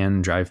they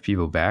can drive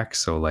people back.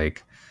 So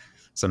like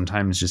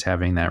sometimes just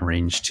having that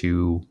range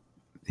 2,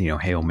 you know,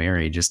 Hail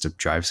Mary just to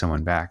drive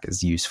someone back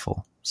is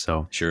useful.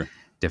 So sure.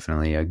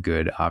 Definitely a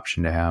good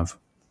option to have.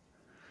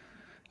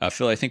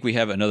 Phil, I think we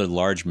have another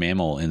large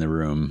mammal in the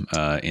room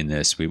in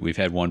this. We've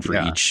had one for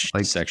each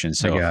section.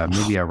 So like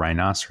maybe a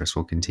rhinoceros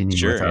will continue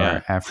with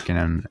our African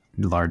and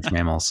large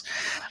mammals.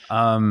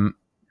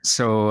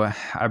 So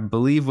I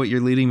believe what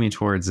you're leading me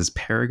towards is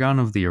Paragon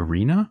of the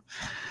Arena.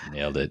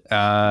 Nailed it.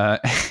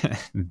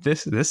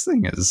 This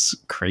thing is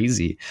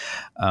crazy.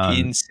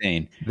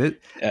 Insane.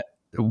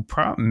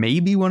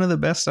 Maybe one of the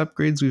best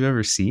upgrades we've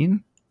ever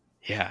seen.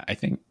 Yeah, I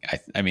think.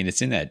 I mean,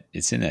 it's in that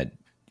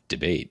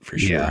debate for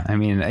sure. Yeah, I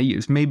mean,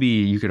 maybe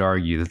you could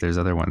argue that there's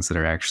other ones that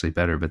are actually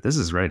better, but this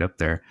is right up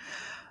there.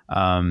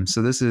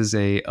 So this is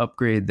a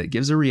upgrade that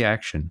gives a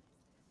reaction.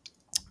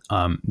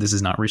 This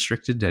is not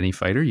restricted to any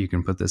fighter. You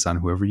can put this on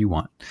whoever you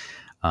want.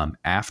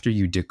 After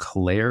you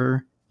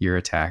declare your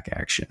attack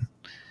action,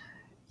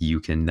 you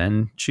can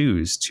then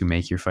choose to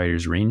make your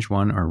fighter's range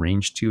 1 or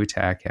range 2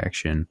 attack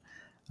action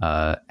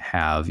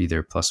have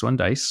either +1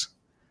 dice,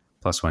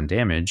 +1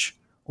 damage,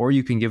 or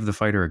you can give the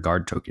fighter a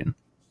guard token.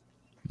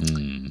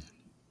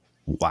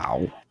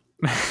 Wow.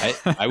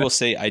 I will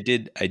say I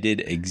did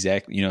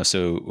exactly, you know,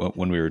 so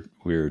when we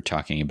were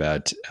talking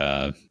about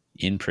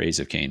In Praise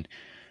of Cain,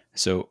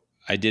 so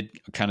I did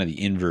kind of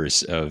the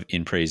inverse of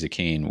In Praise of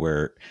Cain,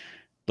 where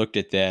looked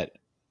at that.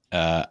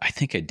 I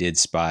think I did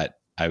spot.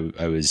 I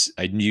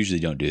usually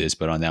don't do this,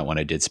 but on that one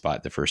I did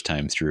spot the first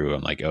time through.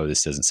 I'm like, oh,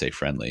 this doesn't say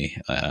friendly.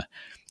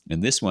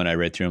 And this one I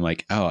read through. I'm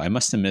like, oh, I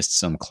must have missed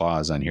some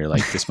clause on here.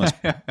 Like this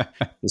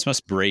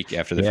must break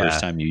after the first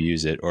time you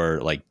use it,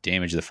 or like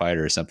damage the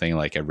fighter or something.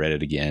 Like I read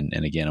it again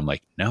and again. I'm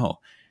like, no,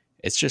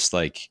 it's just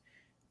like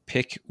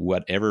pick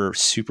whatever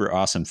super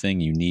awesome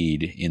thing you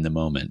need in the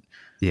moment.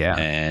 Yeah.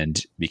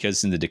 And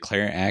because in the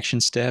declare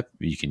action step,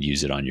 you can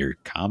use it on your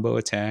combo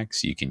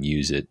attacks. You can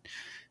use it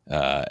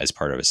as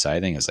part of a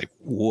scything. It's like,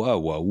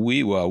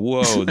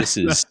 whoa, this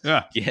is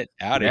get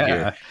out of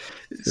here.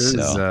 This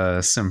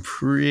is some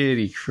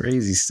pretty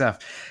crazy stuff.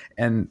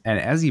 And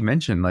as you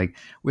mentioned, like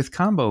with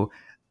combo,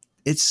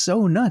 it's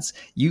so nuts.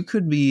 You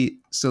could be,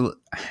 so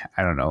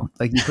I don't know,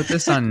 like you put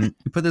this on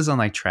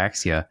like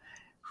Traxia,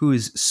 who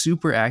is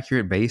super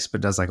accurate base, but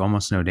does like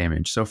almost no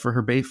damage. So for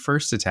her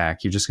first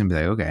attack, you're just going to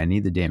be like, okay, I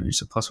need the damage.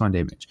 So +1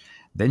 damage.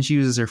 Then she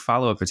uses her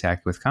follow-up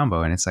attack with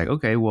combo. And it's like,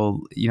 okay, well,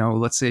 you know,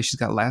 let's say she's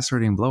got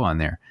Lacerating Blow on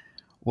there.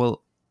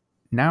 Well,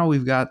 now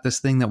we've got this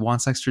thing that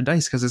wants extra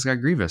dice because it's got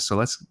Grievous. So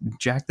let's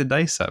jack the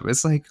dice up.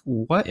 It's like,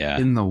 what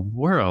in the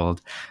world?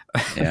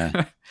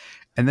 Yeah.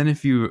 And then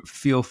if you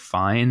feel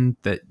fine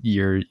that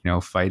your,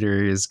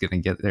 fighter is going to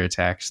get their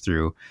attacks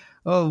through,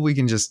 oh, we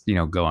can just,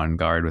 go on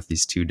guard with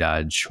these 2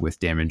 dodge with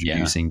damage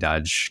reducing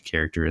dodge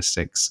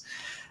characteristics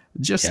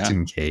just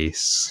in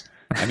case.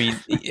 I mean,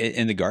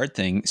 in the guard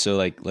thing, so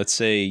like, let's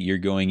say you're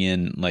going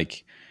in,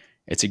 like,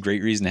 it's a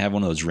great reason to have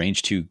one of those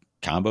range 2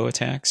 combo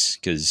attacks.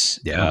 Cause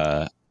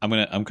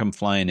I'm come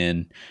flying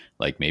in,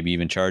 like maybe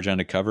even charge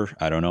onto cover.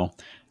 I don't know.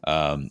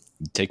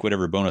 Take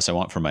whatever bonus I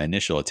want for my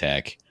initial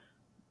attack.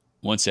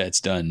 Once that's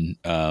done,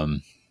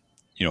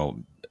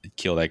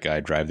 kill that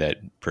guy, drive that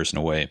person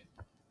away.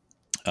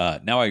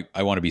 Now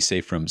I want to be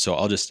safe from, so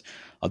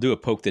I'll do a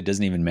poke that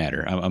doesn't even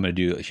matter. I'm going to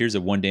do, here's a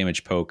 1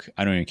 damage poke.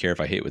 I don't even care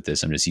if I hit with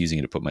this. I'm just using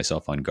it to put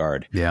myself on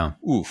guard. Yeah.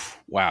 Oof.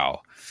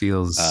 Wow.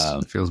 Feels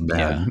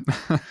bad.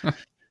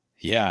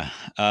 Yeah.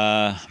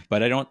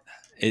 But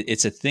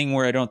it's a thing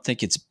where I don't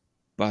think it's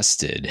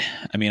busted.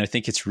 I mean, I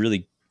think it's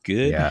really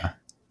good. Yeah.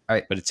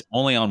 But it's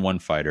only on one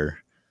fighter.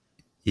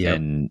 Yeah.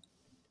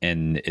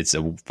 And it's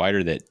a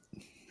fighter that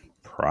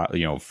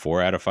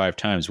 4 out of 5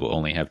 times will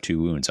only have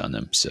 2 wounds on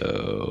them.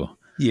 So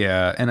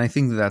yeah, and I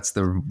think that's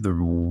the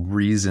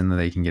reason that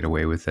they can get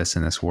away with this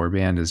in this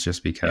warband is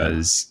just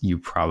because you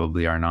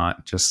probably are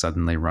not just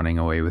suddenly running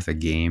away with a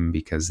game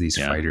because these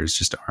fighters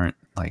just aren't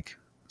like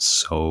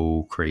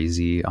so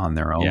crazy on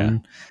their own. Yeah.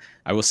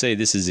 I will say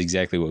this is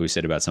exactly what we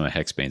said about some of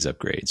Hexbane's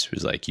upgrades. It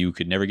was like you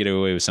could never get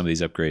away with some of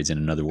these upgrades in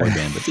another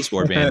warband, but this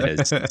warband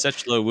has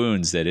such low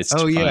wounds that it's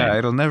fine.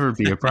 It'll never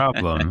be a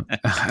problem.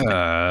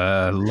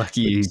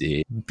 Lucky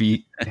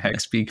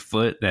Hexbeak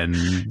foot and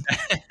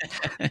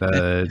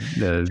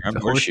the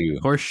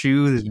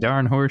horseshoe, the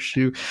darn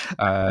horseshoe.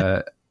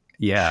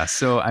 Yeah,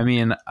 so I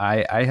mean,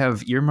 I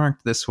have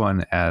earmarked this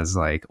one as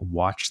like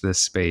watch this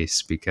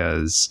space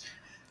because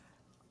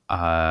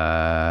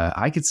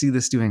I could see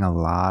this doing a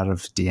lot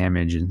of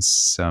damage in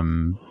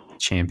some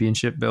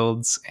championship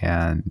builds,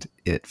 and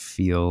it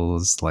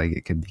feels like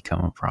it could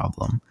become a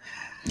problem.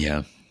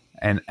 Yeah.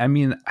 And I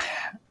mean,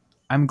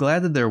 I'm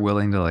glad that they're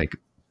willing to like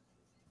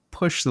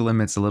push the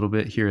limits a little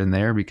bit here and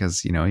there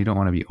because, you know, you don't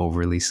want to be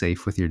overly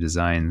safe with your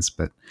designs.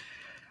 But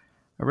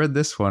I read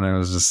this one and I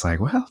was just like,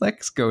 well,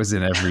 Lex goes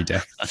in every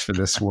deck for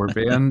this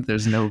warband.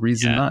 There's no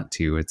reason not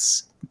to.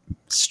 It's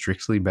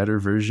strictly better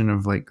version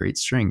of like Great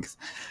Strength.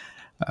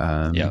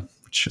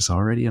 Which is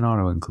already an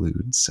auto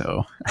include.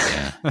 So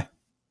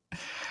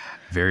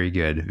very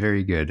good.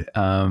 Very good.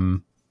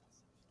 How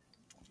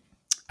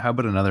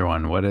about another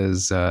one? What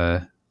is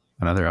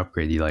another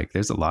upgrade you like?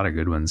 There's a lot of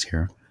good ones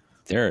here.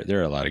 There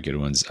are a lot of good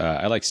ones.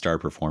 I like Star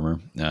Performer.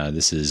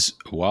 This is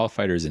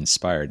Wildfighters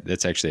Inspired.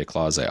 That's actually a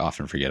clause I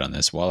often forget on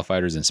this.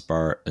 Wildfighters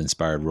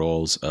inspired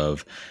rolls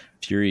of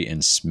Fury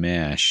and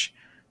Smash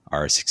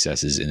are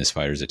successes in this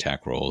fighter's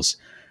attack rolls.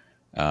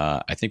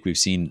 I think we've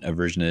seen a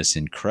version of this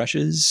in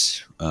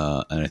Crushes,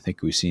 and I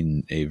think we've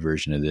seen a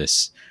version of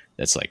this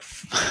that's like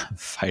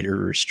fighter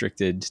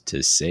restricted to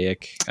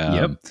Sayic.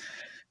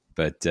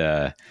 But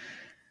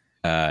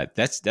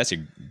that's a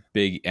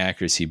big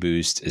accuracy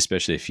boost,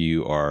 especially if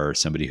you are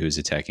somebody who's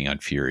attacking on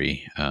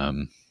Fury.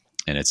 And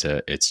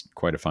it's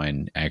quite a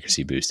fine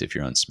accuracy boost if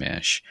you're on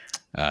Smash.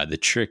 The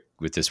trick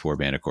with this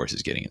warband, of course,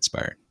 is getting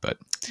inspired. But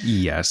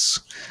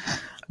yes.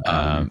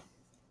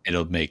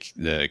 It'll make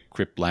the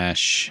Crypt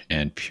Lash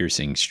and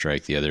Piercing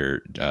Strike,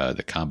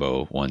 the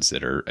combo ones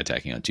that are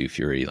attacking on 2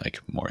 Fury,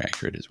 like more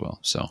accurate as well.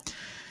 So,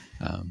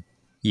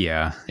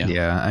 yeah.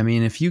 I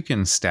mean, if you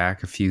can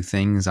stack a few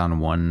things on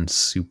one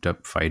souped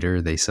up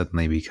fighter, they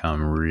suddenly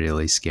become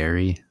really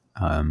scary.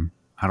 I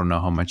don't know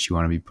how much you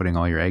want to be putting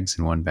all your eggs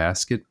in one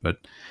basket, but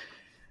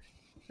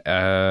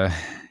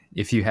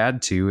if you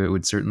had to, it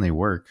would certainly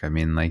work. I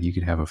mean, like you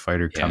could have a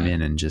fighter come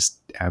in and just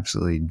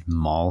absolutely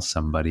maul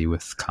somebody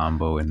with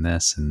combo in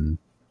this and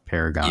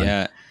Paragon.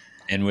 Yeah.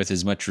 And with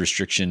as much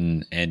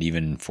restriction and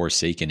even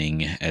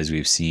Forsakening as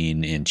we've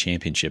seen in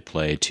championship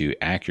play to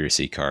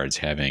accuracy cards,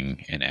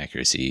 having an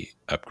accuracy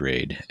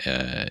upgrade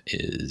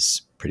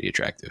is pretty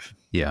attractive.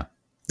 Yeah,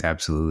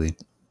 absolutely.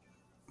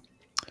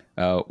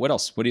 What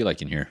else? What do you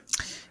like in here?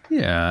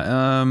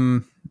 Yeah.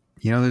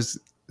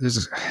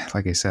 There's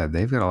like I said,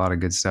 they've got a lot of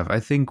good stuff. I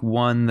think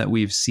one that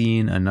we've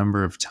seen a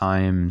number of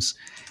times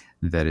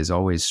that is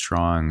always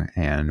strong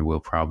and will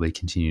probably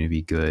continue to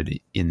be good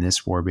in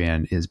this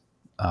warband is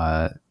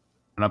an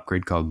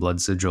upgrade called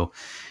Blood Sigil.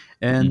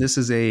 And this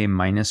is a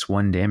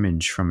 -1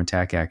 damage from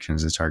attack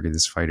actions to target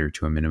this fighter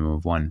to a minimum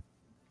of 1.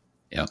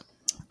 Yeah.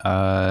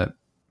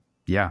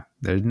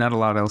 There's not a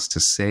lot else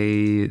to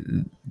say.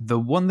 The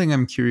one thing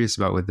I'm curious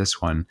about with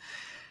this one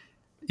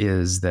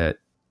is that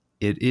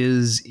it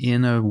is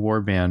in a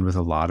warband with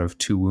a lot of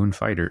 2-wound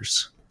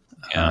fighters.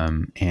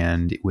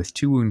 And with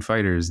 2-wound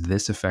fighters,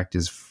 this effect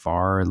is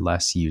far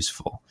less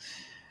useful.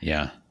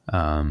 Yeah.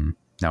 Now,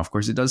 of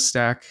course, it does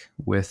stack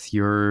with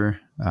your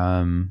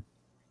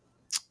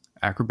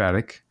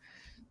acrobatic.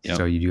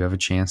 So you do have a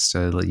chance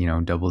to,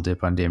 double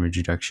dip on damage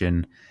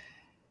reduction.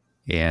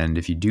 And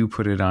if you do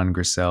put it on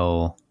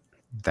Gricelle,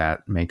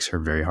 that makes her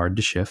very hard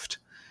to shift.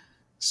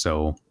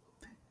 So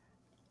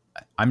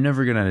I'm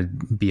never going to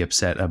be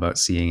upset about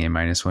seeing a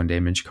 -1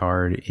 damage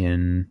card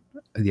in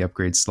the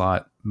upgrade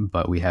slot,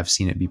 but we have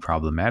seen it be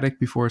problematic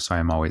before. So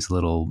I'm always a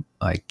little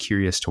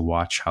curious to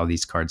watch how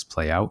these cards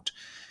play out.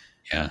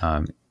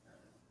 Yeah.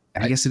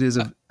 I guess it is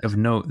of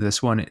note.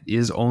 This one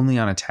is only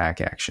on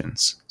attack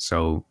actions.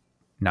 So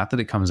not that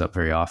it comes up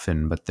very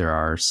often, but there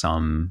are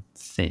some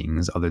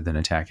things other than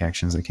attack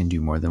actions that can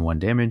do more than 1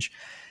 damage.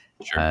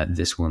 Sure.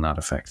 This will not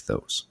affect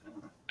those.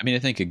 I mean, I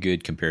think a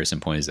good comparison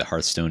point is the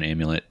Hearthstone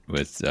Amulet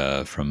with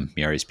from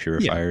Miari's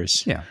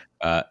Purifiers. Yeah.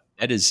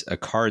 That is a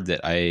card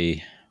that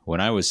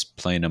when I was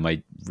playing them,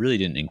 I really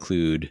didn't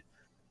include,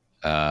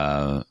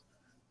 and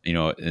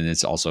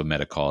it's also a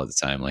meta call at the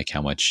time, like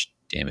how much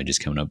damage is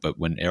coming up. But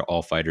when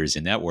all fighters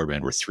in that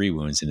warband were 3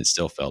 wounds, and it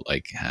still felt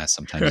like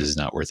sometimes it's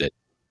not worth it.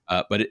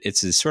 But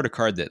it's the sort of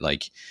card that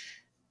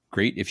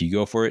great if you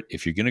go for it.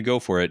 If you're going to go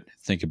for it,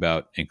 think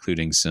about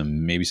including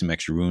some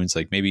extra wounds.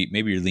 Like maybe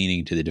you're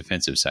leaning to the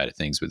defensive side of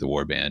things with the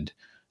warband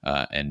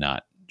and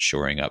not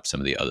shoring up some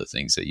of the other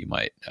things that you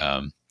might.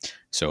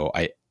 So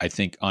I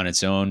think on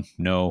its own,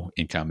 no.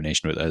 In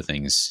combination with other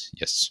things,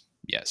 yes.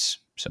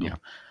 So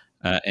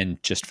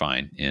and just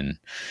fine in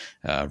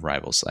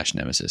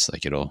Rival/Nemesis.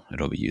 Like it'll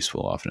be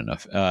useful often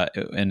enough,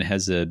 and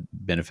has the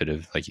benefit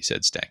of, like you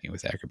said, stacking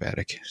with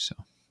acrobatic. So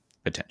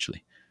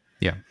potentially,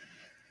 yeah.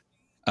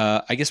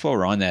 I guess while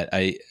we're on that,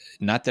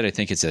 not that I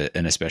think it's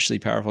an especially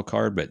powerful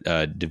card, but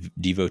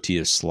Devotee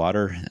of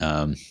Slaughter.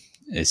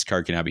 This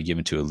card can now be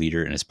given to a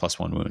leader and it's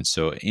 +1 wounds.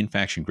 So in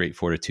faction, Great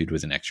Fortitude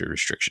with an extra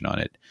restriction on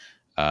it.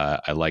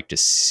 I like to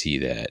see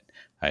that.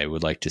 I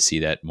would like to see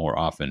that more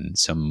often.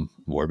 Some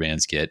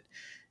warbands get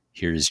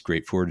here's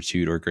Great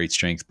Fortitude or Great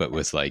Strength, but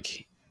with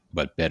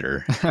but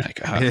better.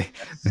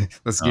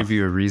 Let's give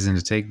you a reason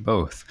to take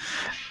both.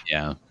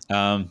 Yeah.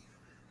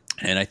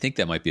 And I think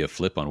that might be a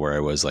flip on where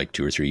I was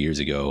 2 or 3 years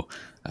ago,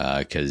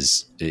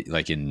 because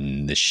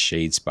in the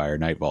Shadespire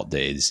Night Vault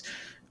days,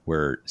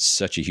 where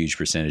such a huge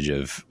percentage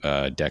of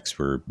decks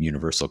were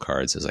universal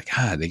cards, I was like,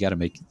 they got to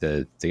make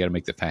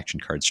the faction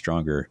cards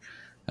stronger,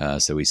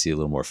 so we see a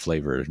little more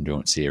flavor and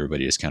don't see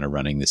everybody just kind of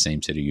running the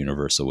same set of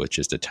universal with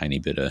just a tiny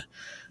bit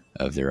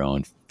of their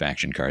own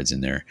faction cards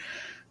in there.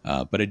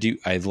 But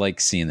I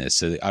like seeing this.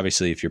 So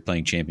obviously, if you're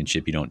playing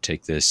Championship, you don't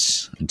take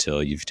this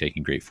until you've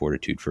taken Great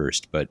Fortitude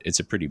first. But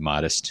it's a pretty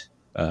modest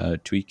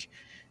tweak.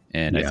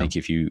 And I think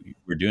if you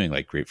were doing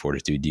Great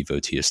Fortitude,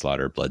 Devotee of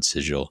Slaughter, Blood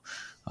Sigil,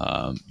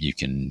 you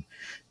can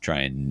try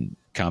and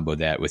combo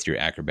that with your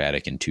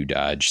acrobatic and 2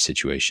 dodge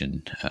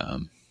situation.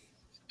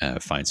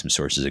 Find some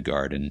sources of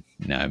guard, and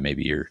now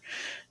maybe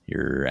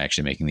you're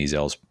actually making these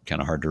L's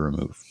kind of hard to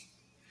remove.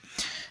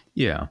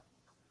 Yeah.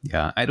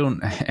 Yeah, I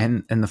don't,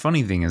 and the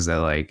funny thing is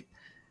that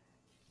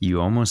you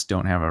almost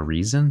don't have a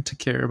reason to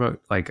care about,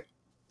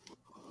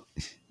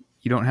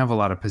 you don't have a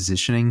lot of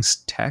positioning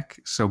tech,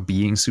 so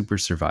being super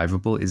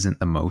survivable isn't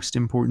the most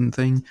important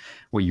thing.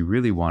 What you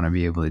really want to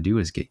be able to do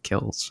is get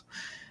kills.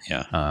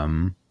 Yeah.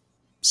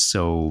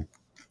 So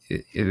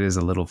it is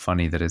a little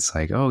funny that it's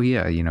oh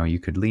yeah, you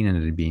could lean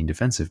into being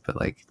defensive, but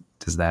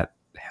does that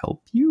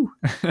help you?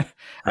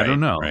 I don't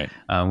know. Right.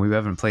 We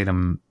haven't played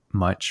them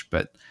much,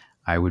 but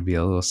I would be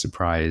a little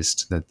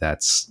surprised that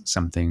that's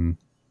something.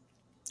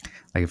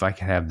 If I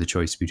could have the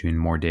choice between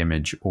more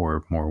damage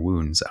or more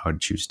wounds, I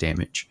would choose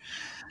damage.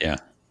 Yeah.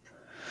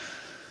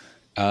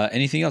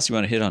 Anything else you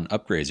want to hit on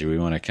upgrades, or we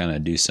want to kind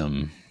of do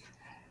some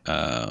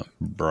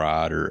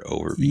broader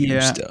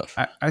overview stuff?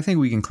 I think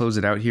we can close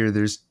it out here.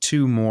 There's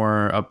 2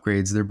 more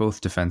upgrades. They're both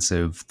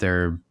defensive.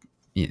 They're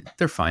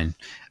fine.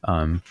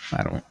 I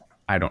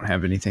don't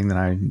have anything that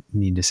I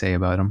need to say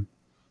about them.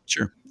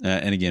 Sure.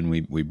 And again,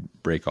 we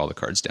break all the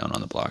cards down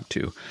on the block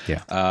too.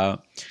 Yeah.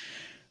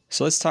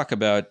 So let's talk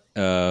about,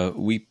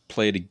 we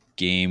played a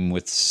game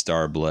with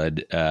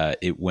Starblood.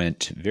 It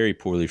went very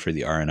poorly for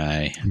the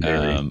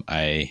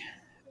RNI.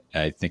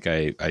 I think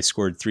I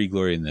scored 3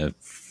 glory in the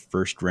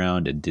first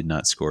round and did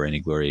not score any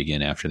glory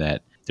again after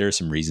that. There are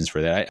some reasons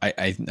for that.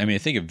 I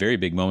think a very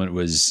big moment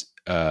was,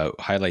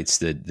 highlights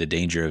the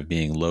danger of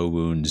being low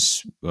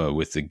wounds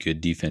with a good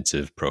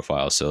defensive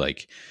profile. So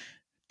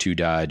 2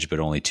 dodge,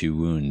 but only 2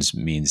 wounds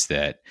means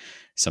that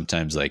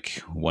sometimes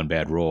one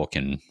bad roll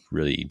can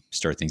really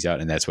start things out.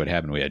 And that's what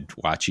happened. We had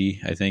Wachi,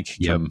 I think,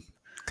 come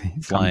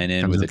flying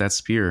in with that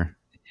spear.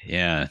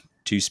 Yeah.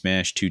 2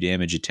 smash, 2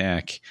 damage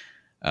attack,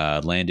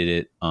 landed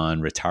it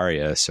on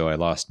Retaria. So I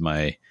lost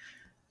my,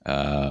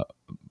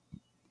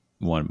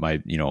 one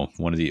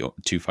of the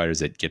 2 fighters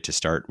that get to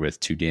start with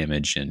 2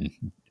 damage, and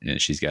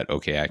she's got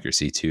okay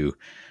accuracy too.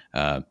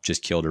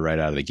 Just killed her right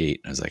out of the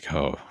gate. I was like,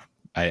 oh,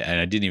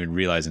 I didn't even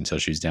realize until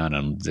she was down.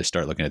 And just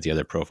start looking at the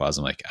other profiles.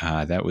 I'm like,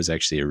 that was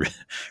actually a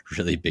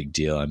really big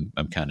deal.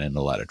 I'm kind of in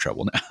a lot of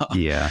trouble now.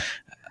 Yeah.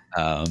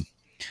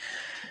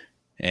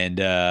 And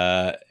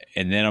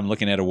then I'm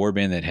looking at a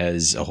warband that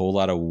has a whole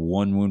lot of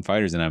 1 wound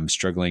fighters, and I'm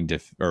struggling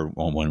or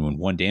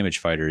 1 damage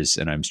fighters,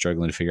 and I'm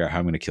struggling to figure out how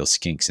I'm going to kill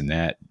skinks, and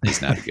that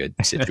is not a good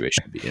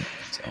situation to be in.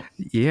 So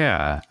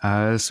yeah,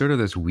 sort of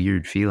this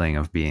weird feeling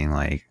of being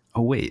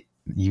oh wait,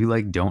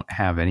 you don't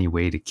have any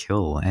way to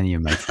kill any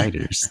of my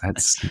fighters.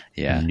 That's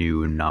a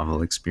new and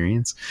novel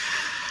experience.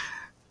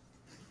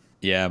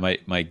 Yeah,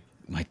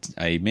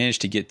 I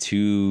managed to get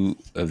 2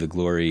 of the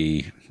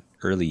glory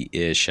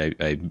early-ish.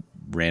 I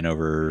ran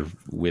over,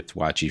 whipped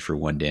Wachi for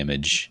 1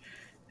 damage,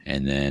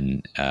 and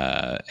then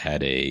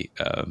had a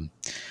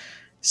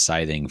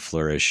scything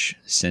flourish,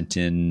 sent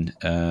in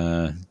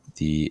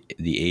the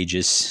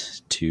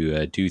Aegis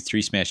to do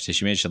 3 smash.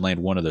 She managed to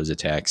land 1 of those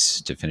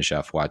attacks to finish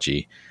off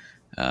Wachi.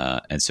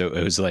 And so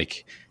it was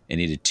it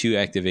needed 2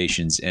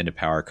 activations and a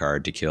power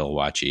card to kill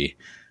Wachi,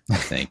 I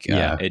think.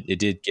 It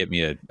did get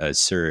me a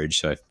surge,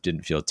 so I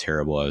didn't feel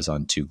terrible. I was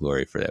on 2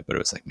 glory for that, but it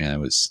was man, it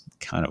was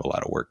kind of a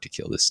lot of work to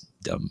kill this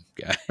dumb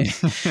guy.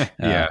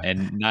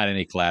 And not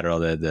any collateral.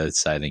 The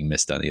scything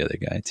missed on the other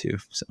guy too.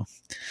 So,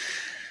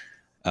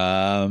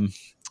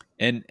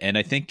 and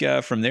I think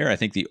from there, I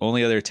think the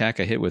only other attack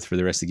I hit with for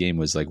the rest of the game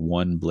was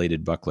 1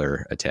 bladed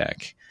buckler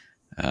attack.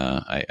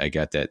 I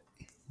got that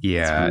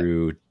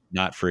through,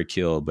 not for a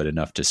kill, but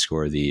enough to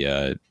score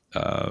the.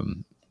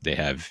 They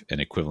have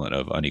an equivalent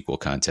of unequal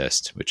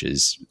contest, which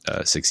is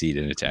succeed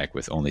in attack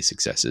with only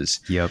successes.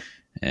 Yep.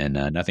 And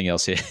nothing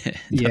else hit.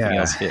 Nothing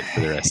else hit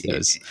for the rest of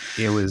those.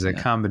 It was a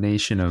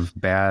combination of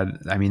bad.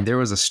 I mean, there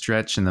was a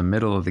stretch in the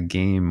middle of the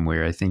game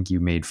where I think you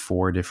made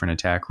 4 different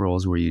attack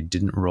rolls where you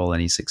didn't roll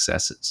any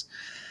successes.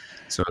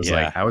 So it was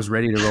like, I was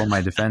ready to roll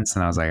my defense,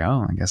 and I was like,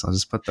 oh, I guess I'll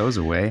just put those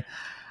away.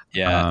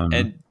 Yeah,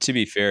 and to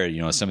be fair,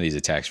 some of these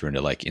attacks were into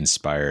like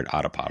inspired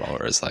autopottle,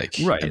 or it's like,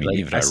 right. I mean, like,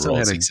 even I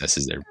roll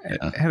successes there.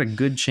 I had a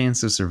good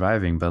chance of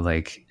surviving, but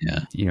like,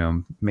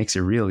 makes it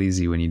real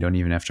easy when you don't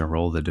even have to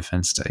roll the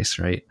defense dice,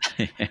 right?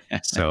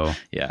 So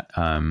yeah,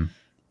 I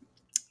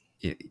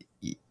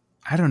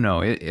don't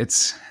know.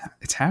 It's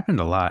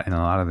happened a lot in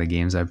a lot of the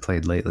games I've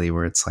played lately,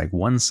 where it's like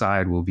one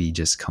side will be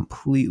just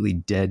completely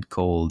dead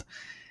cold,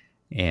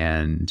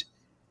 and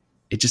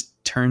it just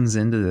turns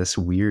into this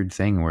weird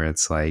thing where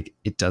it's like,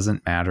 it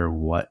doesn't matter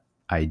what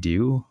I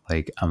do,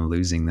 like I'm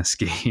losing this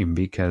game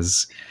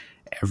because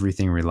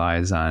everything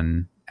relies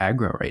on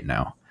aggro right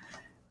now.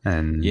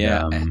 And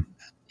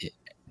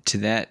to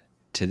that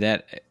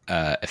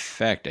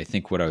effect, I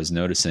think what I was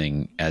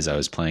noticing as I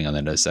was playing on the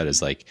other side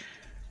is like,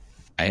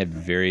 I had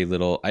very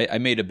little. I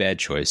made a bad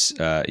choice.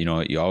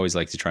 You always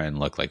like to try and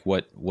look like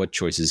what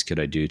choices could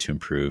I do to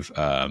improve.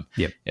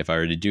 If I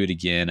were to do it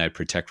again, I'd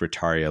protect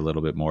Retaria a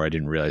little bit more. I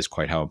didn't realize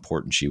quite how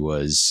important she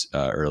was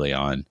early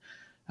on.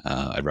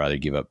 I'd rather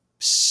give up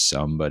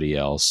somebody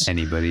else.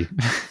 Anybody.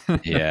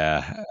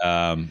 Yeah.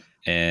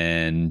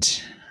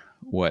 And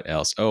what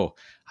else? Oh,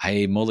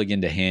 I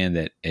mulliganed a hand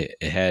that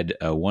it had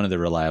one of the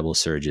reliable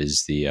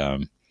surges,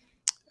 the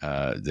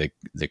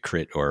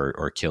crit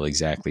or kill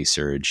exactly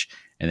surge,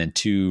 and then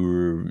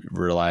 2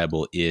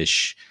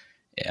 reliable-ish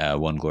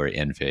one glory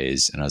end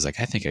phase. And I was like,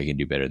 I think I can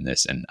do better than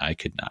this, and I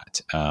could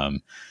not.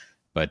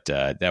 But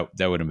that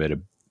would have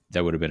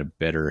been a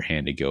better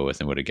hand to go with,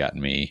 and would have gotten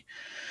me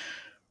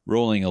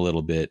rolling a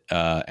little bit.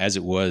 As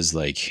it was,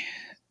 like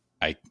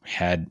I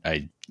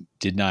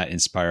did not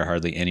inspire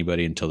hardly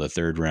anybody until the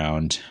 3rd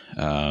round.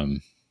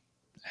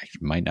 I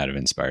might not have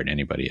inspired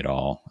anybody at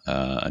all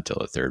until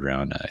the 3rd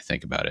round. I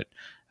think about it.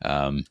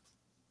 And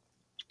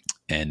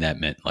that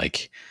meant,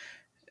 like,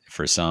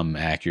 for some,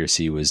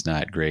 accuracy was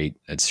not great.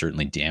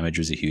 Certainly damage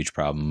was a huge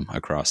problem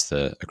across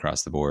the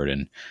board.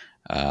 And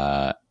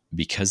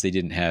because there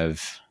didn't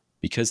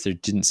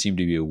seem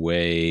to be a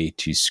way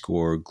to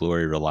score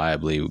glory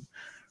reliably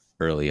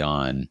early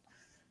on,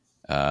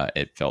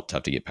 it felt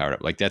tough to get powered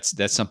up. Like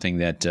that's something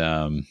that,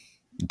 to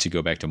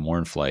go back to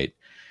Mournflight,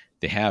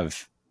 they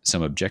have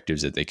some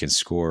objectives that they can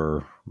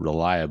score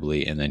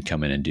reliably and then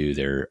come in and do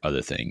their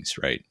other things,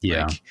 right?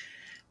 Yeah. Like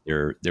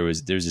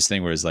there's this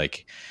thing where it's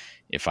like,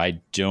 if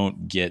I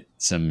don't get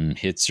some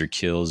hits or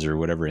kills or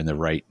whatever in the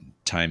right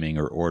timing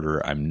or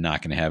order, I'm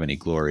not going to have any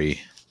glory.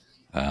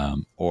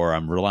 Or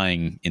I'm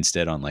relying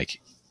instead on like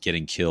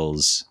getting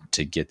kills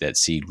to get that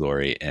seed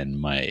glory,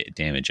 and my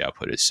damage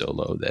output is so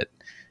low that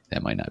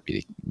might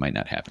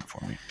not happen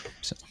for me.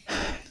 So,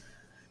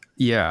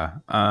 yeah.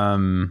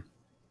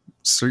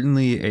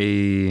 Certainly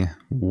a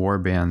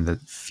warband that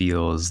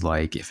feels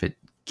like if it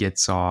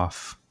gets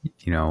off,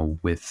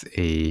 with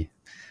a,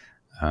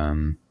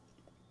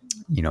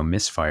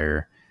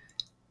 misfire,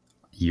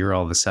 you're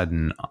all of a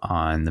sudden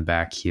on the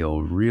back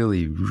heel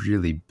really,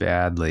 really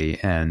badly.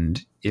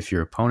 And if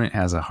your opponent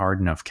has a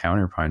hard enough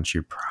counterpunch,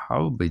 you're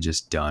probably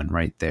just done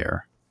right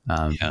there.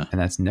 And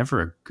that's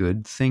never a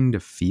good thing to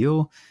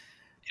feel.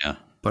 Yeah.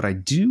 But I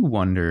do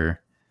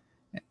wonder,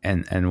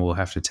 and we'll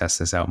have to test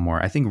this out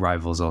more. I think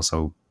Rivals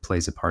also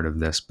plays a part of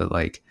this, but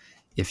like,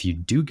 if you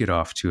do get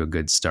off to a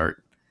good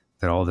start,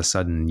 that all of a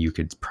sudden you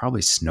could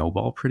probably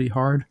snowball pretty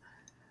hard.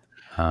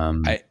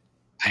 I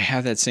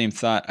have that same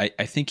thought.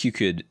 I think you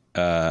could,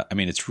 I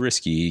mean, it's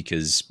risky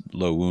because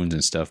low wounds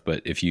and stuff,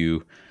 but if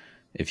you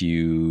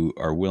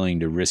are willing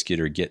to risk it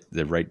or get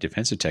the right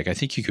defensive tech, I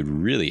think you could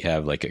really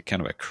have like a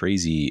kind of a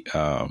crazy,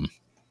 to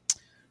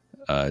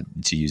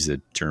use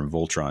the term,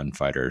 Voltron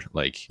fighter.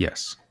 Like,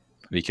 yes,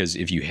 because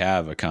if you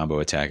have a combo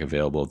attack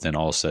available, then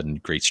all of a sudden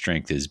great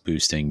strength is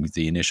boosting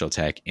the initial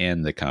attack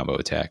and the combo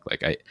attack.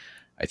 Like I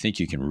think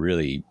you can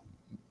really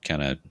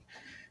kind of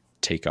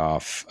take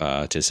off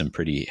to some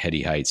pretty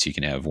heady heights. You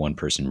can have one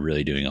person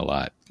really doing a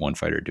lot, one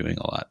fighter doing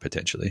a lot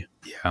potentially.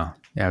 Yeah,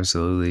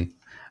 absolutely.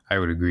 I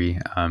would agree.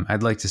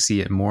 I'd like to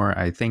see it more.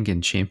 I think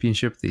in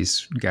Championship,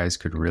 these guys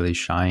could really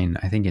shine.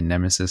 I think in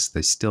Nemesis,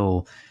 they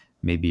still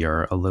maybe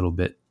are a little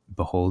bit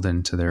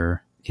beholden to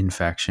their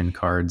in-faction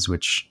cards,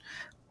 which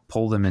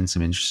pull them in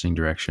some interesting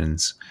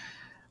directions.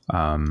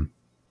 But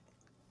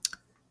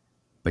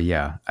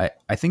yeah,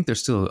 I think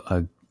there's still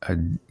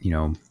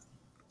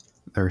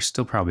they're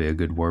still probably a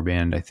good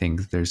warband. I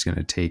think there's going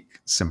to take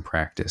some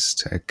practice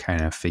to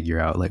kind of figure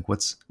out like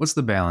what's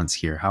the balance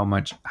here.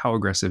 How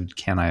aggressive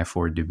can I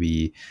afford to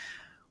be?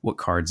 What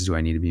cards do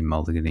I need to be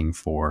mulliganing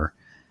for?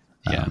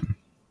 Yeah.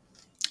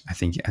 I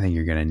think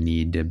you're going to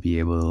need to be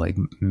able to like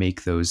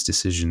make those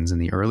decisions in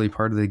the early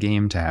part of the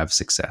game to have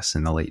success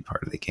in the late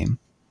part of the game.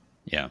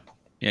 Yeah.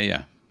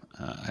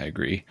 I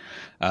agree.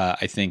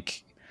 I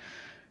think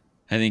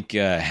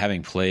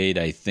having played,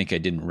 I think I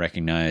didn't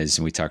recognize,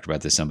 and we talked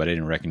about this some, but I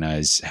didn't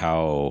recognize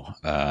how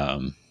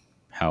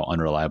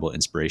unreliable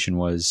Inspiration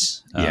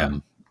was.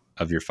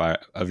 Of your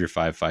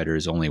 5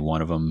 fighters, only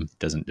one of them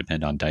doesn't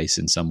depend on dice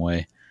in some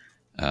way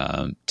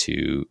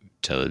to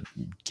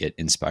get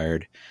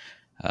inspired.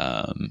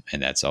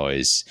 and that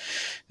always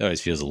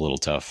feels a little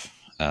tough.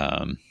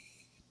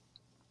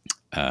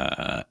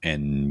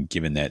 And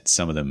given that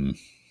some of them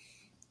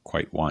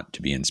quite want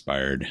to be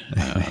inspired,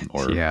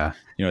 or yeah,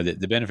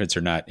 the benefits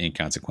are not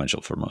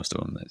inconsequential for most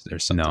of them.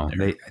 There's something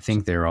there. I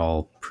think they're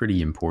all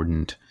pretty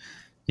important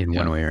in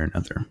one way or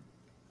another.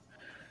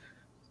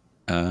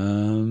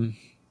 And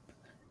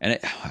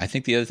I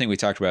think the other thing we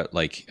talked about,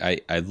 like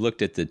I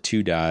looked at the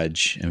 2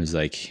 dodge and was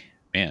like,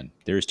 man,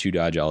 there's 2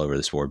 dodge all over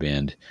this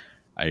warband.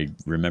 I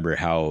remember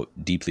how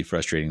deeply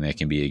frustrating that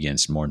can be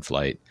against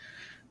Mournflight.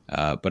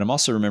 But I'm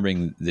also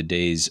remembering the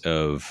days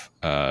of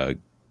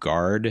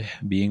guard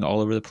being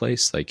all over the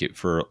place. Like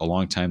for a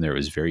long time there, it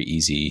was very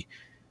easy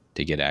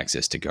to get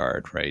access to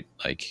guard, right?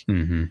 Like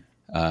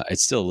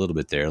it's still a little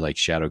bit there. Like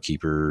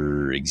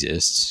Shadowkeeper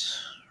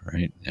exists,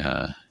 right?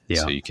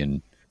 So you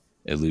can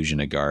illusion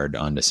a guard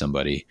onto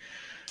somebody.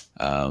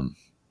 That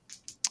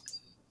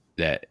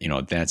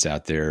that's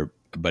out there,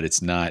 but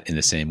it's not in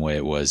the same way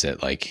it was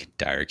at like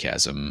Dire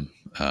Chasm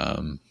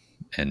and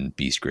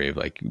Beastgrave.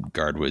 Like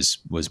guard was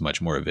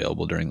much more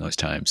available during those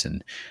times,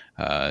 and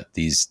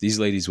these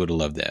ladies would have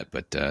loved that,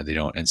 but they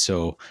don't. And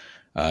so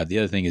the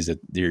other thing is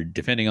that they're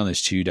defending on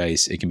this 2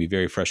 dice. It can be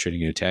very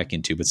frustrating to attack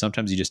into, but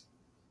sometimes you just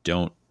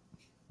don't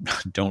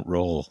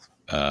roll.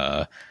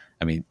 I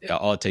mean,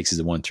 all it takes is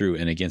a 1 through,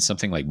 and against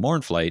something like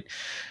Mournflight,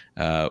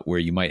 where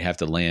you might have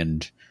to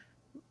land,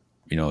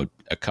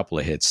 a couple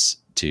of hits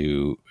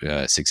to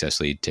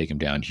successfully take them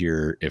down.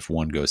 Here, if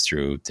 1 goes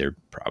through, they're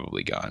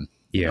probably gone.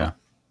 Yeah.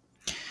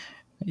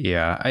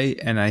 Yeah.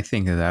 I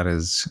think that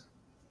is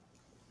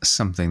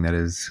something that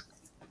is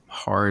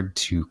hard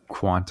to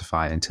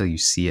quantify until you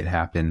see it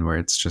happen, where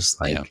it's just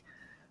like,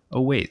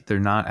 oh wait, they're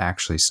not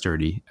actually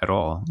sturdy at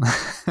all.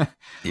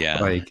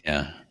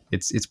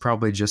 It's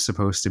probably just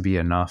supposed to be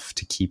enough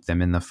to keep them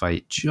in the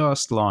fight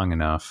just long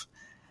enough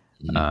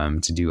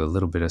to do a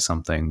little bit of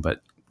something.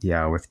 But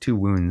yeah, with 2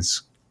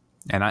 wounds,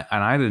 and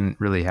I didn't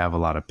really have a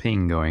lot of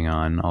ping going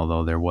on,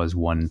 although there was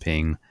 1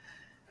 ping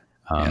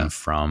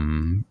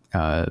from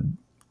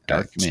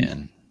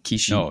Darkman.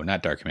 Kishi. No,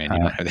 not Darkman. You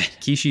don't have that.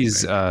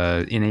 Kishi's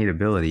innate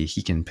ability,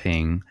 he can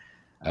ping.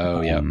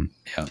 Oh yeah.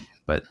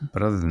 But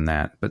other than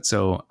that, but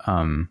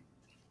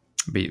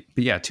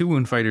yeah, 2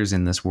 wound fighters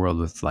in this world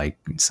with like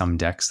some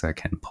decks that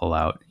can pull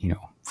out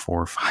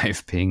 4 or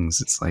 5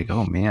 pings. It's like,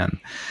 oh man,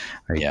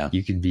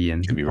 you could be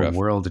in a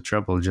world of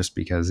trouble just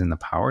because in the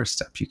power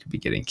step you could be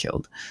getting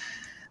killed.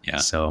 Yeah.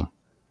 So,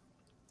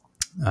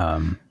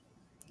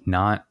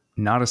 not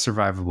a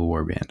survivable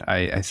warband.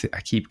 I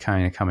keep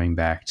kind of coming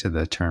back to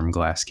the term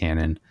glass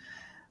cannon.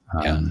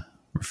 It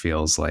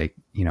feels like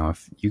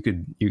if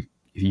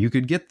you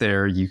could get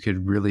there, you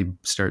could really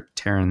start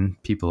tearing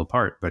people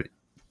apart, but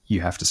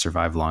you have to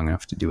survive long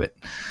enough to do it.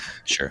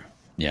 Sure.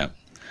 Yeah.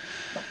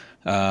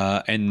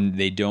 And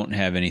they don't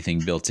have anything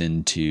built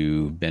in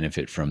to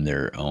benefit from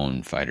their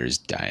own fighters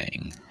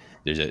dying.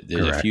 There's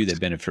a few that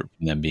benefit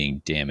from them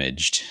being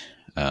damaged.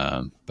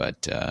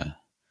 But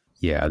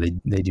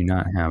they do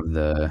not have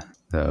the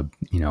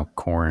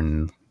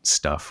corn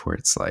stuff where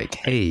it's like,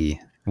 hey,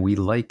 we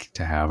like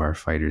to have our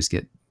fighters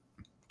get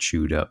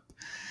chewed up.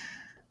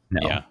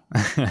 No,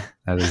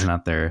 that is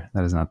not their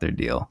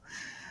deal.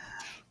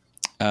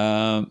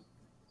 All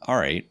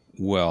right.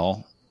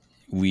 Well,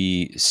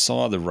 we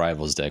saw the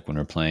Rivals deck when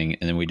we were playing,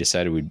 and then we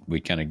decided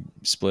we'd kind of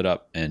split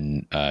up,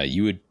 and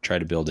you would try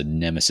to build a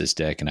Nemesis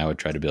deck, and I would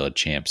try to build a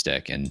Champs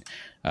deck. And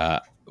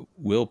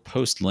we'll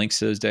post links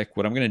to those deck.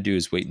 What I'm going to do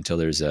is wait until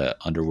there's a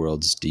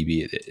Underworlds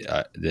DB,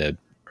 the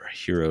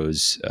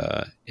Heroes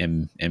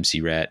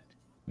MC Rat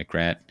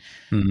McRat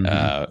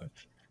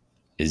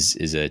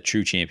is a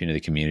true champion of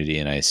the community,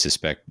 and I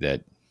suspect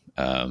that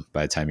by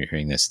the time you're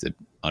hearing this, the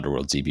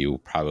Underworlds DB will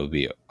probably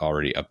be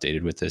already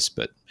updated with this,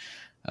 but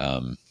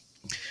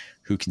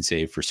who can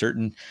say for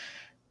certain?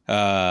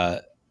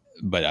 But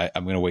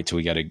I'm going to wait till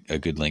we got a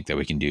good link that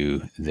we can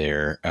do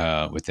there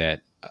with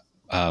that.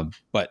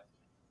 But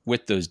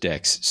with those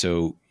decks,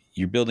 so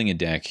you're building a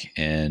deck,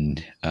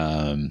 and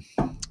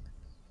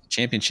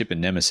Championship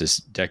and Nemesis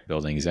deck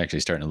building is actually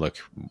starting to look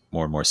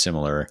more and more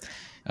similar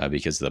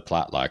because of the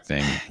plot lock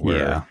thing,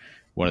 where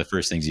one of the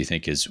first things you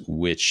think is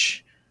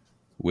which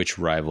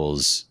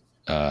Rivals,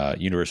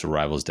 Universal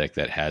Rivals deck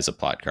that has a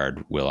plot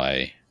card will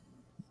I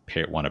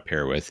want to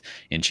pair with.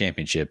 In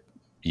Championship,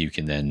 you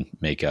can then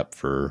make up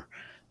for,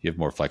 you have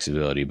more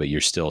flexibility, but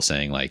you're still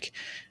saying like,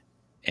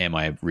 am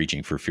I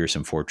reaching for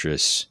Fearsome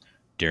Fortress,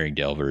 Daring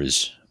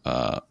Delvers,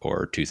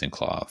 or Tooth and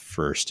Claw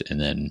first,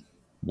 and then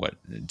what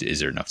is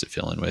there enough to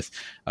fill in with?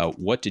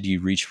 What did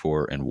you reach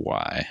for and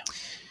why?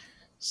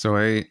 So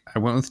I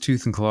went with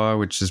Tooth and Claw,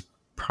 which is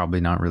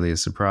probably not really a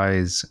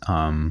surprise.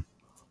 I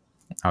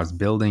was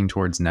building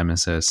towards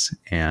Nemesis,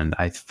 and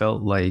I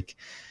felt like,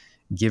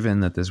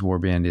 given that this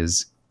warband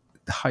is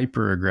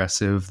hyper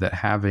aggressive, that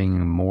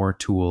having more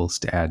tools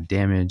to add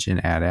damage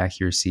and add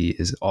accuracy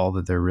is all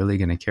that they're really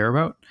going to care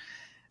about.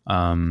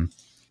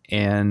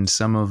 And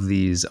some of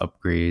these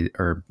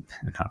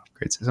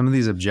some of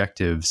these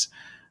objectives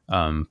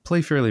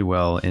play fairly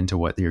well into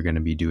what you're going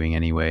to be doing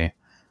anyway.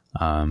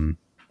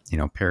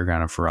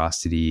 Paragon of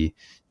Ferocity,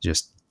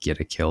 just get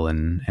a kill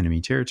in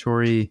enemy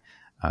territory.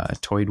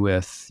 Toyed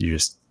with, you're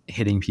just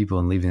hitting people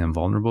and leaving them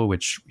vulnerable,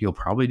 which you'll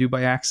probably do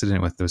by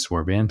accident with this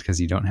warband because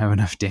you don't have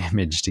enough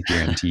damage to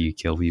guarantee you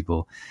kill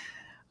people.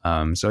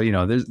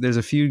 So there's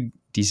a few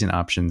decent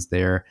options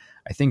there.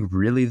 I think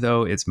really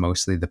though it's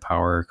mostly the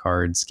power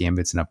cards,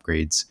 gambits, and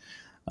upgrades.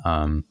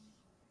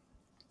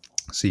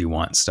 So you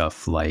want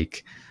stuff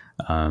like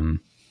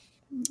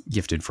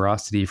Gifted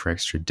Ferocity for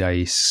extra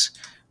dice.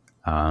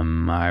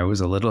 I was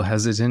a little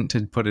hesitant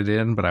to put it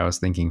in, but I was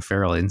thinking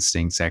Feral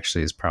Instincts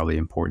actually is probably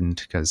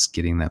important because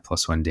getting that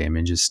 +1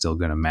 damage is still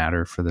going to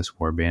matter for this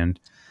warband.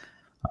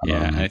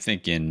 Yeah, I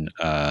think in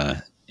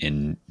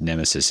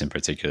Nemesis in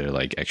particular,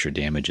 like extra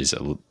damage is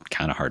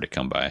kind of hard to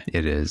come by.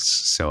 It is.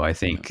 So I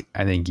think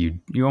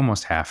you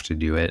almost have to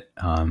do it.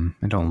 I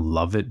don't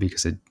love it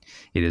because it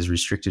is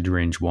restricted to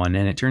range 1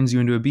 and it turns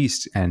you into a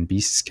beast, and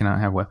beasts cannot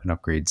have weapon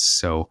upgrades.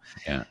 So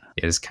yeah,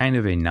 it is kind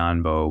of a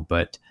non-bow,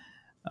 but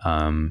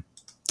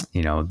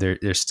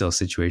there's still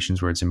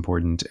situations where it's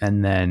important.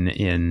 And then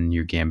in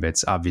your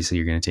gambits, obviously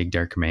you're going to take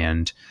Dark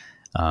Command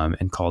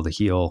and Call to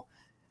Heal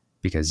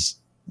because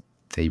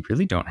they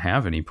really don't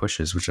have any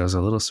pushes, which I was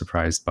a little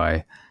surprised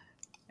by.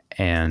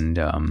 And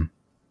then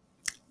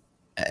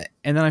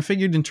I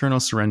figured Internal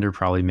Surrender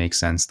probably makes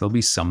sense. There'll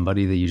be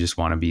somebody that you just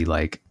want to be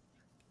like,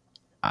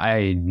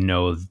 I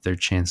know their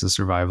chance of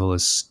survival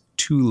is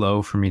too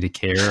low for me to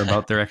care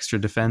about their extra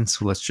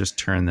defense. Let's just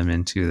turn them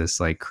into this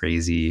like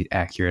crazy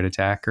accurate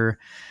attacker,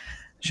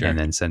 sure, and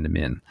then send them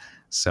in.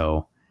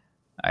 So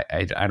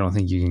I don't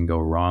think you can go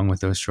wrong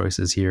with those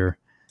choices here.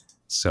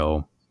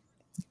 So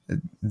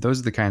those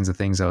are the kinds of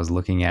things I was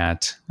looking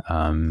at.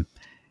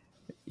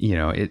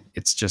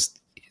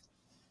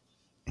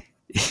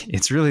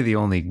 It's really the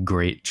only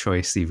great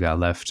choice that you've got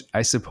left.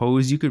 I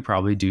suppose you could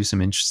probably do some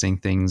interesting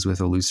things with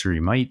Illusory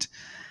Might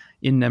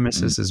in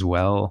Nemesis as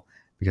well,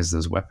 because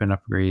those weapon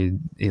upgrade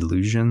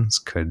illusions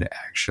could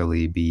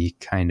actually be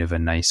kind of a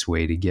nice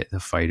way to get the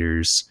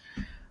fighters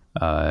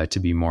to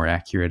be more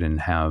accurate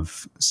and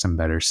have some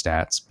better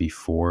stats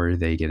before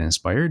they get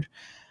inspired.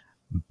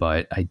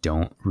 But I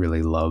don't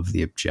really love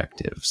the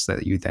objectives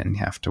that you then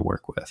have to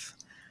work with.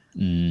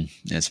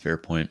 That's a fair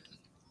point.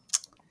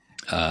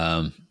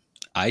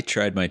 I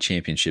tried my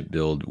championship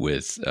build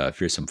with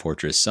Fearsome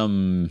Fortress,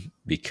 some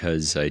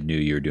because I knew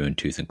you were doing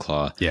Tooth and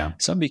Claw. Yeah.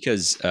 Some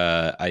because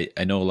I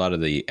know a lot of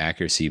the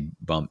accuracy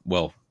bump.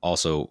 Well,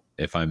 also,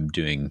 if I'm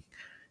doing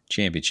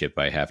championship,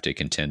 I have to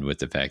contend with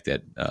the fact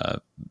that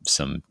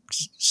some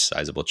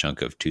sizable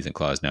chunk of Tooth and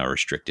Claw is now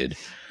restricted.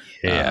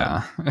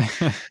 Yeah.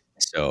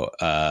 So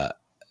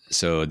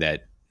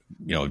that,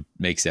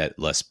 makes that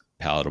less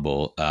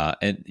palatable.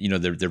 And,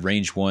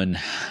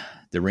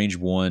 the range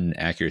one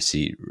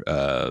accuracy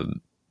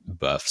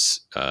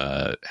buffs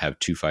have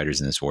 2 fighters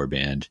in this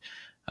warband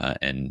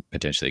and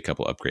potentially a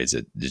couple upgrades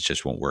that it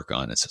just won't work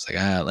on. It's just like,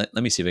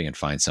 let me see if I can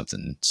find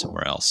something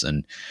somewhere else.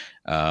 And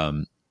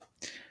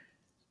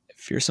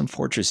Fearsome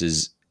Fortress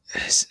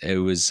it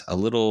was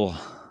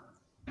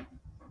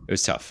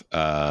tough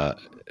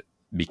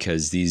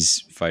because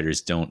these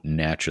fighters don't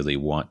naturally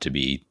want to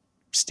be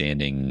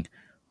standing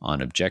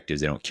on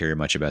objectives. They don't care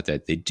much about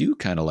that. They do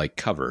kind of like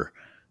cover.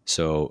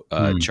 So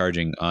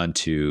charging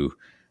onto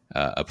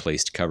a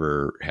placed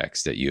cover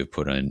hex that you have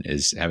put on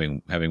is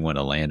having one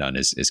to land on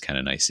is kind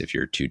of nice if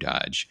you're 2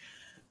 dodge.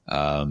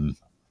 It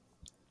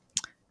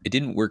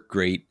didn't work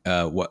great.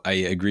 What I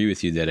agree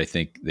with you that I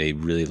think they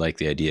really like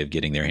the idea of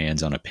getting their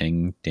hands on a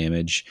ping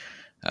damage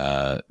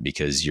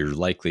because you're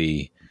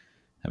likely.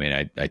 I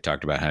mean, I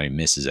talked about how many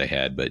misses I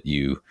had, but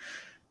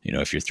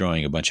if you're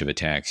throwing a bunch of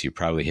attacks, you're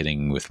probably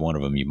hitting with one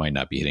of them. You might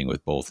not be hitting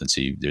with both. And so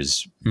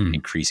there's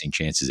increasing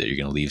chances that you're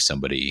going to leave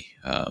somebody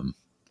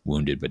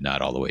wounded, but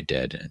not all the way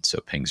dead. And so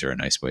pings are a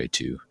nice way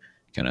to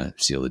kind of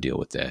seal the deal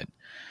with that.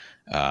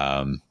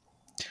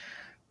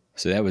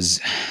 So that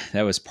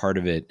was part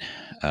of it.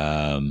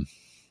 And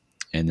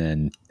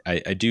then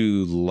I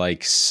do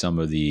like some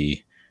of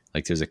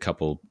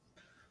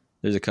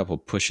there's a couple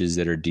pushes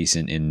that are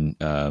decent in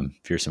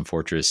Fearsome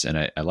Fortress, and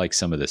I like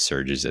some of the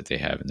surges that they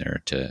have in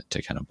there to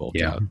kind of bulk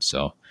out.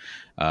 So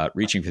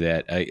reaching for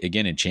that,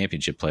 again, in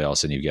championship play, all of a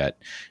sudden you've got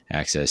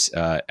access.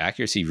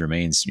 Accuracy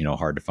remains,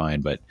 hard to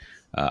find, but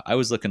I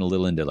was looking a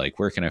little into like,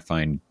 where can I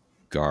find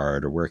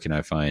guard, or where can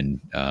I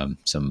find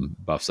some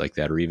buffs like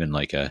that, or even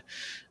like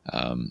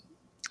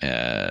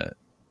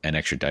an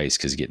extra dice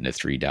because getting to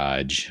 3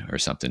 dodge or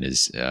something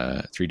is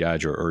 3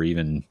 dodge, or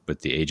even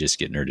with the Aegis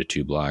getting her to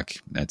 2 block.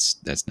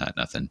 That's not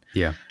nothing.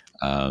 Yeah.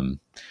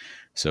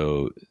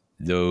 So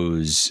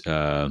those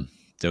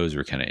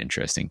were kind of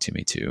interesting to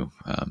me too.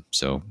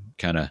 So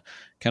kind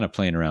of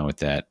playing around with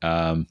that.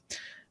 I'm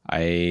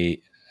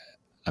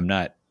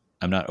not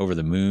over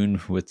the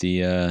moon with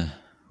the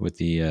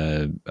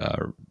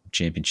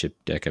championship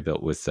deck I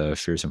built with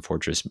Fearsome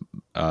Fortress,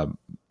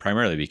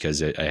 primarily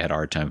because I had a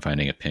hard time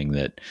finding a ping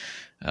that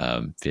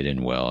fit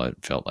in well. It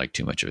felt like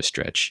too much of a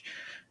stretch.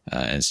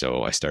 And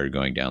so I started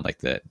going down like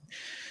that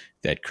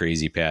that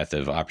crazy path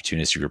of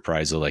opportunistic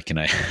reprisal. Like, can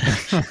I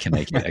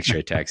get extra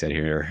attacks out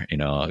here?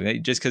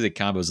 Just because it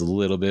combos a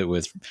little bit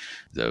with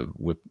the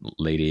whip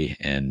lady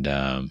and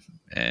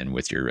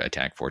with your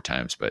attack 4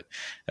 times, but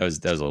that was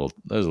a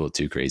little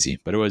too crazy.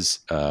 But it was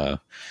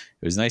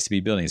nice to be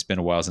building. It's been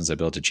a while since I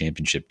built a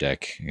championship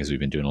deck because we've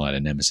been doing a lot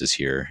of Nemesis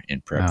here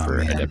in prep for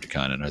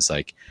Adepticon, and I was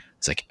like,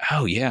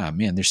 oh yeah,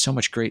 man, there's so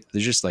much great.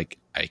 There's just like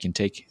I can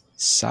take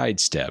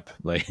sidestep,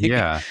 like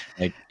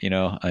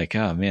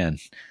oh man.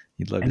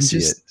 You'd love to see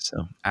it.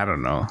 So I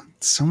don't know.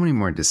 So many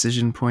more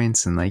decision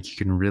points, and like you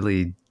can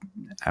really,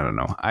 I don't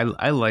know.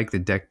 I like the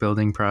deck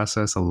building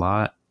process a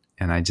lot,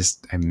 and I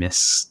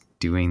miss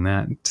doing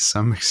that to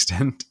some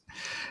extent.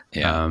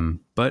 Yeah.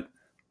 But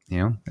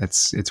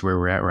it's where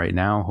we're at right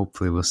now.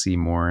 Hopefully we'll see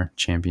more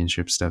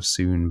championship stuff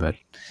soon, but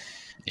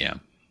yeah,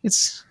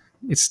 it's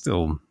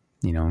still,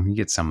 you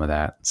get some of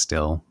that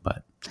still,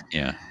 but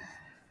yeah.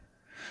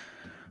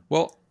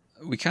 Well,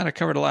 we kind of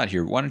covered a lot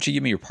here. Why don't you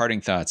give me your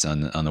parting thoughts on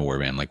the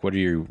warband? Like, what are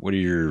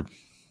your,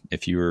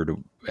 if you were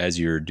to, as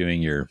you're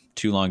doing your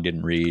too long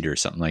didn't read or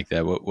something like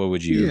that, what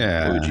would you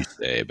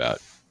say about?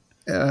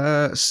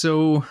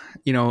 So,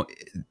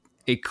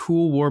 a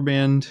cool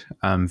warband,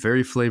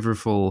 very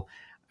flavorful.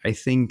 I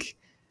think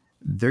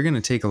they're going to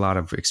take a lot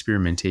of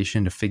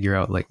experimentation to figure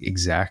out like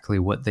exactly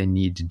what they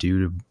need to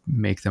do to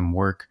make them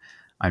work.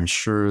 I'm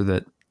sure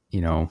that,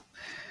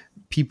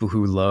 people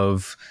who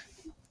love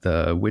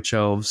the witch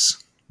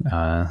elves,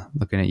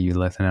 looking at you,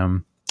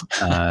 Lithium,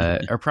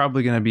 are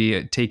probably going to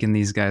be taking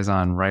these guys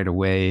on right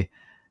away,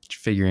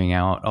 figuring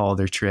out all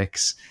their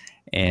tricks.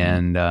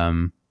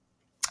 And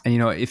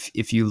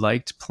if you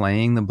liked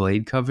playing the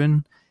Blade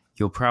Coven,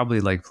 you'll probably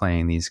like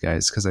playing these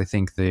guys because I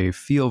think they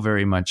feel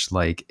very much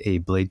like a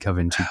Blade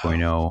Coven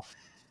 2.0,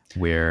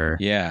 where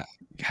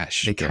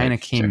they kind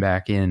of came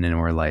back in and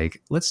were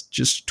like, let's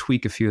just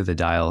tweak a few of the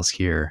dials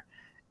here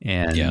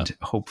and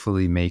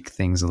hopefully make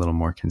things a little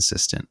more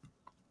consistent.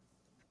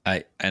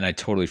 I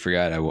totally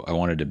forgot. I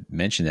wanted to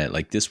mention that,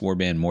 like, this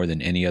warband more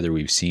than any other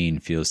we've seen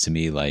feels to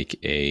me like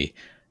a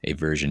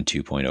version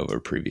 2.0 of a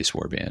previous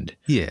warband.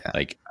 Yeah.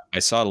 Like, I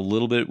saw it a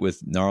little bit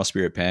with Gnarl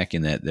Spirit Pack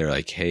in that they're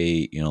like,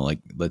 hey, like,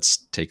 let's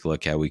take a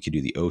look how we could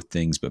do the oath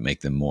things, but make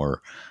them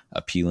more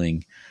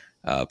appealing.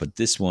 But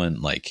this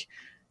one, like,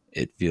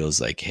 it feels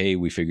like, hey,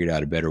 we figured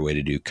out a better way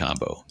to do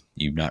combo.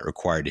 You're not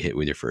required to hit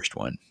with your first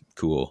one.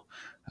 Cool.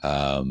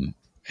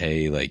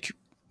 Hey, like,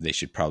 they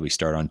should probably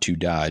start on 2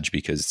 dodge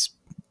because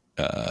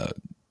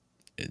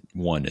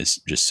one is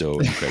just so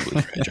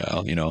incredibly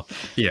fragile,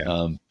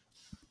 Yeah.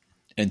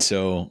 And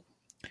so,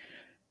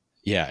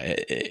 yeah,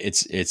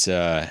 it's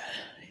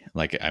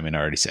like, I mean, I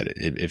already said it.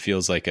 It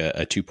feels like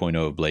a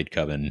 2.0 of Blade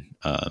Coven.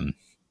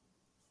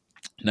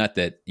 Not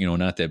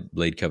that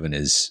Blade Coven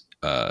is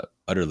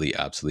utterly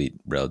obsolete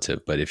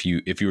relative, but if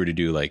you were to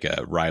do like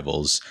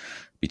rivals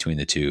between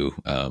the two,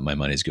 my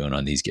money's going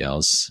on these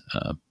gals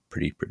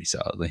pretty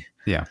solidly.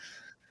 Yeah,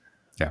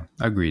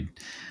 agreed.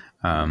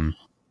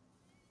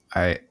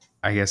 I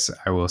guess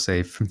I will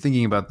say, from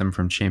thinking about them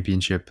from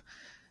Championship,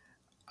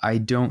 I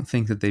don't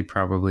think that they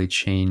probably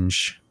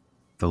change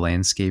the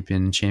landscape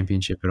in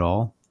Championship at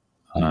all.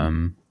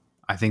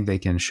 I think they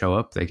can show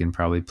up. They can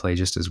probably play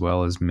just as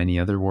well as many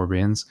other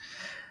warbands.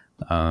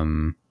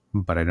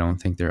 But I don't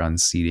think they're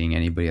unseating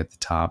anybody at the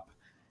top.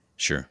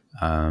 Sure.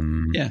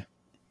 Yeah.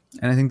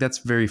 And I think that's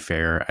very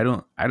fair.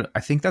 I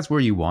think that's where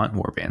you want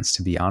warbands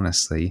to be,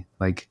 honestly.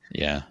 Like,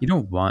 you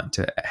don't want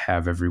to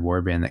have every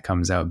warband that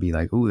comes out be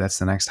like, oh, that's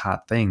the next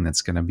hot thing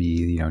that's going to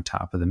be,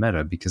 top of the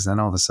meta, because then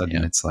all of a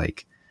sudden it's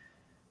like,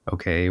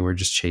 okay, we're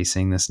just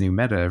chasing this new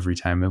meta every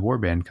time a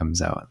warband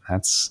comes out.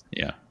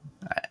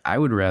 I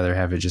would rather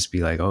have it just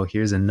be like, oh,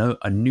 here's a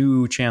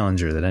new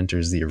challenger that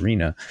enters the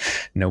arena,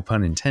 no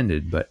pun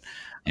intended, but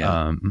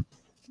and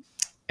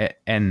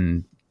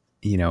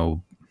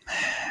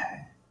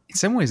in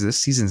some ways, this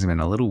season's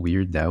been a little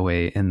weird that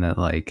way, in that,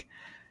 like,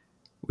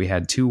 we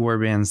had 2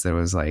 warbands that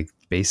was like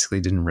basically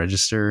didn't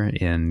register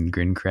in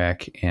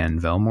Grincrack and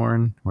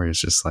Velmorn, where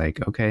it's just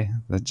like, okay,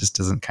 that just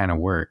doesn't kind of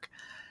work.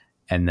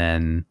 And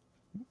then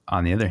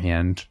on the other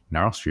hand,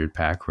 Gnarl Spirit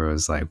Pack, where it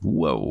was like,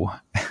 whoa,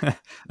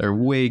 they're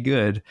way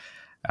good.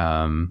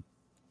 And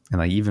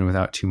like, even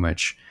without too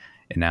much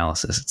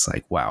analysis, it's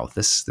like, wow,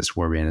 this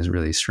warband is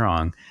really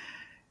strong.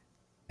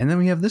 And then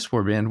we have this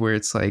warband where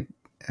it's like,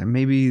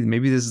 maybe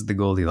this is the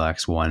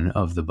Goldilocks one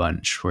of the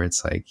bunch, where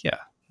it's like, yeah,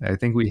 I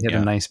think we hit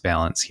a nice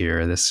balance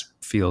here. This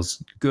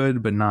feels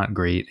good, but not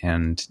great.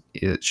 And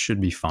it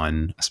should be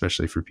fun,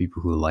 especially for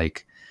people who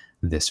like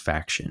this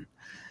faction.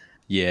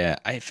 Yeah.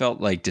 I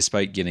felt like,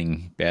 despite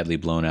getting badly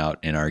blown out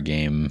in our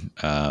game,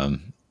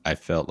 I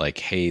felt like,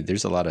 hey,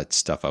 there's a lot of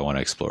stuff I want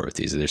to explore with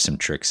these. There's some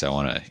tricks I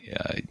want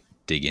to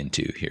dig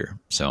into here.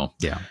 So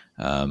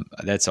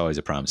that's always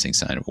a promising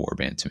sign of a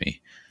warband to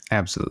me.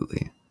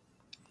 Absolutely.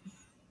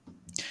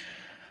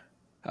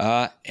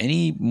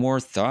 Any more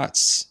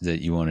thoughts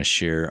that you want to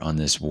share on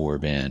this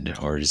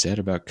warband, or does that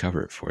about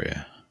cover it for you?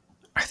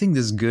 I think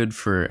this is good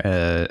for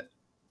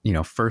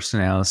first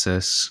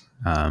analysis.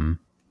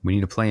 we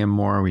need to play them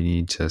more. We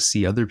need to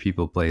see other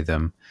people play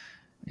them.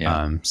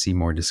 See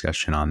more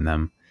discussion on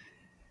them.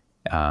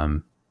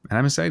 And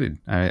I'm excited.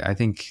 I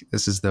think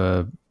this is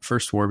the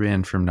first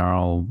warband from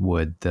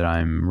Gnarlwood that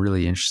I'm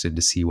really interested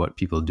to see what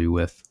people do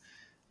with.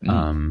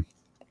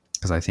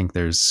 Because I think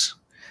there's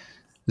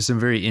some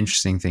very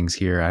interesting things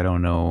here. I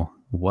don't know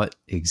what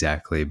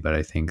exactly, but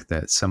I think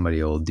that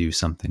somebody will do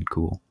something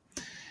cool.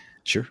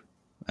 Sure.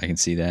 I can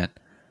see that.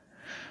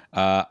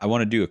 I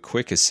want to do a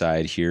quick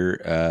aside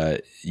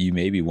here. You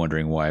may be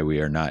wondering why we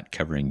are not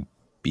covering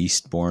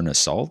Beastborn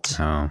Assault.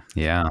 Oh,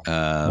 yeah.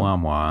 Wah,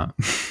 wah.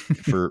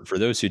 for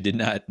those who did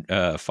not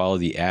follow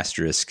the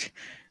asterisk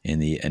in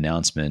the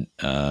announcement,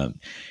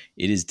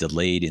 it is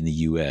delayed in the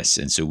U.S.,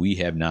 and so we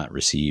have not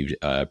received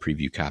a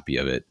preview copy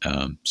of it.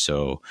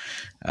 So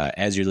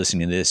as you're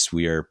listening to this,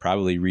 we are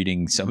probably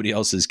reading somebody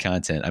else's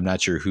content. I'm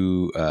not sure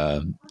who,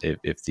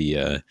 if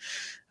the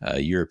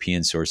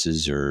European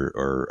sources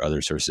or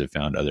other sources have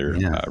found other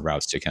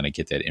routes to kind of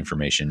get that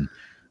information.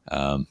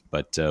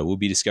 But we'll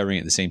be discovering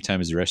it at the same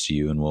time as the rest of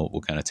you, and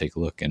we'll kind of take a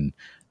look. And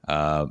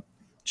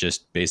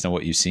just based on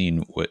what you've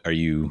seen, what are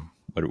your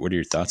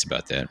thoughts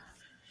about that?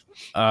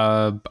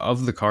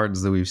 Of the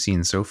cards that we've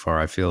seen so far,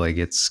 I feel like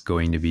it's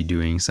going to be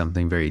doing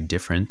something very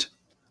different.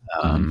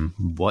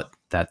 What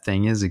that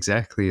thing is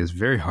exactly is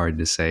very hard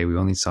to say. We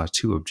only saw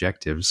 2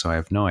 objectives, so I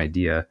have no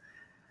idea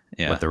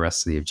what the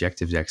rest of the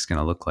objective deck is going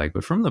to look like.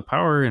 But from the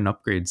power and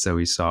upgrades that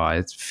we saw,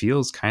 it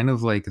feels kind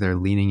of like they're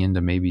leaning into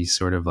maybe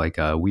sort of like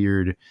a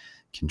weird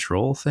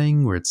control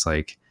thing where it's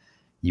like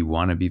you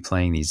want to be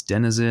playing these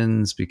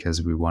denizens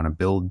because we want to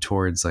build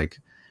towards like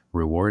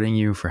rewarding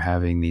you for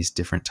having these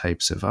different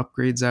types of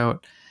upgrades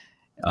out,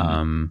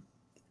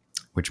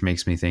 which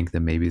makes me think that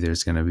maybe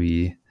there's going to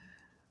be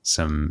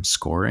some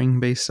scoring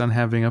based on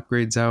having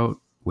upgrades out,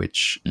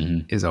 which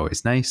is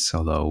always nice,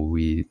 although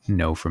we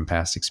know from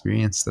past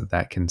experience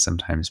that can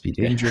sometimes be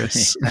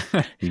dangerous.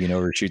 You can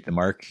overshoot the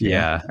mark.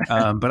 Yeah.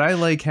 But I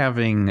like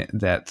having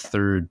that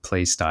third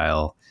play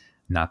style.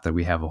 Not that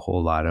we have a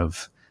whole lot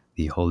of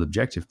the whole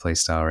objective play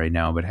style right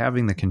now, but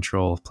having the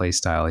control play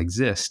style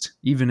exist,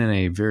 even in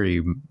a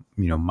very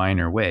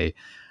minor way,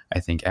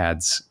 I think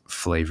adds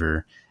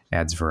flavor,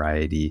 adds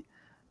variety.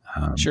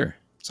 Sure.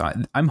 So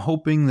I'm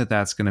hoping that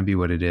that's going to be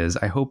what it is.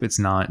 I hope it's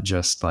not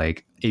just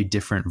like a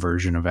different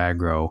version of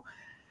aggro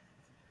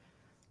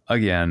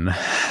again.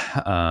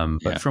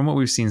 But from what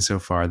we've seen so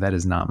far, that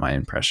is not my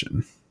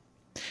impression.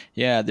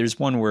 Yeah, there's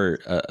one where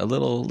a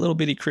little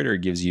bitty critter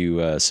gives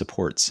you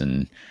supports,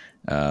 and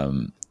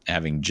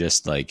having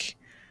just like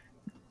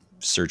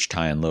searched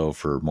high and low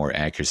for more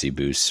accuracy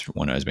boosts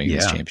when I was making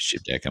this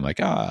championship deck. I'm like,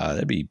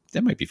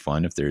 that might be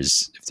fun if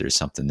there's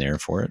something there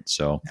for it.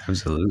 So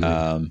absolutely.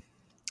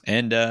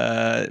 And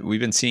we've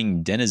been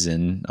seeing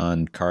Denizen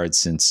on cards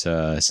since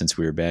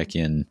we were back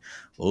in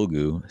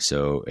Ulgu,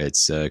 so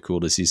it's cool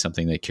to see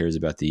something that cares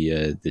about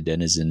the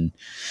Denizen,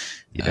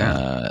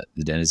 the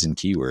Denizen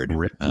keyword.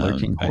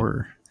 Lurking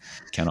horror.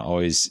 Kind of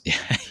always,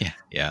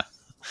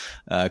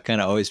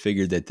 kind of always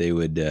figured that they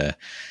would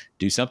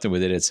do something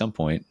with it at some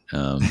point.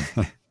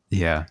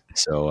 Yeah.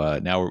 So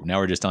now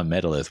we're just on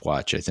Metalith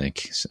watch, I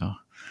think. So.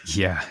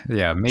 Yeah,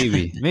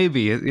 maybe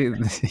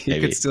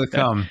it could still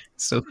come.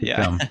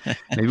 Come.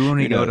 Maybe when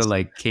we go to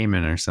like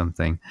Cayman or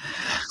something.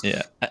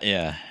 Yeah.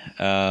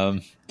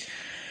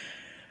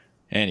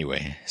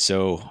 Anyway,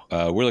 so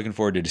we're looking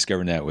forward to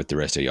discovering that with the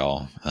rest of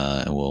y'all,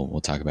 and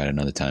we'll talk about it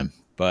another time.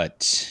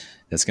 But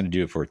that's going to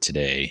do it for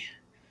today.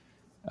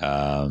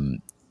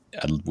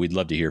 We'd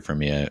love to hear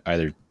from you.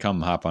 Either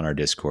come hop on our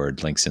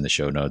Discord, links in the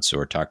show notes,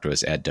 or talk to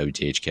us at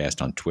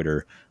WTHcast on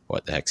Twitter,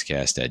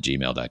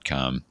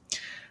 whatthehexcast@gmail.com.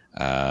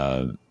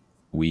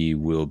 We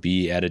will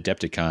be at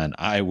Adepticon.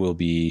 I will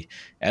be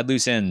at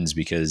Loose Ends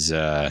because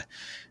the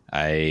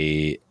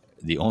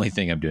only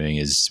thing I'm doing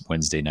is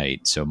Wednesday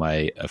night. So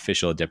my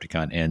official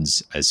Adepticon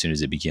ends as soon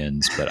as it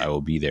begins, but I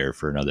will be there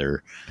for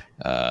another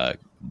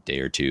day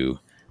or two.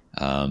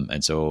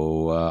 And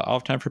so I'll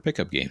have time for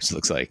pickup games, it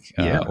looks like,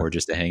 or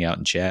just to hang out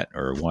and chat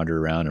or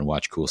wander around and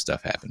watch cool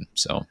stuff happen.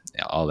 So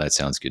all that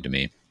sounds good to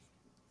me.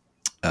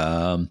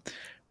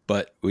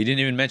 But we didn't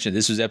even mention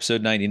this was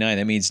episode 99.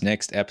 That means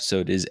next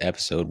episode is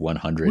episode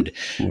 100.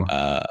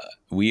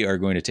 We are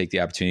going to take the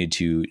opportunity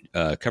to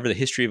cover the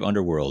history of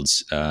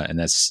Underworlds, and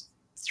that's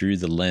through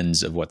the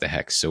lens of What the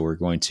Hex. So we're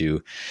going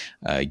to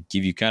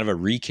give you kind of a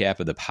recap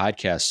of the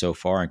podcast so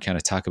far and kind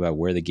of talk about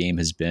where the game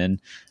has been,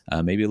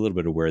 maybe a little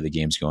bit of where the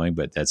game's going,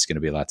 but that's going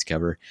to be a lot to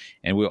cover.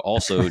 And we'll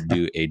also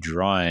do a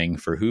drawing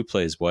for who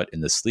plays what in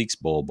the Sleeks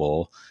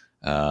Bowl.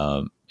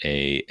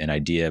 An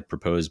idea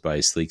proposed by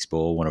Sleeks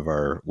Bowl, one of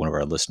our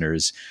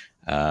listeners.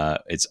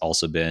 It's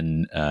also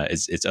been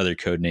its other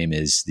code name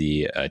is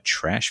the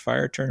Trash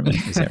Fire Tournament.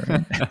 Is that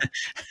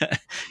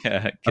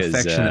right?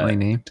 Affectionately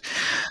named.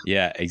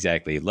 Yeah,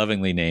 exactly.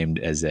 Lovingly named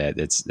as that.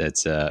 That's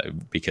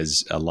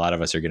because a lot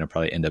of us are going to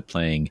probably end up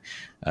playing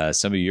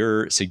some of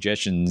your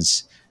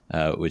suggestions,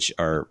 which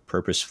are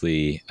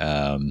purposefully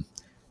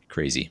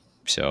crazy.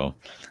 So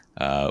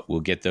we'll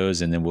get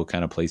those, and then we'll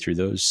kind of play through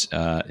those.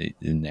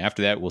 And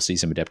after that, we'll see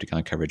some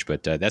Adepticon coverage.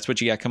 But that's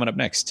what you got coming up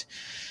next.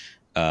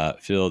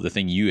 Phil, the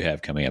thing you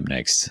have coming up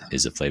next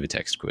is a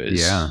Flavitext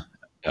quiz. Yeah.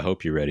 I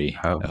hope you're ready.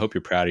 I hope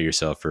you're proud of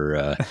yourself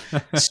for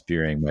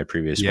spearing my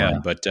previous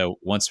one. But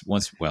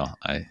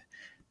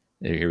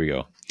here we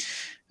go.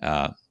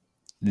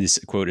 This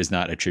quote is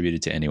not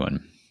attributed to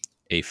anyone.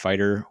 A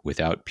fighter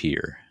without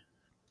peer.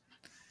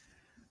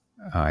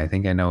 I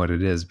think I know what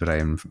it is, but I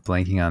am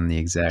blanking on the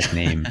exact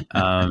name.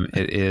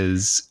 It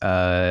is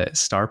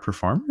Star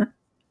Performer.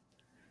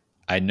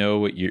 I know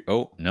what you're.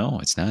 Oh no,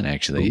 it's not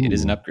actually. Ooh. It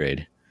is an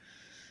upgrade.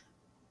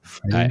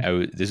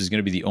 This is going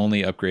to be the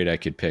only upgrade I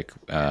could pick.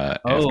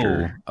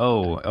 After.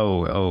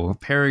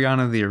 Paragon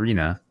of the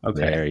Arena.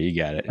 Okay, there you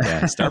got it.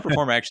 Yeah, Star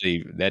Performer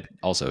actually that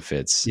also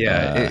fits.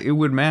 Yeah, it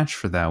would match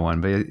for that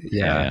one, but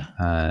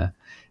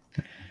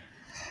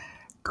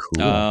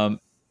cool.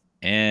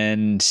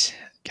 And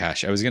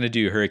gosh, I was going to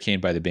do Hurricane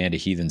by the Band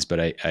of Heathens, but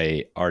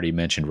I already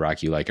mentioned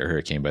Rock You Like a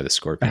Hurricane by the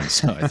Scorpions,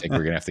 so I think we're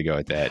going to have to go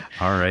with that.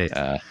 All right.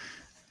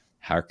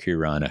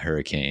 Hakuran, a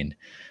Hurricane.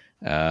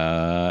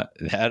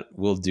 That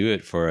will do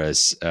it for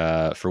us.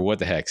 For What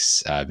the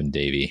Hex, I've been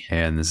Davey.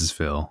 And this is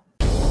Phil.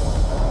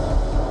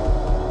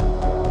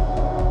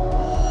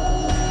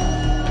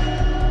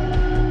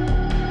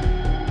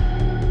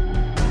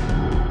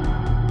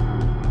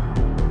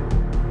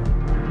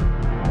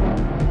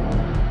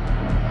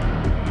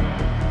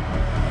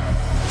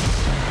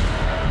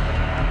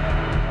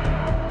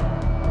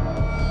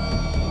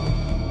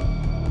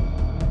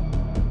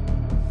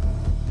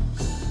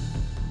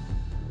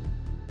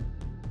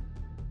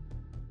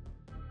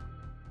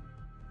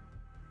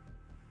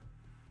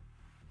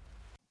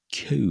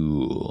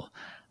 Cool.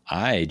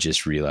 I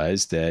just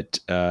realized that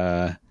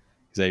because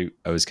I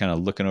was kind of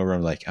looking over,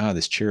 I'm like,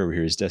 this chair over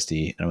here is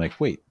dusty, and I'm like,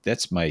 wait,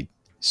 that's my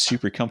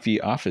super comfy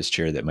office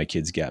chair that my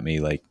kids got me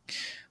like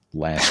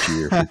last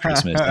year for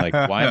Christmas. Like,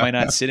 why am I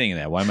not sitting in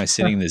that? Why am I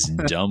sitting in this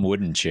dumb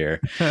wooden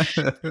chair?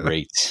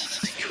 Great,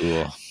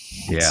 cool.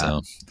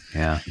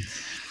 Yeah,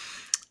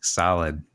 solid.